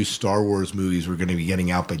our new Star Wars movies we're going to be getting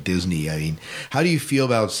out by Disney. I mean, how do you feel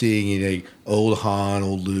about seeing old Han,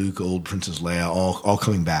 old Luke, old Princess Leia all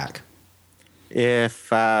coming back? If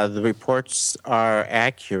the reports are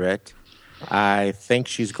accurate, I think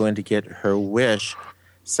she's going to get her wish.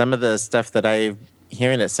 Some of the stuff that I'm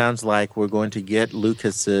hearing, it sounds like we're going to get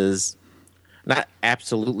Lucas's, not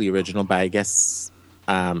absolutely original, but I guess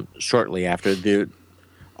shortly after, the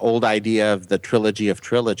old idea of the trilogy of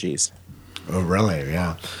trilogies. Oh, really?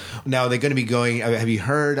 Yeah. Now, they're going to be going, have you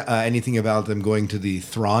heard anything about them going to the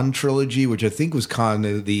Thrawn trilogy, which I think was kind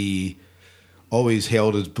of the always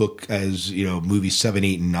hailed as book as, movies 7,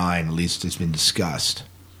 8, and 9, at least it's been discussed.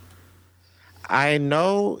 I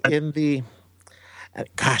know in the,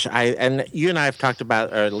 and you and I have talked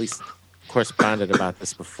about, or at least corresponded about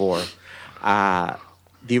this before.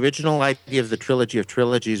 The original idea of the trilogy of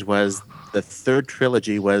trilogies was the third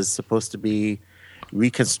trilogy was supposed to be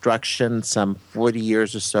reconstruction some 40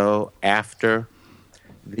 years or so after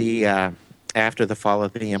the fall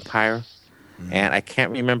of the Empire. Mm-hmm. And I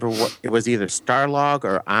can't remember what it was, either Starlog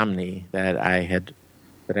or Omni that I had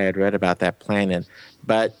read about that plan.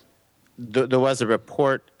 But there was a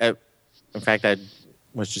report. In fact, I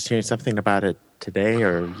was just hearing something about it today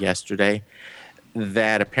or yesterday,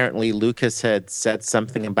 that apparently Lucas had said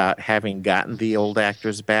something about having gotten the old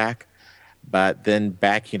actors back, but then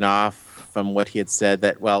backing off from what he had said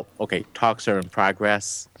that, talks are in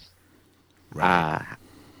progress. Right.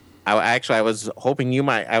 I was hoping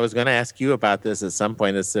I was going to ask you about this at some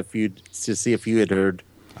point, to see if you had heard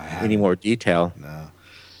any more detail. No.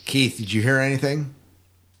 Keith, did you hear anything?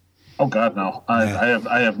 Oh God, no.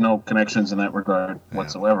 I have no connections in that regard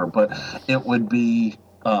whatsoever, but it would be,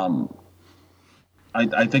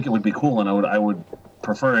 I think it would be cool, and I would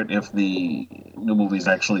prefer it if the new movies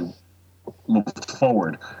actually moved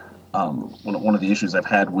forward. One of the issues I've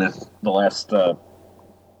had with the last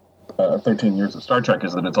 13 years of Star Trek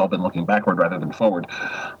is that it's all been looking backward rather than forward.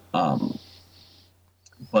 And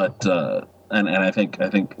I think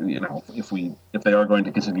if they are going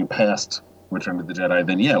to continue past Return of the Jedi,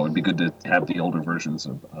 then it would be good to have the older versions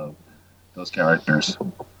of those characters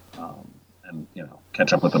and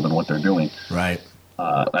catch up with them and what they're doing. Right.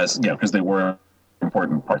 Because they were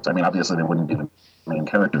important parts. I mean, obviously they wouldn't be the main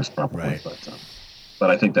characters probably, right. But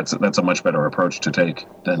I think that's a much better approach to take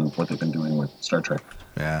than what they've been doing with Star Trek.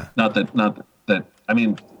 Yeah. Not that. I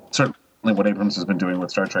mean, certainly what Abrams has been doing with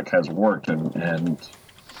Star Trek has worked, and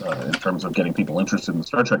in terms of getting people interested in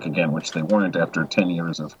Star Trek again, which they weren't after 10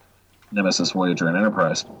 years of Nemesis, Voyager, and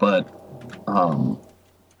Enterprise. But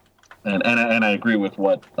and I agree with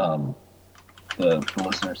what the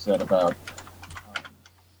listener said about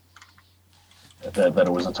that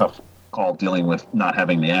it was a tough call dealing with not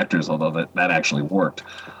having the actors, although that actually worked.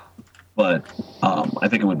 But I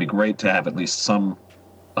think it would be great to have at least some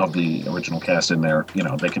of the original cast in there.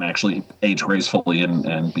 They can actually age gracefully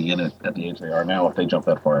and be in it at the age they are now if they jump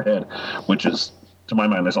that far ahead, which is, to my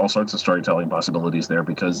mind, there's all sorts of storytelling possibilities there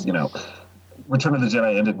because, Return of the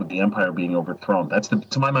Jedi ended with the Empire being overthrown.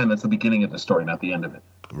 To my mind, that's the beginning of the story, not the end of it.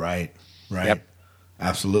 Right. Yep.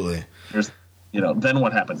 Absolutely. Then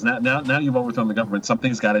what happens? Now you've overthrown the government.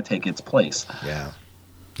 Something's got to take its place. Yeah.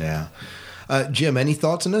 Jim, any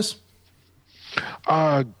thoughts on this?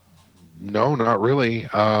 No, not really.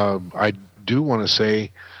 I do want to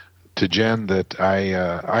say to Jen that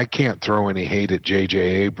I can't throw any hate at J.J.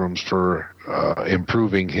 Abrams for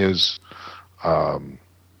improving his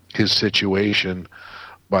situation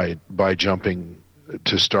by jumping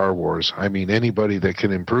to Star Wars. I mean, anybody that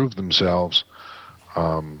can improve themselves,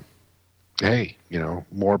 hey,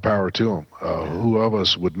 more power to them. Who of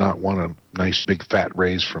us would not want a nice big fat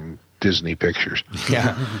raise from Disney Pictures?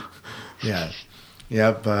 Yep.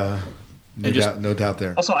 No doubt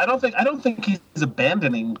there. Also, I don't think he's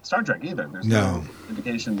abandoning Star Trek either. There's no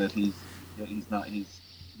indication that he's given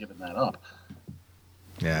that up.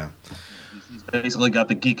 Yeah. He's basically got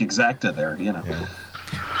the geek exacta there, Yeah.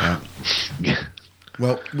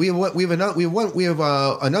 Well, we have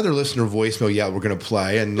another listener voicemail. We're going to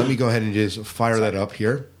play, and let me go ahead and just fire that up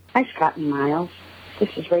here. Hi, Scott and Miles. This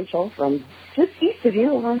is Rachel from just east of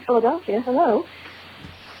you in Philadelphia. Hello.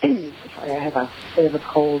 Sorry, I have a bit of a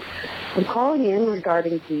cold. I'm calling in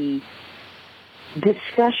regarding the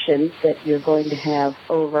discussions that you're going to have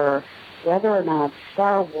over whether or not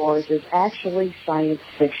Star Wars is actually science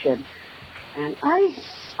fiction. And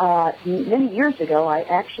many years ago, I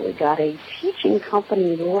actually got a teaching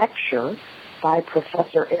company lecture by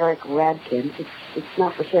Professor Eric Radkin. It's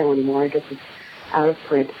not for sale anymore. I guess it's out of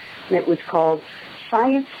print. And it was called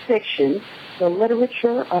Science Fiction, the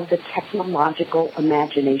Literature of the Technological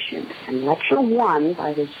Imagination. And Lecture 1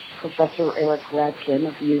 by this Professor Eric Radkin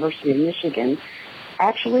of the University of Michigan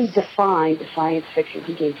actually defined science fiction.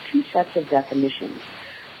 He gave two sets of definitions.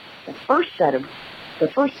 The first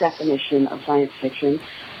definition of science fiction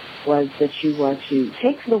was that you were to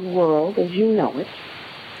take the world as you know it,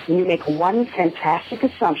 and you make one fantastic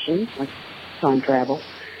assumption, like time travel,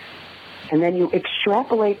 and then you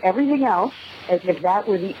extrapolate everything else as if that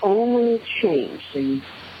were the only change. So you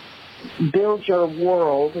build your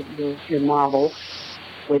world, your novel,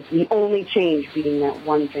 with the only change being that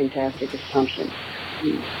one fantastic assumption.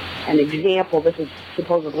 An example, this is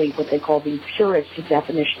supposedly what they call the purist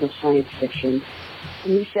definition of science fiction.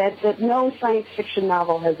 And he said that no science fiction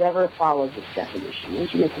novel has ever followed this definition.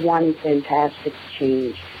 Once you make one fantastic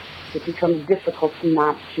change, it becomes difficult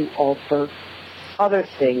not to alter other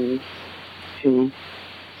things to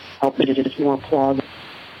help it just more plausible.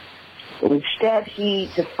 So instead, he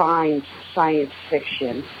defines science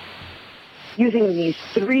fiction using these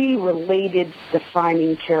three related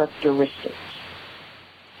defining characteristics.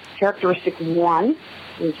 Characteristic 1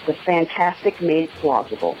 is the fantastic made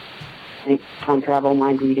plausible. Time travel,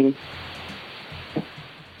 mind reading.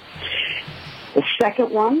 The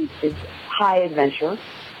second one is high adventure.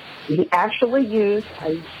 He actually used,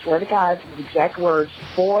 I swear to God, the exact words,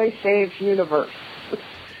 boy saves universe.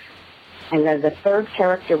 And then the third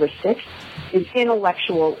characteristic is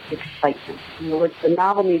intellectual excitement. In other words, the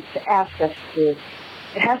novel needs to ask us to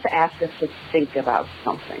think about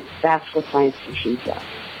something. That's what science fiction does.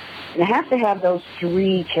 And it has to have those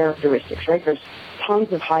three characteristics, right? There's tons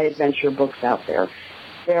of high adventure books out there.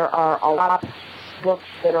 There are a lot of books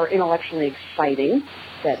that are intellectually exciting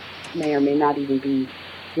that may or may not even be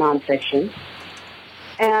nonfiction.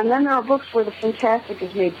 And then there are books where the fantastic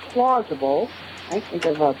is made plausible. I think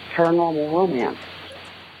of a paranormal romance.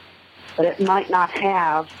 But it might not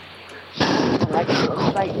have intellectual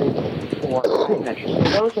excitement or high adventure. So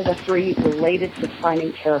those are the three related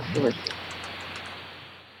defining characteristics.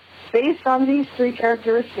 Based on these three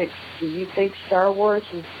characteristics, do you think Star Wars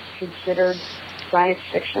is considered science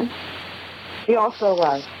fiction? He also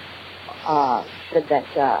said that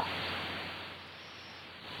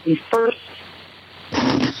the first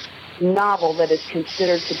novel that is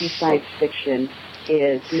considered to be science fiction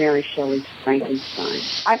is Mary Shelley's Frankenstein.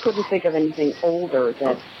 I couldn't think of anything older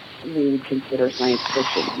that we would consider science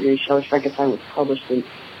fiction. Mary Shelley's Frankenstein was published in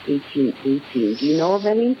 1818. Do you know of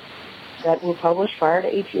any that were published prior to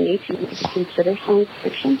 1818 that you consider science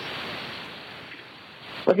fiction?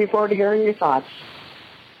 Looking forward to hearing your thoughts.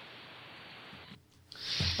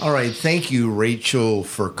 All right, thank you, Rachel,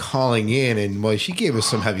 for calling in, and well, she gave us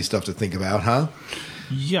some heavy stuff to think about, huh?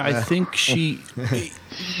 Yeah, I think she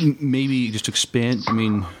maybe just expanded a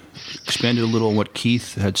little on what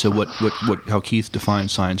Keith had said, how Keith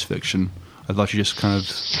defined science fiction. I thought she just kind of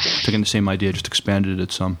took in the same idea, just expanded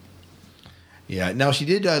it some. Yeah. Now she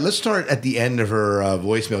did. Let's start at the end of her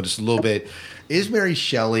voicemail just a little bit. Is Mary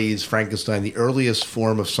Shelley's Frankenstein the earliest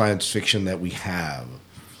form of science fiction that we have?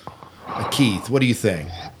 Keith, what do you think?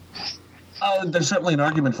 There's certainly an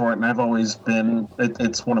argument for it, and I've always been.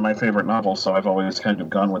 It's one of my favorite novels, so I've always kind of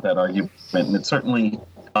gone with that argument. And it's certainly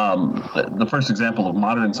the first example of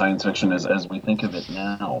modern science fiction as we think of it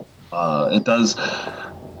now. It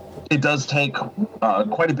does take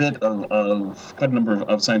quite a number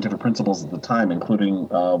of scientific principles at the time, including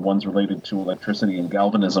ones related to electricity and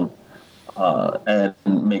galvanism, and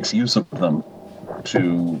makes use of them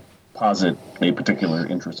to posit a particular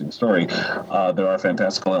interesting story. There are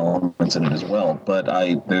fantastical elements in it as well, but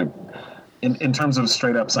in terms of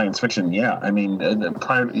straight up science fiction, yeah, I mean, there's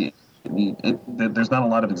not a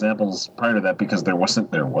lot of examples prior to that because there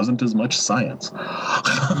wasn't as much science.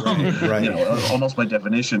 Right. Almost by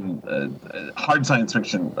definition, hard science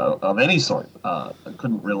fiction of any sort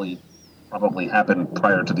couldn't really probably happen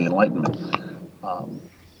prior to the Enlightenment.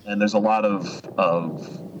 And there's a lot of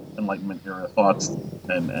Enlightenment era thoughts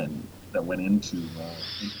and that went into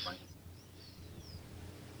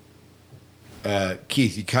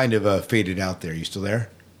Keith, you kind of faded out there. You still there?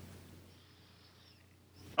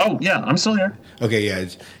 Oh, yeah, I'm still here. Okay, yeah,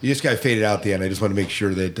 you just got faded out at the end. I just want to make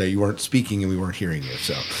sure that you weren't speaking and we weren't hearing you.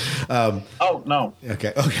 So, oh no.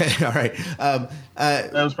 Okay, all right.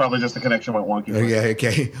 That was probably just the connection went wonky.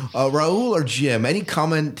 Okay. Raul or Jim, any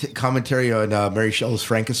commentary on Mary Shelley's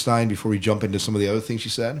Frankenstein before we jump into some of the other things she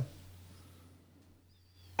said?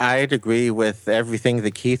 I'd agree with everything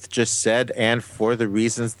that Keith just said, and for the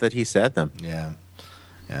reasons that he said them. Yeah.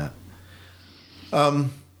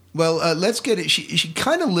 Well, let's get it. She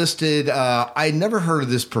kind of listed, I never heard of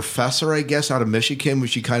this professor, I guess, out of Michigan, which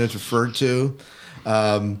she kind of referred to.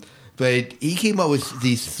 But he came up with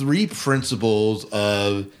these three principles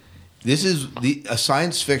of this is a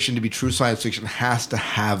science fiction, to be true science fiction, has to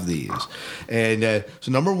have these. And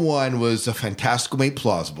so number one was the fantastical made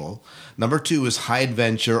plausible. Number two is high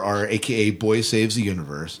adventure, or AKA boy saves the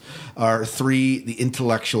universe. Or three, the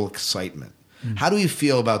intellectual excitement. How do you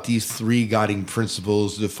feel about these three guiding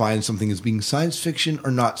principles to define something as being science fiction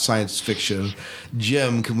or not science fiction?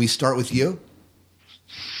 Jim, can we start with you?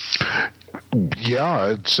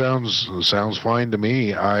 Yeah, it sounds fine to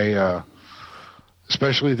me. I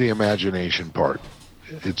especially the imagination part.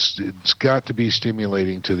 It's got to be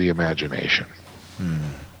stimulating to the imagination.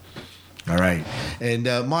 All right. And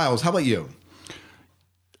Miles, how about you?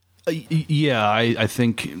 Yeah, I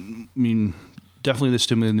think, definitely the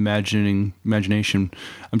stimulating imagination.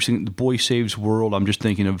 I'm just thinking the boy saves world. I'm just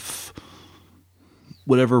thinking of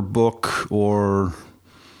whatever book or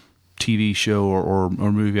TV show or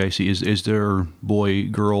movie I see. Is there boy,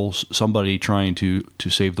 girl, somebody trying to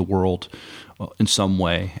save the world in some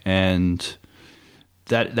way? And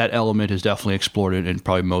that element is definitely explored in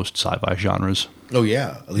probably most sci-fi genres. Oh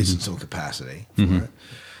yeah, at least in some capacity.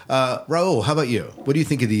 Raul, how about you? What do you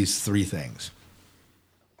think of these three things?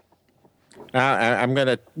 I'm going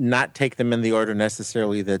to not take them in the order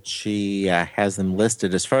necessarily that she has them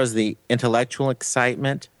listed. As far as the intellectual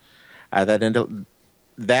excitement,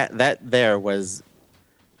 that there was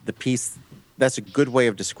the piece. That's a good way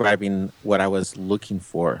of describing what I was looking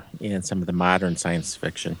for in some of the modern science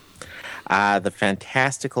fiction. The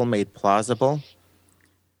fantastical made plausible.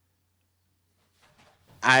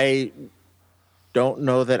 I don't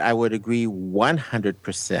know that I would agree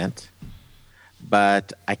 100%.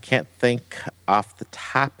 But I can't think off the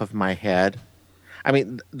top of my head. I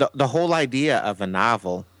mean, the whole idea of a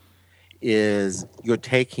novel is you're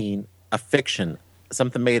taking a fiction,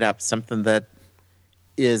 something made up, something that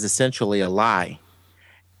is essentially a lie,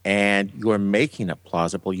 and you're making it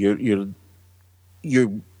plausible. You're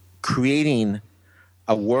creating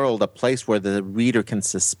a world, a place where the reader can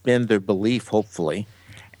suspend their belief, hopefully,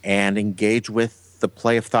 and engage with the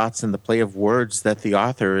play of thoughts and the play of words that the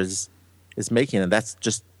author is making, and that's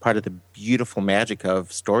just part of the beautiful magic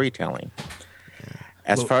of storytelling.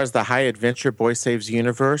 As far as the high adventure boy saves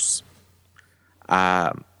universe,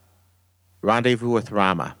 Rendezvous with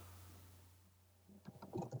Rama.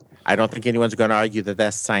 I don't think anyone's going to argue that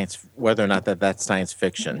that's science, whether or not that's science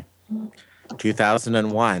fiction.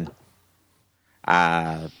 2001.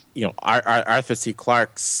 Arthur C.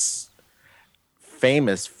 Clarke's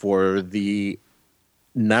famous for the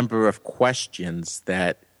number of questions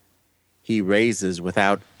that he raises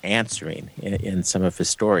without answering in some of his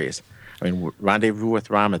stories. I mean, Rendezvous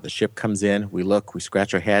with Rama, the ship comes in, we look, we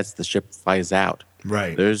scratch our heads, the ship flies out.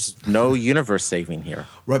 Right. There's no universe saving here.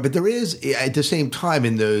 Right, but there is, at the same time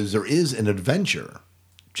in those, there is an adventure,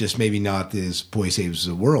 just maybe not this boy saves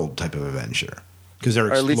the world type of adventure. Because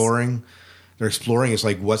they're exploring. It's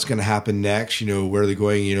like, what's going to happen next? Where are they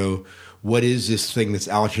going? What is this thing that's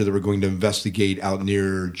out here that we're going to investigate out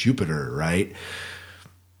near Jupiter, right?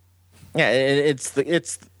 Yeah,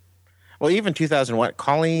 it's Well, even 2001,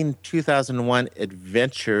 calling 2001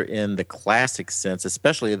 adventure in the classic sense,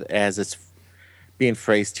 especially as it's being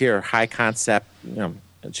phrased here, high concept.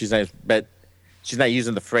 She's not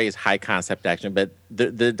using the phrase high concept action, but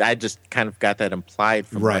I just kind of got that implied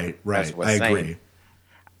from right. I agree.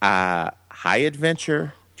 High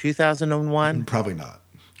adventure 2001? Probably not.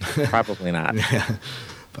 Probably not. Yeah.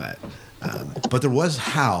 But there was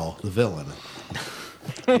Hal, the villain.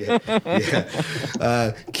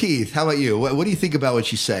 Yeah. Keith, how about you? What do you think about what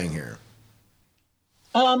she's saying here?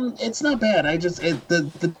 It's not bad.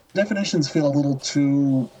 The definitions feel a little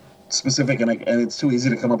too specific, and it's too easy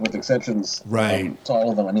to come up with exceptions to all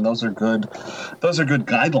of them. I mean, those are good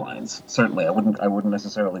guidelines. Certainly, I wouldn't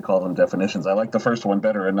necessarily call them definitions. I like the first one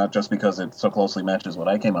better, and not just because it so closely matches what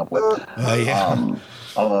I came up with.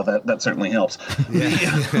 Although that certainly helps. Yeah.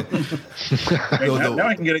 Now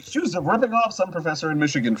I can get accused of ripping off some professor in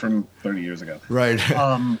Michigan from 30 years ago. Right.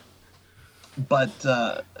 But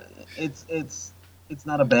it's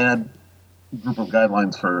not a bad group of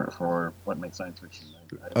guidelines for what makes science fiction.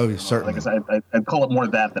 Certainly. I guess I'd call it more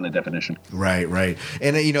that than a definition. Right.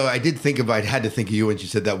 And, I had to think of you when you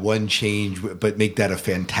said that one change, but make that a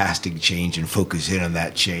fantastic change and focus in on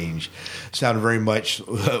that change. Sounded very much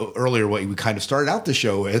earlier what we kind of started out the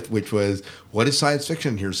show with, which was, what is science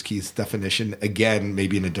fiction? Here's Keith's definition. Again,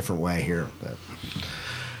 maybe in a different way here.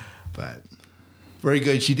 But very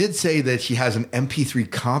good. She did say that she has an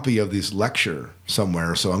MP3 copy of this lecture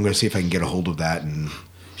somewhere, so I'm going to see if I can get a hold of that and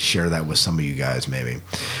share that with some of you guys, maybe.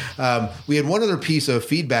 We had one other piece of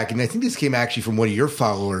feedback, and I think this came actually from one of your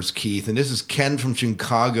followers, Keith, and this is Ken from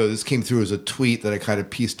Chicago. This came through as a tweet that I kind of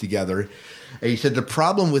pieced together. And he said, the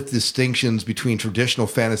problem with distinctions between traditional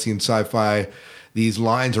fantasy and sci-fi, these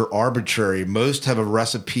lines are arbitrary. Most have a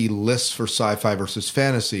recipe list for sci-fi versus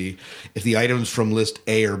fantasy. If the items from list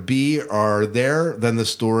A or B are there, then the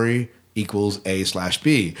story equals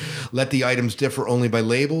A/B. Let the items differ only by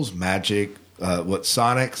labels, magic,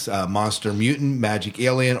 sonics, monster, mutant, magic,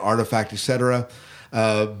 alien, artifact, etc.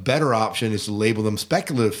 Better option is to label them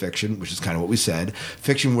speculative fiction, which is kind of what we said.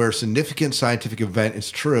 Fiction where a significant scientific event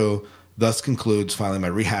is true. Thus concludes finally my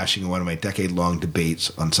rehashing of one of my decade-long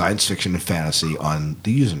debates on science fiction and fantasy on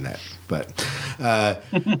the Usenet. But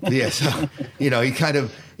so he kind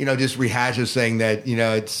of just rehashes saying that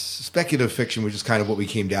it's speculative fiction, which is kind of what we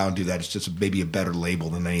came down to. That it's just maybe a better label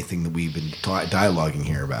than anything that we've been dialoguing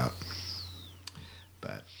here about.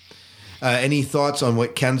 But any thoughts on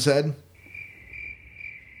what Ken said?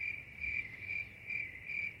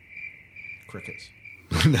 Crickets.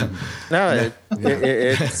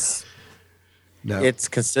 It's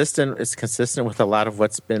consistent. It's consistent with a lot of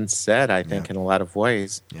what's been said, I think, in a lot of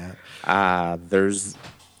ways. Yeah. There's,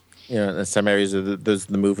 in some areas, there's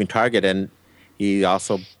the moving target, and he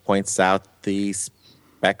also points out the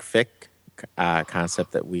spec fic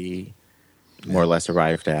concept that we more or less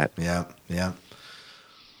arrived at. Yeah.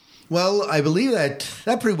 Well, I believe that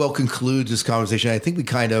pretty well concludes this conversation. I think we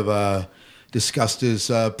kind of discussed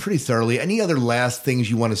this pretty thoroughly. Any other last things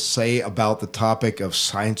you want to say about the topic of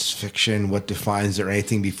science fiction, what defines it, or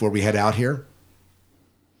anything before we head out here?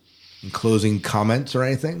 In closing comments or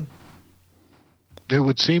anything? It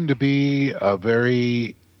would seem to be a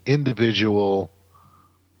very individual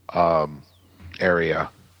area.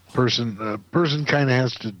 Person kind of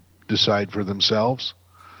has to decide for themselves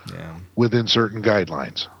within certain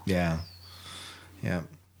guidelines. Yeah.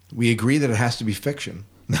 We agree that it has to be fiction.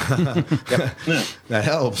 That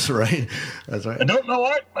helps, right? That's right. I don't know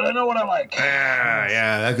art, but I know what I like.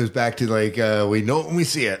 That goes back to we know it when we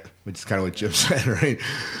see it, which is kind of what Jim said, right?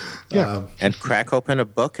 Yeah, and crack open a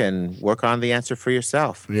book and work on the answer for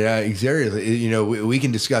yourself. Yeah, exactly. We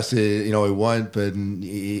can discuss it, we want, but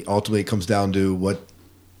ultimately it comes down to what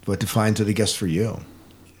defines it, I guess, for you.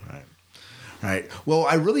 Right. Well,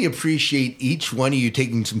 I really appreciate each one of you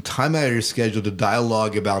taking some time out of your schedule to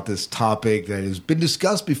dialogue about this topic that has been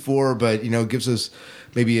discussed before, but, gives us,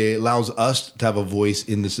 maybe allows us to have a voice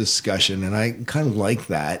in this discussion, and I kind of like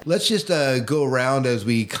that. Let's just go around as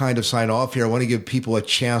we kind of sign off here. I want to give people a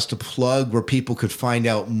chance to plug where people could find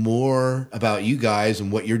out more about you guys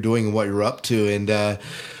and what you're doing and what you're up to. And,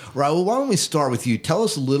 Raul, why don't we start with you? Tell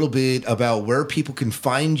us a little bit about where people can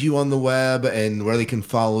find you on the web and where they can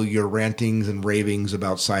follow your rantings and ravings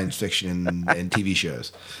about science fiction and TV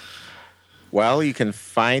shows. Well, you can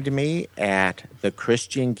find me at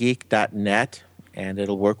thechristiangeek.net, and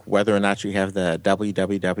it'll work whether or not you have the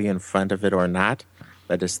www in front of it or not.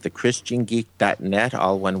 That is thechristiangeek.net,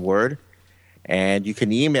 all one word. And you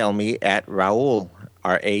can email me at Raul,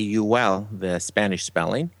 R-A-U-L, the Spanish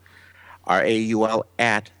spelling, RAUL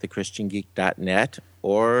at thechristiangeek.net,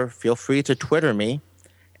 or feel free to Twitter me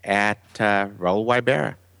at Raul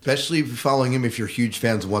Ybarra. Especially following him if you're huge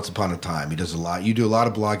fans of Once Upon a Time. He does a lot. You do a lot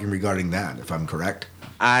of blogging regarding that, if I'm correct.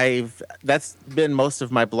 That's been most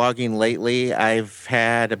of my blogging lately. I've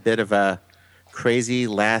had a bit of a crazy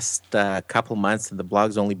last couple months, and the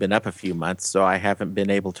blog's only been up a few months, so I haven't been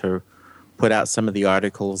able to put out some of the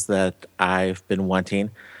articles that I've been wanting.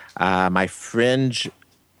 My Fringe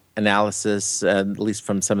analysis, at least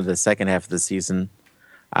from some of the second half of the season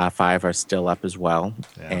 5, are still up as well.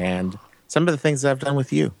 Yeah. And some of the things that I've done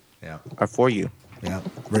with you are for you. Yeah,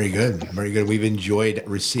 very good. Very good. We've enjoyed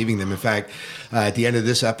receiving them. In fact, at the end of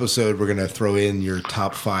this episode, we're going to throw in your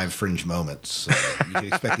top 5 Fringe moments. So you can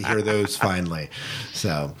expect to hear those finally.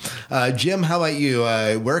 So, Jim, how about you?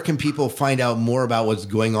 Where can people find out more about what's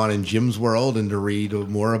going on in Jim's world and to read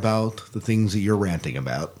more about the things that you're ranting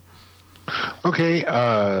about? Okay,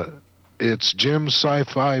 it's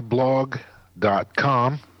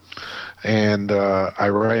jimscifiblog.com, and I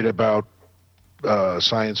write about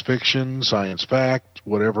science fiction, science fact,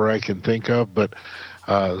 whatever I can think of. But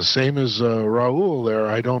same as Raul there,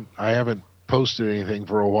 I haven't posted anything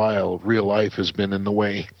for a while. Real life has been in the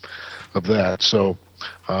way of that. So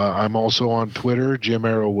I'm also on Twitter, Jim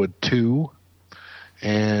Arrowood 2,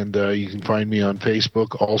 and you can find me on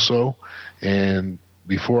Facebook also. And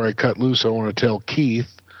before I cut loose, I want to tell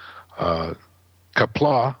Keith,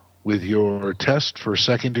 Kapla with your test for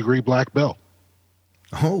second-degree black belt.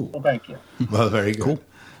 Oh, well, thank you. Well, very good. Cool.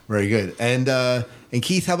 Very good. And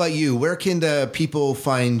Keith, how about you? Where can people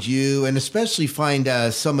find you, and especially find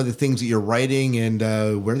some of the things that you're writing, and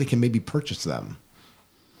where they can maybe purchase them?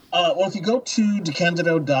 Well, if you go to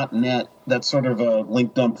DeCandido.net, that's sort of a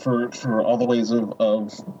link dump for all the ways of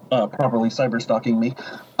properly cyber stalking me.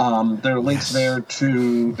 There are links there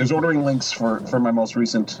to. There's ordering links for my most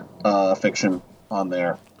recent fiction on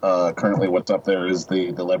there. Currently, what's up there is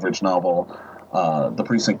the Leverage novel. The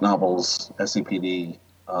Precinct novels, SCPD,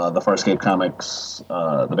 the Farscape comics,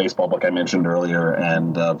 the baseball book I mentioned earlier,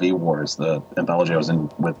 and V Wars, the anthology I was in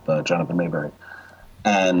with Jonathan Mayberry,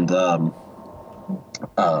 and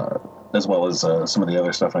as well as some of the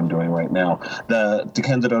other stuff I'm doing right now. The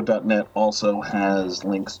DeCandido.net also has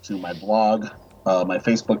links to my blog, my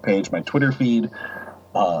Facebook page, my Twitter feed,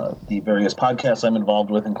 the various podcasts I'm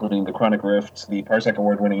involved with, including the Chronic Rift, the Parsec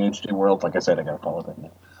Award-winning HD World. Like I said, I got to follow that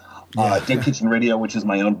now. Dead Kitchen Radio, which is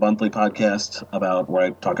my own monthly podcast where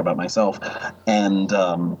I talk about myself, and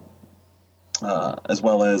as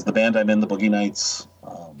well as the band I'm in, the Boogie Nights.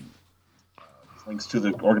 Links to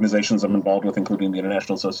the organizations I'm involved with, including the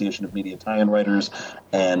International Association of Media Tie-in Writers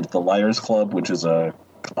and the Liars Club, which is all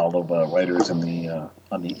of writers in here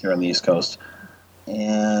on the East Coast.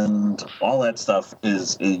 And all that stuff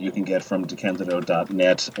is you can get from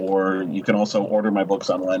DeCandido.net, or you can also order my books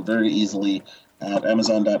online very easily at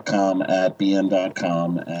Amazon.com, at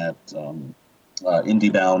BN.com, at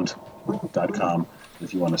IndieBound.com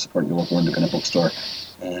if you want to support your local independent bookstore,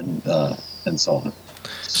 and so on.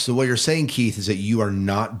 So what you're saying, Keith, is that you are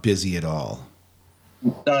not busy at all.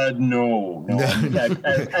 No.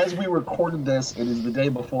 As we recorded this, it is the day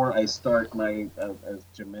before I start my, as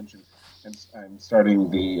Jim mentioned, I'm starting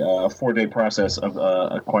the 4-day process of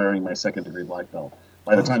acquiring my second-degree black belt.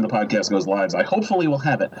 By the time the podcast goes live, I hopefully will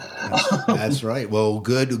have it. That's right. Well,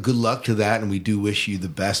 good luck to that, and we do wish you the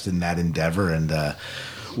best in that endeavor. And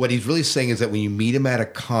what he's really saying is that when you meet him at a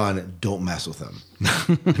con, don't mess with him.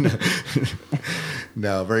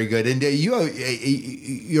 No, very good. And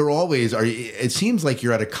you're always. It seems like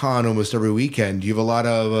you're at a con almost every weekend. Do you have a lot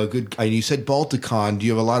of good? You said Balticon. Do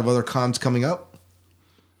you have a lot of other cons coming up?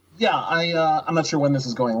 Yeah, I'm not sure when this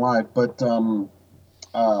is going live, but on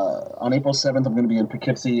April 7th, I'm going to be in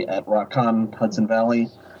Poughkeepsie at RockCon Hudson Valley.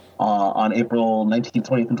 On April 19th,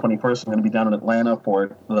 20th, and 21st, I'm going to be down in Atlanta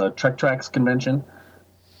for the Trek Tracks convention.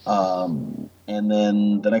 And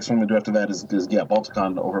then the next one we do after that is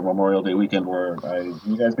Balticon over Memorial Day weekend.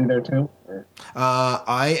 You guys be there too? Or?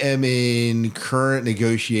 I am in current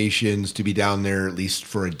negotiations to be down there at least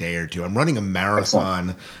for a day or two. I'm running a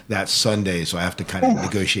marathon that Sunday, so I have to kind of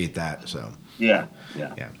negotiate that. So yeah.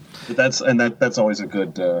 But that's always a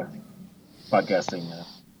good podcasting.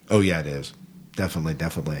 Oh yeah, it is definitely.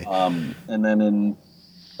 And then in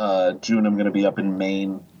June, I'm going to be up in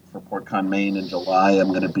Maine for PortCon Maine. In July, I'm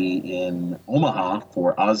going to be in Omaha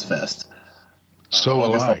for Ozfest. So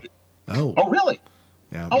will I. Oh, really?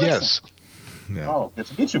 Yeah. Oh, yes. Yeah. Oh, good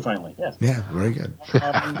to meet you finally. Yes. Yeah, very good.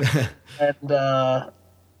 And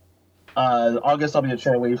August, I'll be at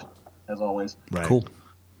Shore Leave, as always. Right. Cool.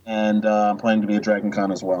 And I'm planning to be at Dragon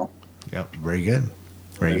Con as well. Yep, very good.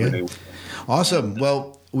 Very good. Awesome.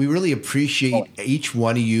 Well, we really appreciate each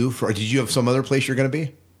one of you. Did you have some other place you're going to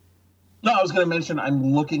be? No, I was going to mention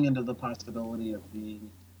I'm looking into the possibility of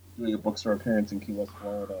doing a bookstore appearance in Key West,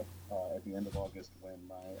 Florida, at the end of August when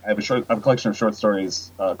I have a collection of short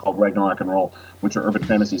stories called Ragnarok and Roll, which are urban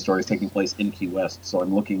fantasy stories taking place in Key West. So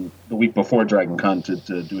I'm looking the week before Dragon Con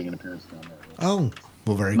to doing an appearance down there. Oh,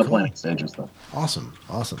 well, very the cool. planning stages, though. Awesome.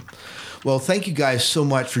 Well, thank you guys so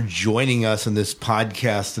much for joining us in this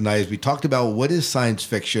podcast tonight as we talked about what is science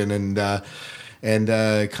fiction and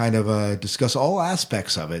kind of discuss all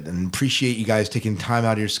aspects of it, and appreciate you guys taking time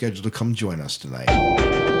out of your schedule to come join us tonight.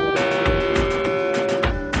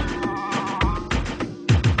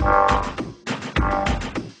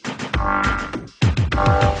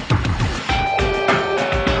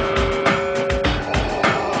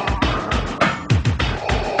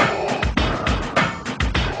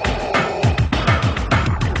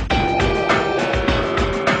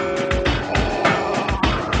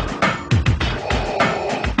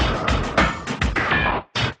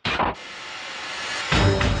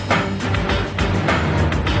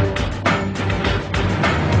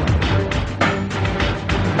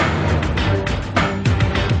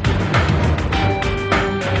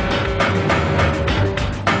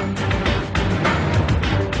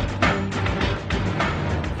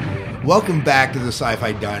 Welcome back to the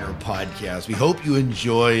Sci-Fi Diner podcast. We hope you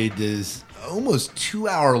enjoyed this almost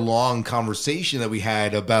 2-hour-long conversation that we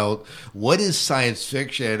had about what is science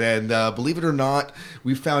fiction. And believe it or not,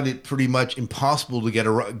 we found it pretty much impossible to get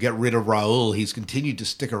rid of Raul. He's continued to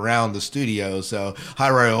stick around the studio. So, hi,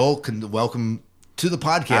 Raul. Welcome to the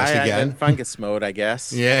podcast again. In fungus mode, I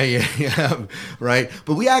guess. Yeah, right.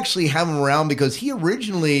 But we actually have him around because he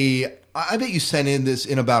originally... I bet you sent in this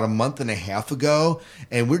in about a month and a half ago,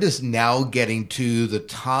 and we're just now getting to the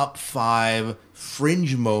top 5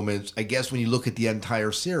 Fringe moments, I guess, when you look at the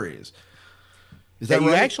entire series. Is that right?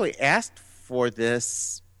 You actually asked for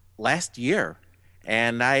this last year,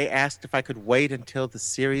 and I asked if I could wait until the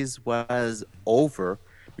series was over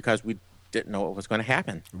because we didn't know what was going to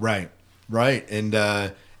happen. Right. And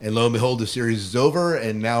lo and behold, the series is over,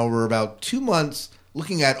 and now we're about 2 months...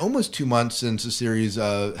 Looking at almost 2 months since the series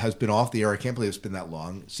has been off the air. I can't believe it's been that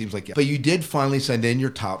long. It seems like, but you did finally send in your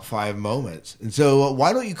top 5 moments. And so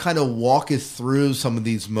why don't you kind of walk us through some of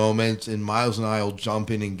these moments, and Miles and I will jump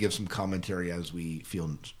in and give some commentary as we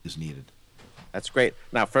feel is needed. That's great.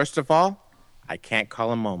 Now, first of all, I can't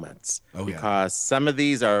call them moments because some of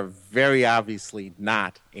these are very obviously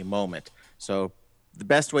not a moment. So the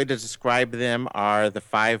best way to describe them are the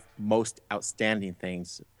 5 most outstanding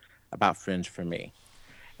things about Fringe for me.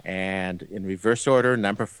 And in reverse order,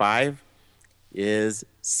 number 5 is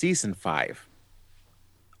season 5.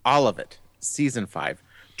 All of it, season 5.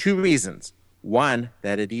 2 reasons. 1,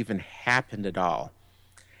 that it even happened at all.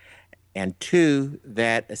 And 2,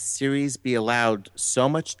 that a series be allowed so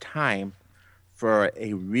much time for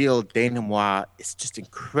a real denouement is just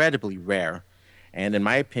incredibly rare. And in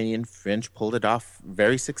my opinion, Fringe pulled it off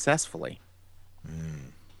very successfully.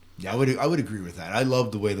 Yeah, I would agree with that. I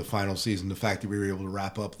love the way the final season, the fact that we were able to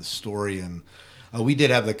wrap up the story, and we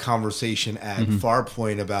did have the conversation at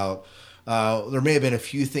Farpoint about there may have been a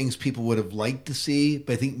few things people would have liked to see,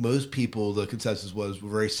 but I think most people, the consensus was,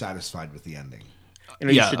 were very satisfied with the ending.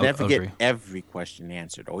 You should never get every question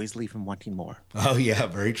answered. Always leave them wanting more. Oh yeah,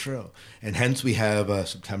 very true. And hence we have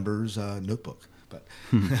September's notebook. But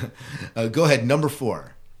go ahead, number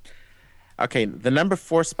 4. Okay, the number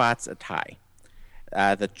 4 spot's a tie.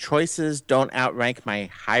 The choices don't outrank my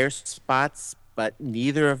higher spots, but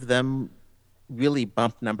neither of them really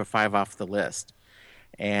bump number 5 off the list.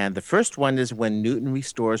 And the first one is when Newton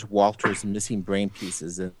restores Walter's missing brain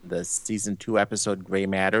pieces in the season 2 episode Gray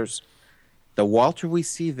Matters. The Walter we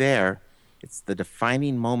see there, it's the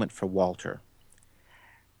defining moment for Walter.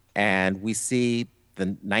 And we see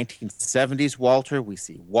the 1970s Walter, we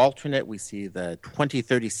see Walternet, we see the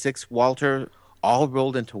 2036 Walter, all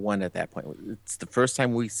rolled into one at that point. It's the first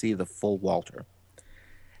time we see the full Walter.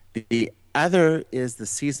 The other is the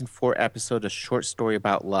season 4 episode, A Short Story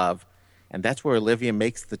About Love, and that's where Olivia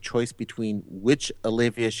makes the choice between which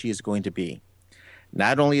Olivia she is going to be.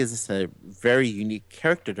 Not only is this a very unique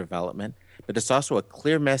character development, but it's also a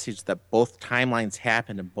clear message that both timelines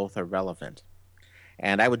happen and both are relevant.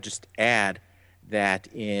 And I would just add that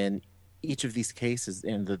in each of these cases,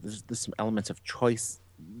 there's some elements of choice.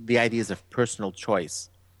 The ideas of personal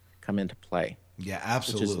choice come into play. Yeah,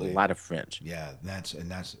 absolutely. Which is a lot of Fringe. Yeah, that's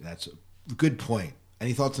a good point.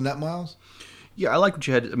 Any thoughts on that, Miles? Yeah, I like what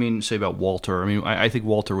you had to say about Walter. I think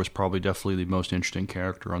Walter was probably definitely the most interesting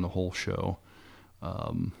character on the whole show.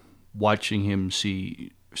 Watching him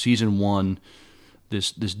see season 1,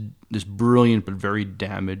 this brilliant but very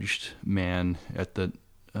damaged man at the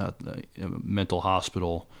mental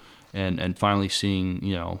hospital, and finally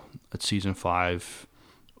seeing, at season 5,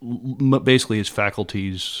 basically his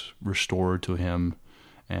faculties restored to him,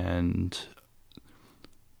 and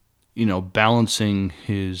balancing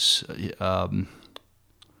his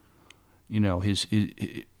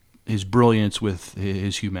his brilliance with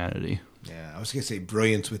his humanity. Yeah, I was going to say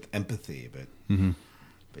brilliance with empathy, but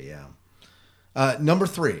but yeah. Number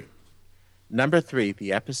 3. Number 3,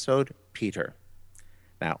 the episode Peter.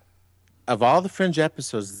 Now, of all the Fringe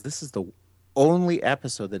episodes, this is the only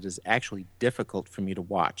episode that is actually difficult for me to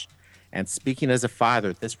watch. And speaking as a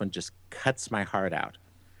father, this one just cuts my heart out.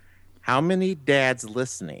 How many dads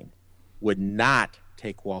listening would not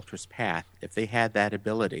take Walter's path if they had that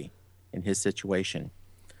ability in his situation?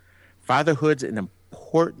 Fatherhood's an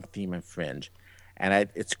important theme in Fringe, and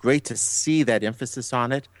it's great to see that emphasis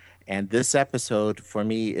on it. And this episode, for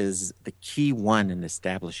me, is the key one in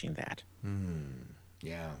establishing that.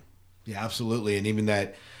 Yeah, absolutely. And even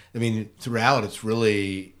that, throughout, it's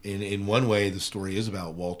really, in one way, the story is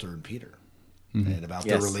about Walter and Peter, and about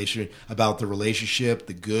their relationship,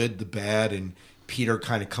 the good, the bad, and Peter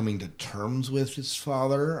kind of coming to terms with his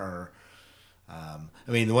father. Or,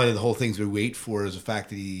 one of the whole things we wait for is the fact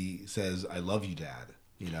that he says, "I love you, Dad."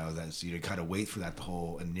 That's kind of wait for that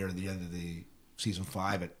and near the end of the season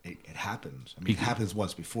 5, it happens. It happens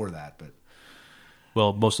once before that, but.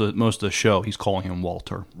 Well, most of the show, he's calling him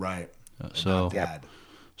Walter. Right. So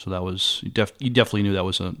that was you definitely knew that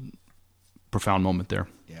was a profound moment there.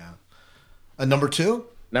 Yeah. Number 2.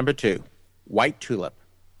 Number 2, White Tulip.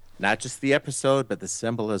 Not just the episode, but the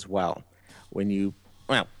symbol as well.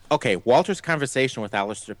 Walter's conversation with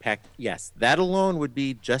Alistair Peck. Yes, that alone would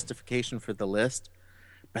be justification for the list,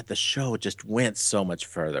 but the show just went so much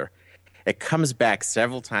further. It comes back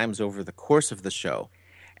several times over the course of the show,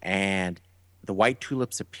 and the White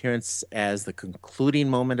Tulip's appearance as the concluding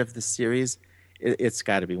moment of the series, it's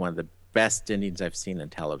got to be one of the best endings I've seen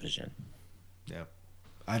in television. Yeah,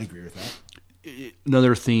 I'd agree with that.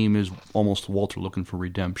 Another theme is almost Walter looking for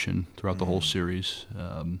redemption throughout the whole series,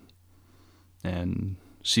 and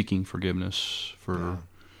seeking forgiveness for,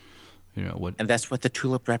 what... And that's what the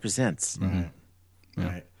tulip represents. Right. Yeah.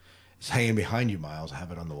 Right. It's hanging behind you, Miles. I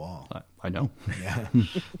have it on the wall. I know. Yeah,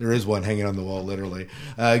 there is one hanging on the wall, literally.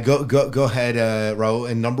 Go ahead, Raul.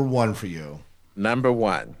 And number 1 for you. Number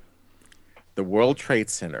 1, the World Trade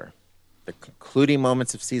Center, the concluding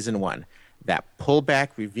moments of season 1. That pullback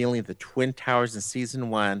revealing the Twin Towers in season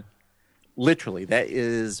 1. Literally, that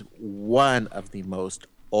is one of the most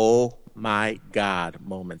oh my God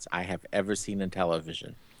moments I have ever seen in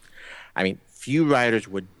television. Few writers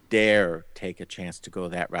would dare take a chance to go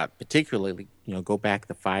that route, particularly, go back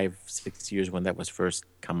the 5-6 years when that was first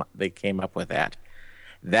they came up with that.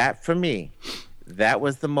 That, for me, that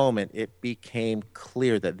was the moment it became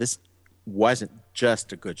clear that this wasn't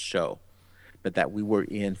just a good show, but that we were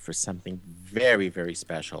in for something very, very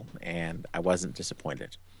special, and I wasn't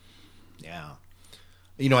disappointed. Yeah.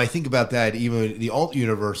 I think about that, even the alt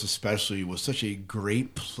universe especially was such a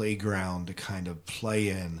great playground to kind of play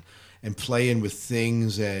in with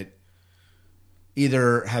things that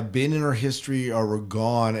either have been in our history or were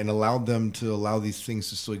gone, and allowed them to allow these things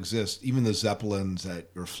to still exist. Even the Zeppelins that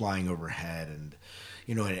were flying overhead, and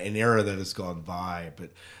an era that has gone by.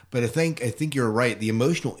 But I think you're right. The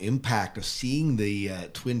emotional impact of seeing the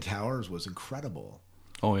Twin Towers was incredible.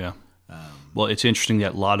 Oh yeah. Well, it's interesting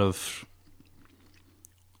that a lot of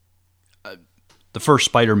the first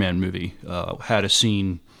Spider-Man movie had a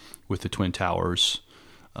scene with the Twin Towers.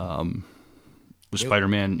 With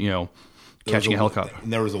Spider-Man, catching a helicopter.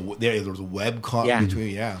 And there was a web caught between.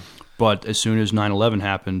 Yeah. But as soon as 9/11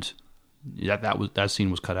 happened, that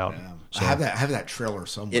scene was cut out. Yeah. So. I have that trailer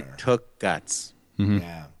somewhere. It took guts. Mm-hmm.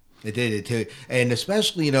 Yeah, it did. It too. And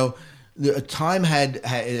especially, the time had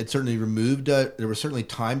certainly removed. There was certainly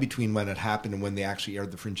time between when it happened and when they actually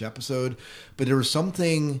aired the Fringe episode. But there was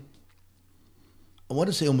something, I want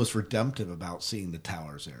to say, almost redemptive about seeing the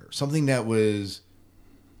towers there. Something that was,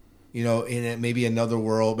 in maybe another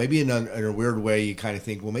world, maybe in a weird way, you kind of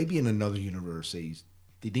think, well, maybe in another universe they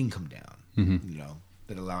didn't come down.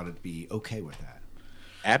 That allowed it to be okay with that.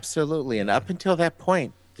 Absolutely. And up until that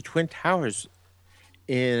point, the Twin Towers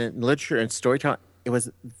in literature and storytelling, it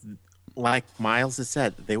was like Miles has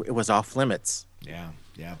said, it was off limits. Yeah,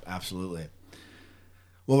 absolutely.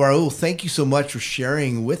 Well, Raul, thank you so much for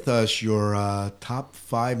sharing with us your top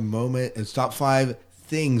 5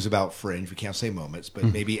 things about Fringe. We can't say moments, but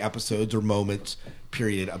maybe episodes or moments,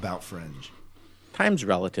 period, about Fringe. Time's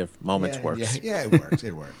relative. Moments works. Yeah, it works.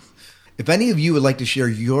 It works. If any of you would like to share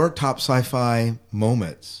your top sci-fi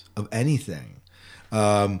moments of anything,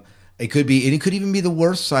 it could even be the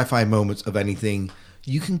worst sci-fi moments of anything,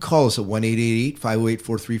 you can call us at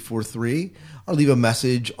 1-888-508-4343 or leave a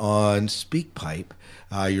message on SpeakPipe.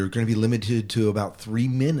 You're going to be limited to about 3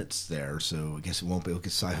 minutes there, so I guess it won't be able to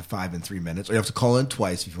get 5 in 3 minutes. Or you have to call in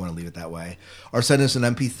twice if you want to leave it that way. Or send us an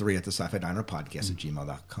MP3 at the Sci-Fi Diner Podcast at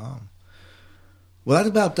gmail.com. Well, that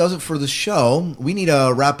about does it for the show. We need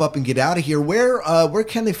to wrap up and get out of here. Where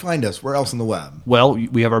can they find us? Where else on the web? Well,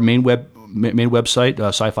 we have our main website,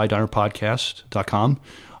 sci-fi diner podcast.com.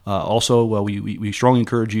 Also, we strongly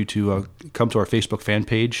encourage you to come to our Facebook fan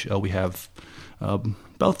page. We have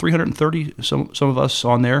about 330 some of us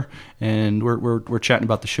on there, and we're chatting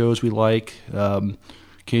about the shows we like.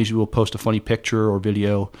 Occasionally, we'll post a funny picture or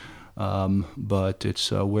video. But it's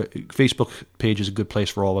Facebook page is a good place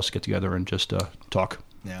for all of us to get together and just talk.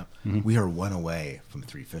 Yeah, we are one away from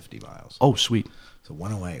 350 miles. Oh, sweet! So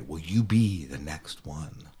one away. Will you be the next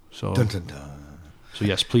one? So, dun, dun, dun. So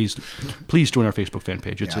yes, please join our Facebook fan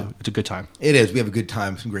page. It's a good time. It is. We have a good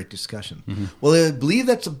time. Some great discussion. Well, I believe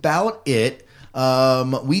that's about it.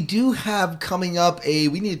 We do have coming up we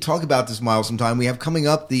need to talk about this, Miles, sometime. We have coming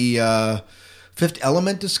up the Fifth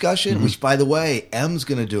Element discussion, which, by the way, M's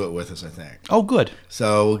going to do it with us, I think. Oh, good.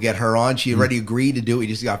 So we'll get her on. She already agreed to do it. We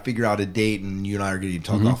just got to figure out a date, and you and I are going to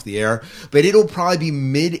talk off the air. But it'll probably be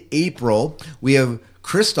mid-April. We have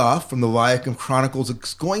Christoph from the Viacom Chronicles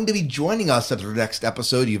is going to be joining us at our next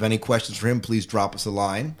episode. If you have any questions for him, please drop us a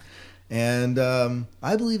line. And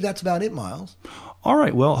I believe that's about it, Miles. All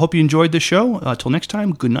right. Well, hope you enjoyed the show. Till next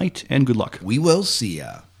time, good night and good luck. We will see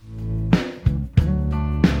ya.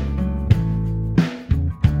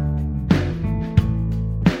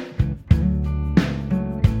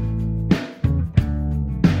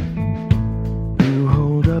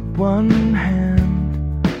 One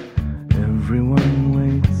hand, everyone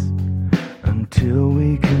waits until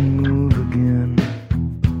we can move again.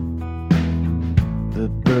 The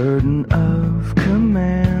burden of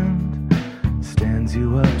command stands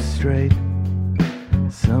you up straight.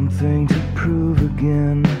 Something to prove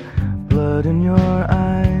again. Blood in your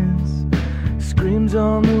eyes, screams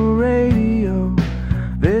on the radio.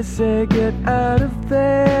 They say get out of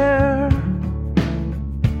there.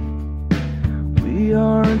 We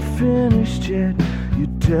aren't finished yet. You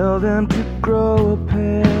tell them to grow a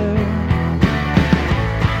pair.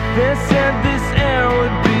 They said this air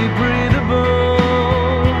would be breathable.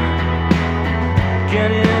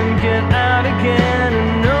 Get in, get out again,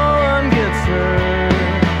 and no one gets hurt.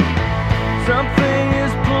 Something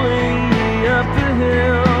is pulling me up the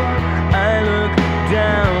hill. I look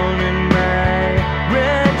down in my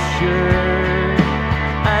red shirt.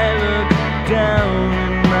 I look down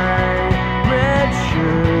in my red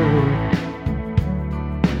shirt.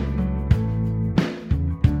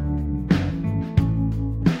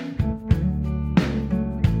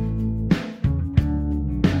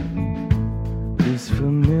 This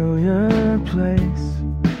familiar place,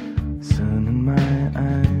 sun in my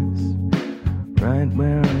eyes, right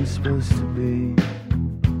where I'm supposed to be.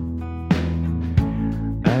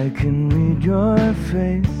 I can read your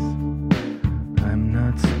face, I'm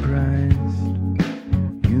not surprised.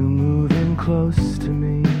 You moving close to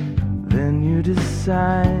me, then you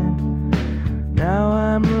decide. Now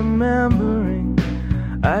I'm remembering,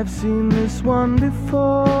 I've seen this one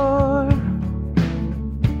before.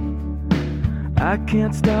 I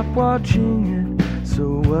can't stop watching it,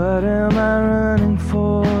 so what am I running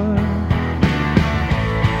for?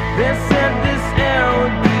 They said this air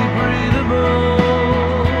would be breathable.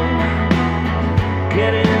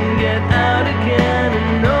 Get in, get out again,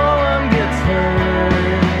 and no one gets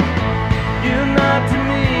hurt. You nod to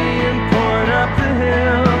me and point up the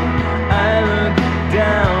hill. I look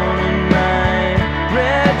down in my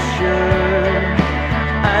red shirt.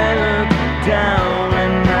 I look down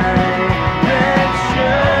in my red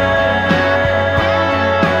shirt.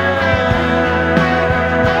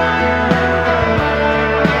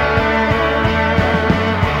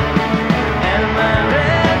 And my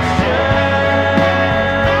red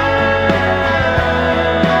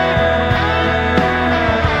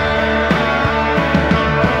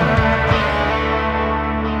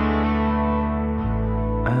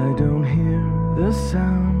I don't hear the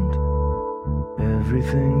sound.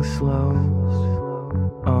 Everything slows.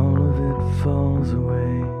 All of it falls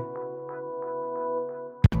away.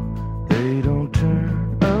 They don't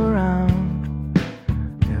turn around.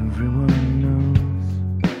 Everyone knows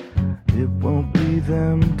it won't be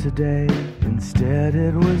them today. Instead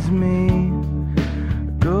it was me.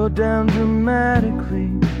 Go down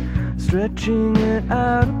dramatically, stretching it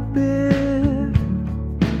out a bit.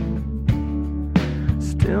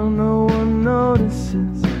 Still no one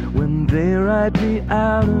notices when they write me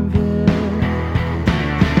out of it.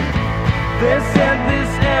 They said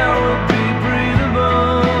this air would be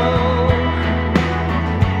breathable.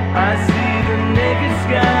 I see the naked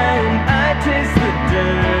sky and I taste the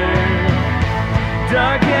dirt.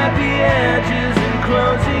 Dark at the edges and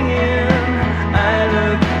closing